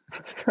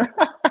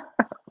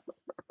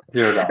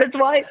 $0. That's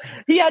why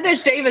he had to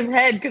shave his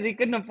head because he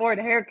couldn't afford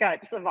a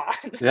haircut. Savon.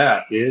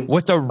 Yeah, dude.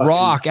 With a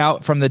rock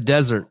out from the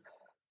desert.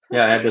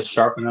 Yeah, I had to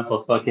sharpen up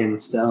a fucking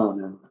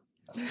stone,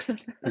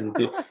 and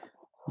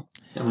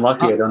I'm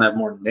lucky I don't have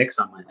more nicks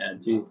on my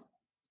head. Jeez.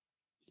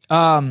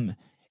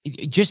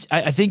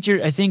 I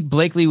think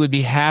Blakely would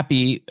be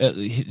happy.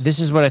 This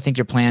is what I think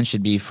your plan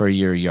should be for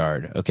your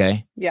yard.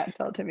 Okay. Yeah,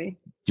 tell it to me.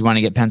 Do you want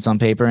to get pencil and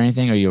paper or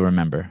anything, or you'll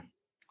remember?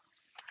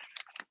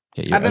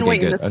 Okay, I've been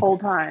waiting this whole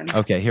time.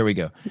 Okay, here we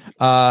go.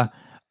 A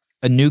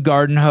new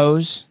garden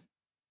hose.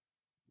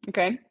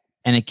 Okay.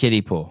 And a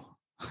kiddie pool.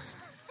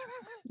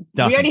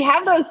 We already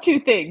have those 2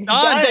 things.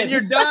 Done. Then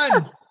you're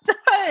done.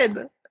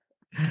 Done.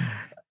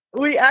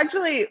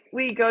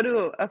 We go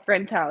to a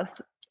friend's house,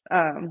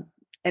 and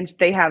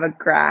they have a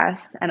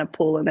grass and a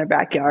pool in their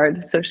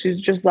backyard. So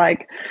she's just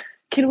like,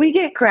 "Can we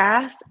get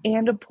grass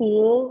and a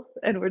pool?"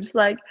 And we're just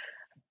like,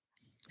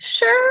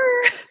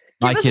 "Sure."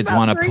 My kids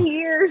want 3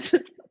 years.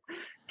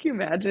 Can you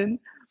imagine?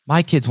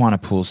 My kids want a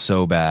pool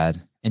so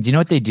bad. And do you know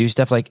what they do?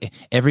 Stuff like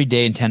every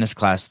day in tennis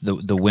class,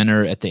 the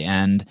winner at the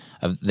end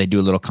they do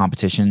a little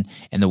competition,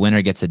 and the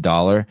winner gets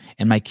 $1.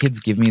 And my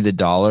kids give me the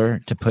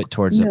 $1 to put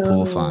towards a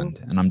pool fund,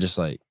 and I'm just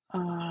like,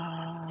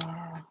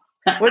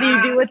 what do you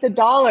do with the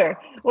 $1?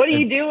 What do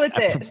you do with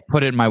it?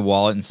 Put it in my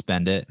wallet and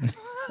spend it.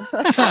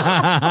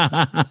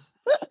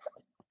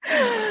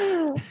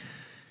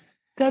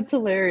 That's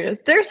hilarious.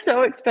 They're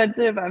so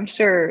expensive, I'm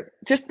sure.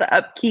 Just the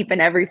upkeep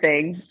and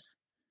everything.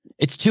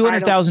 It's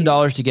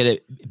 $200,000 to get a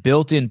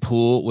built-in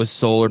pool with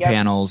solar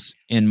panels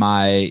in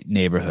my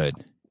neighborhood.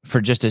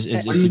 For just as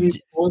what do you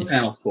need solar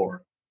panels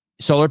for?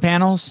 Solar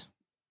panels?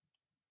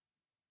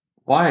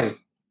 Why?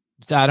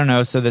 I don't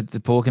know, so that the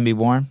pool can be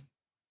warm.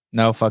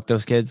 No, fuck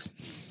those kids.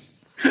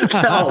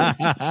 No,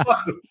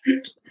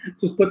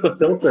 just put the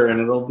filter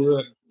and it'll do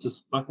it.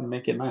 Just fucking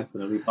make it nice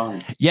and it'll be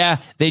fine. Yeah,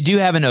 they do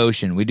have an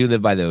ocean. We do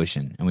live by the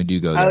ocean, and we do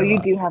go there. Oh, you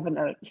do have an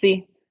ocean.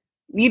 See,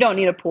 you don't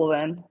need a pool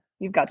then.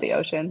 You've got the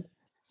ocean.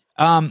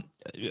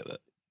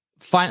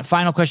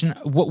 Final question.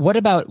 What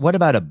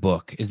about a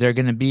book? Is there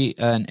going to be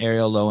an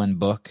Arielle Loewen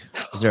book?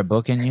 Is there a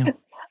book in you?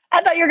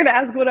 I thought you were going to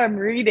ask what I'm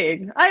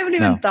reading. I haven't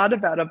even thought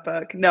about a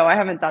book. No, I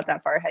haven't thought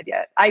that far ahead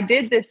yet. I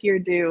did this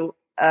year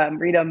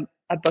read a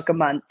book a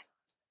month.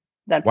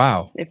 That's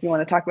wow. If you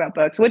want to talk about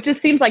books, which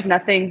just seems like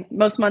nothing.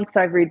 Most months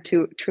I've read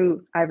two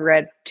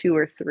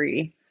or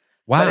three.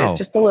 Wow. But it's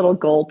just a little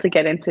goal to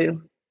get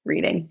into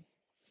reading.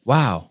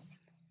 Wow.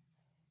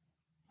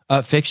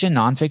 Fiction,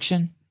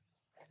 nonfiction?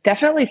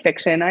 Definitely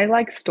fiction. I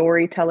like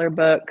storyteller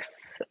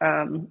books.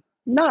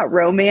 Not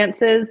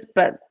romances,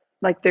 but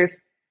like there's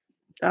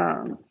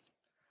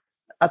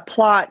a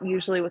plot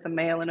usually with a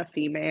male and a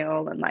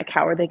female, and like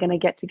how are they going to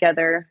get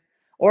together?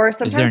 Or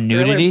sometimes is there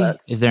nudity?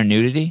 Is there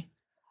nudity?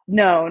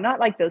 No, not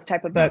like those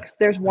type of books.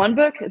 There's one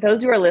book,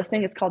 those who are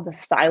listening, it's called The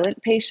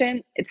Silent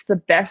Patient. It's the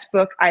best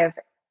book I have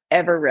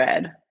ever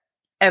read,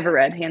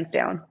 hands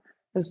down.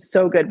 It was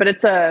so good, but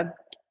I'm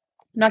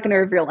not going to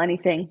reveal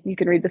anything. You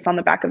can read this on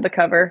the back of the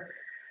cover.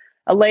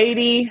 A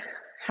lady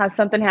has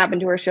something happen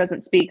to her. She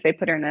doesn't speak. They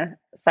put her in a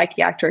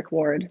psychiatric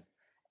ward,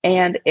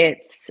 and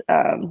it's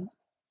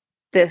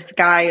this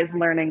guy is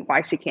learning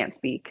why she can't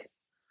speak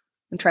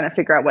and trying to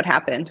figure out what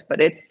happened, but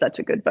it's such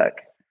a good book.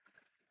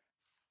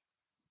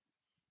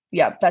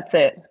 Yeah, that's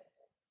it.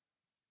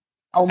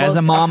 As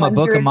a mom, a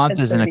book a month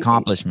is an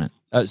accomplishment.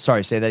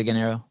 Sorry, say that again,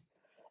 Arielle.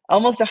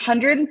 Almost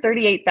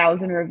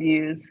 138,000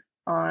 reviews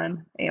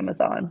on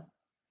Amazon.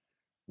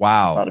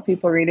 Wow. A lot of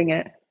people reading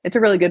it. It's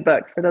a really good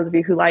book for those of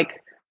you who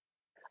like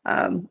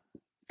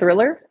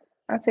thriller.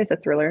 I'd say it's a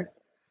thriller.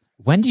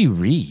 When do you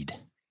read?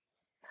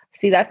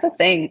 See, that's the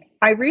thing.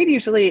 I read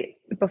usually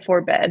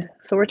before bed.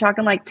 So we're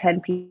talking like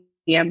 10 p.m.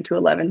 p.m. to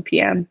 11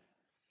 p.m.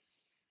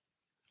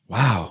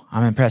 Wow,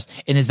 I'm impressed.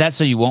 And is that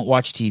so you won't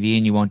watch TV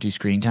and you won't do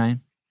screen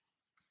time?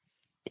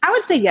 I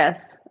would say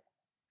yes.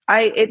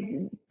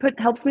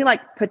 Helps me like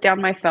put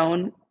down my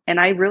phone, and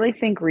I really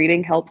think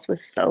reading helps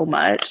with so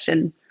much,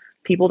 and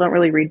people don't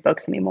really read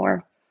books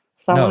anymore.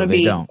 So I No, want to they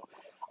be don't.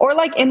 or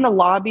like in the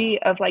lobby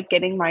of like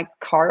getting my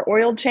car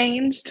oil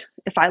changed.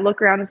 If I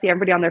look around and see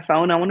everybody on their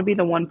phone, I want to be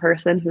the one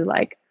person who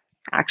like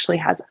actually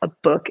has a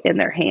book in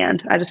their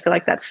hand. I just feel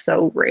like that's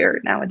so rare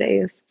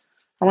nowadays.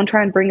 I want to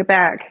try and bring it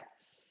back.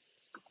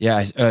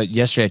 Yeah,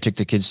 yesterday I took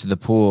the kids to the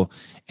pool,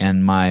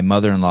 and my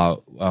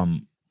mother-in-law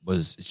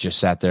was just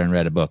sat there and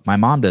read a book. My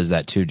mom does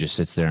that too, just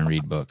sits there and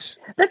read books.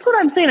 That's what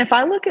I'm saying. If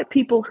I look at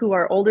people who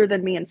are older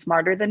than me and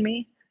smarter than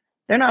me,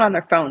 they're not on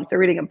their phones. They're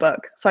reading a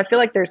book. So I feel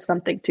like there's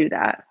something to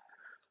that.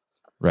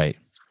 Right.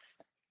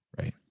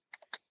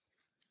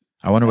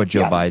 I wonder what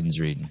Joe Biden's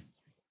reading.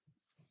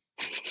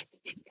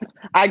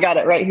 I got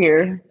it right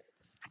here.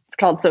 It's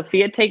called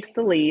Sophia Takes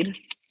the Lead.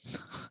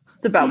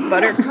 It's about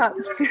Buttercup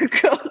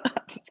Zuko.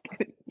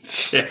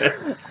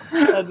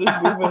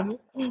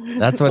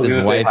 That's what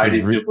his wife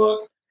is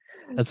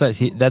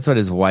reading. That's what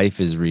his wife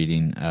is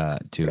reading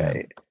to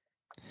him.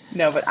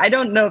 No, but I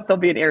don't know if there'll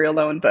be an Arielle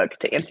Loewen book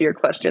to answer your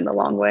question the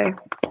long way.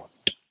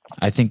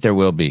 I think there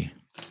will be.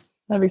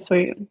 That'd be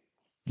sweet.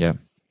 Yeah.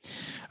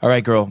 All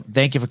right, girl.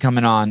 Thank you for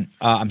coming on.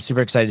 I'm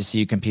super excited to see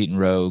you compete in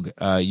Rogue.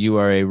 You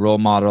are a role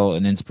model,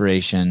 an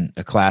inspiration,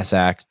 a class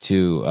act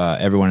to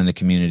everyone in the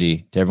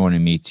community, to everyone who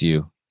meets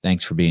you.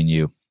 Thanks for being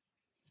you.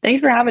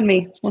 Thanks for having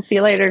me. We'll see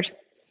you later.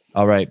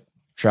 All right.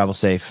 Travel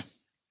safe.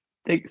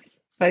 Thanks.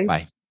 Bye.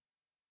 Bye.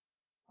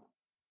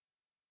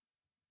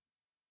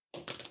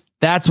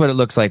 That's what it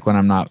looks like when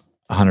I'm not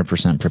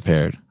 100%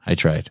 prepared. I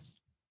tried.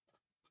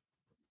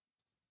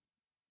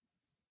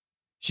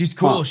 She's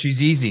cool. Huh.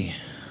 She's easy.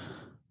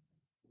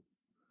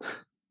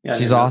 Yeah,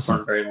 she's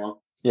awesome. Very long.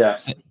 Yeah,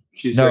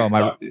 she's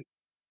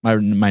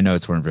my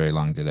notes weren't very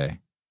long today.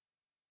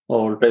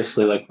 Well, we're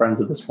basically like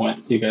friends at this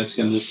point, so you guys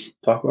can just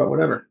talk about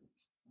whatever.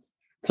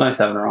 It's nice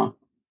having her on.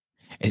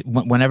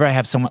 Whenever I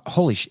have someone,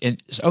 holy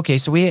shit! Okay,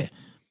 so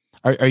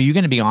are you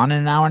going to be on in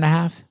an hour and a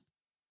half?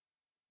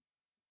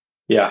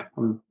 Yeah,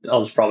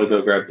 I'll just probably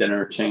go grab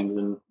dinner, change,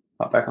 and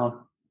hop back on.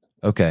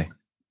 Okay,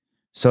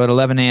 so at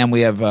 11 a.m.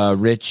 we have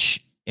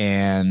Rich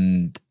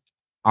and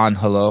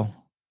Angelo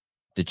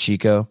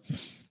DeChico.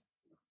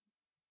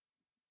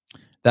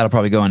 That'll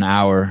probably go an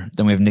hour.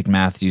 Then we have Nick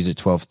Matthews at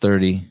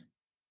 12:30.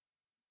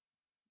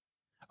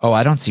 Oh,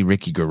 I don't see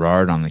Ricky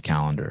Garrard on the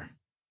calendar.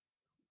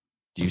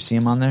 Do you see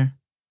him on there?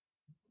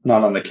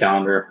 Not on the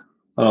calendar.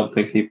 I don't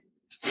think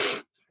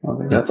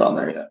that's on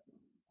there yet.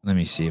 Let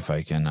me see if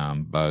I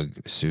can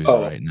bug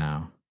Susan right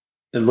now.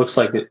 It looks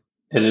like it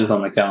is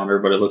on the calendar,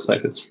 but it looks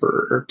like it's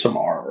for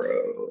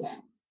tomorrow.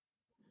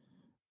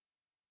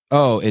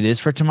 Oh, it is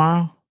for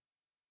tomorrow?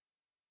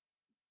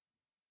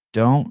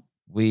 Don't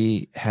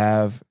we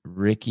have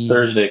Ricky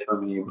Thursday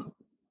for me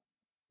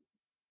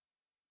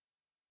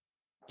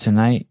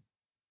tonight?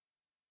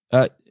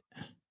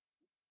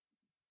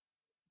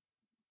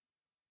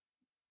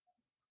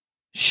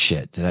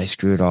 Shit, did I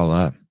screw it all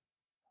up?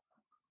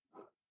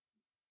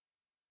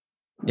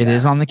 It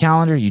is on the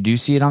calendar? You do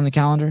see it on the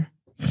calendar?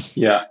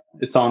 Yeah,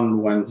 it's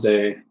on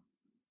Wednesday.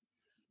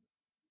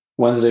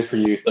 Wednesday for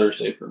you,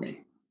 Thursday for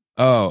me.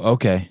 Oh,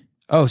 okay.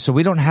 Oh, so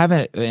we don't have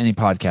any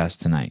podcast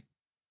tonight.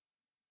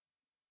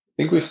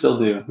 I think we still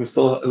do.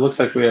 It looks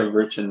like we have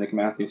Rich and Nick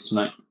Matthews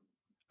tonight.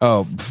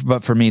 Oh,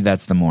 but for me,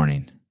 that's the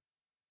morning.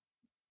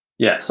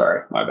 Yeah,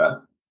 sorry. My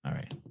bad. All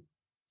right.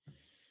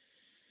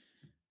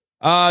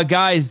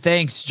 Guys,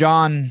 thanks.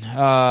 John,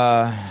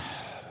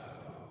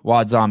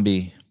 Wad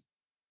Zombie.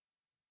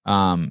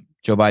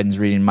 Joe Biden's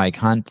reading Mike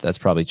Hunt. That's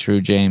probably true,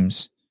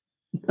 James.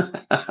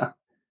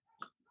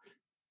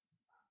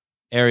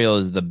 Arielle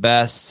is the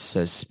best,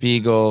 says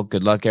Spiegel.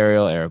 Good luck,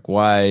 Arielle. Eric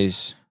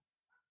Wise.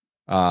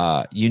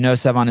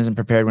 Sevon isn't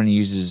prepared when he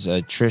uses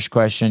a Trish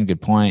question.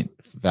 Good point.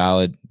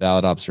 Valid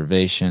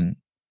observation.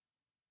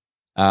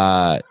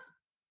 Dick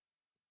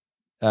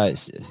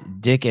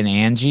and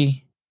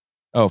Angie.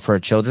 Oh, for a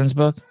children's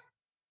book?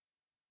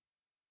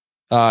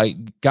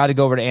 Got to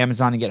go over to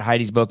Amazon and get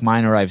Heidi's book.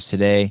 Mine arrives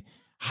today.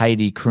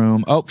 Heidi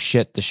Kroom. Oh,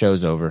 shit. The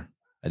show's over.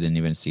 I didn't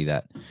even see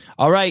that.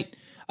 All right.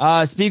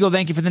 Spiegel,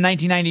 thank you for the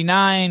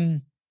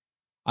 1999.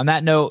 On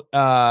that note,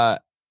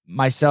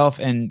 myself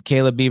and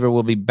Caleb Beaver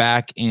will be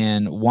back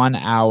in 1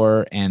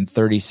 hour and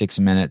 36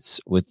 minutes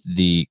with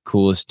the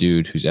coolest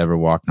dude who's ever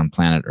walked on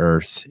planet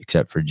Earth,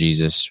 except for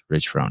Jesus,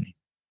 Rich Froney.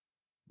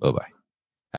 Bye-bye.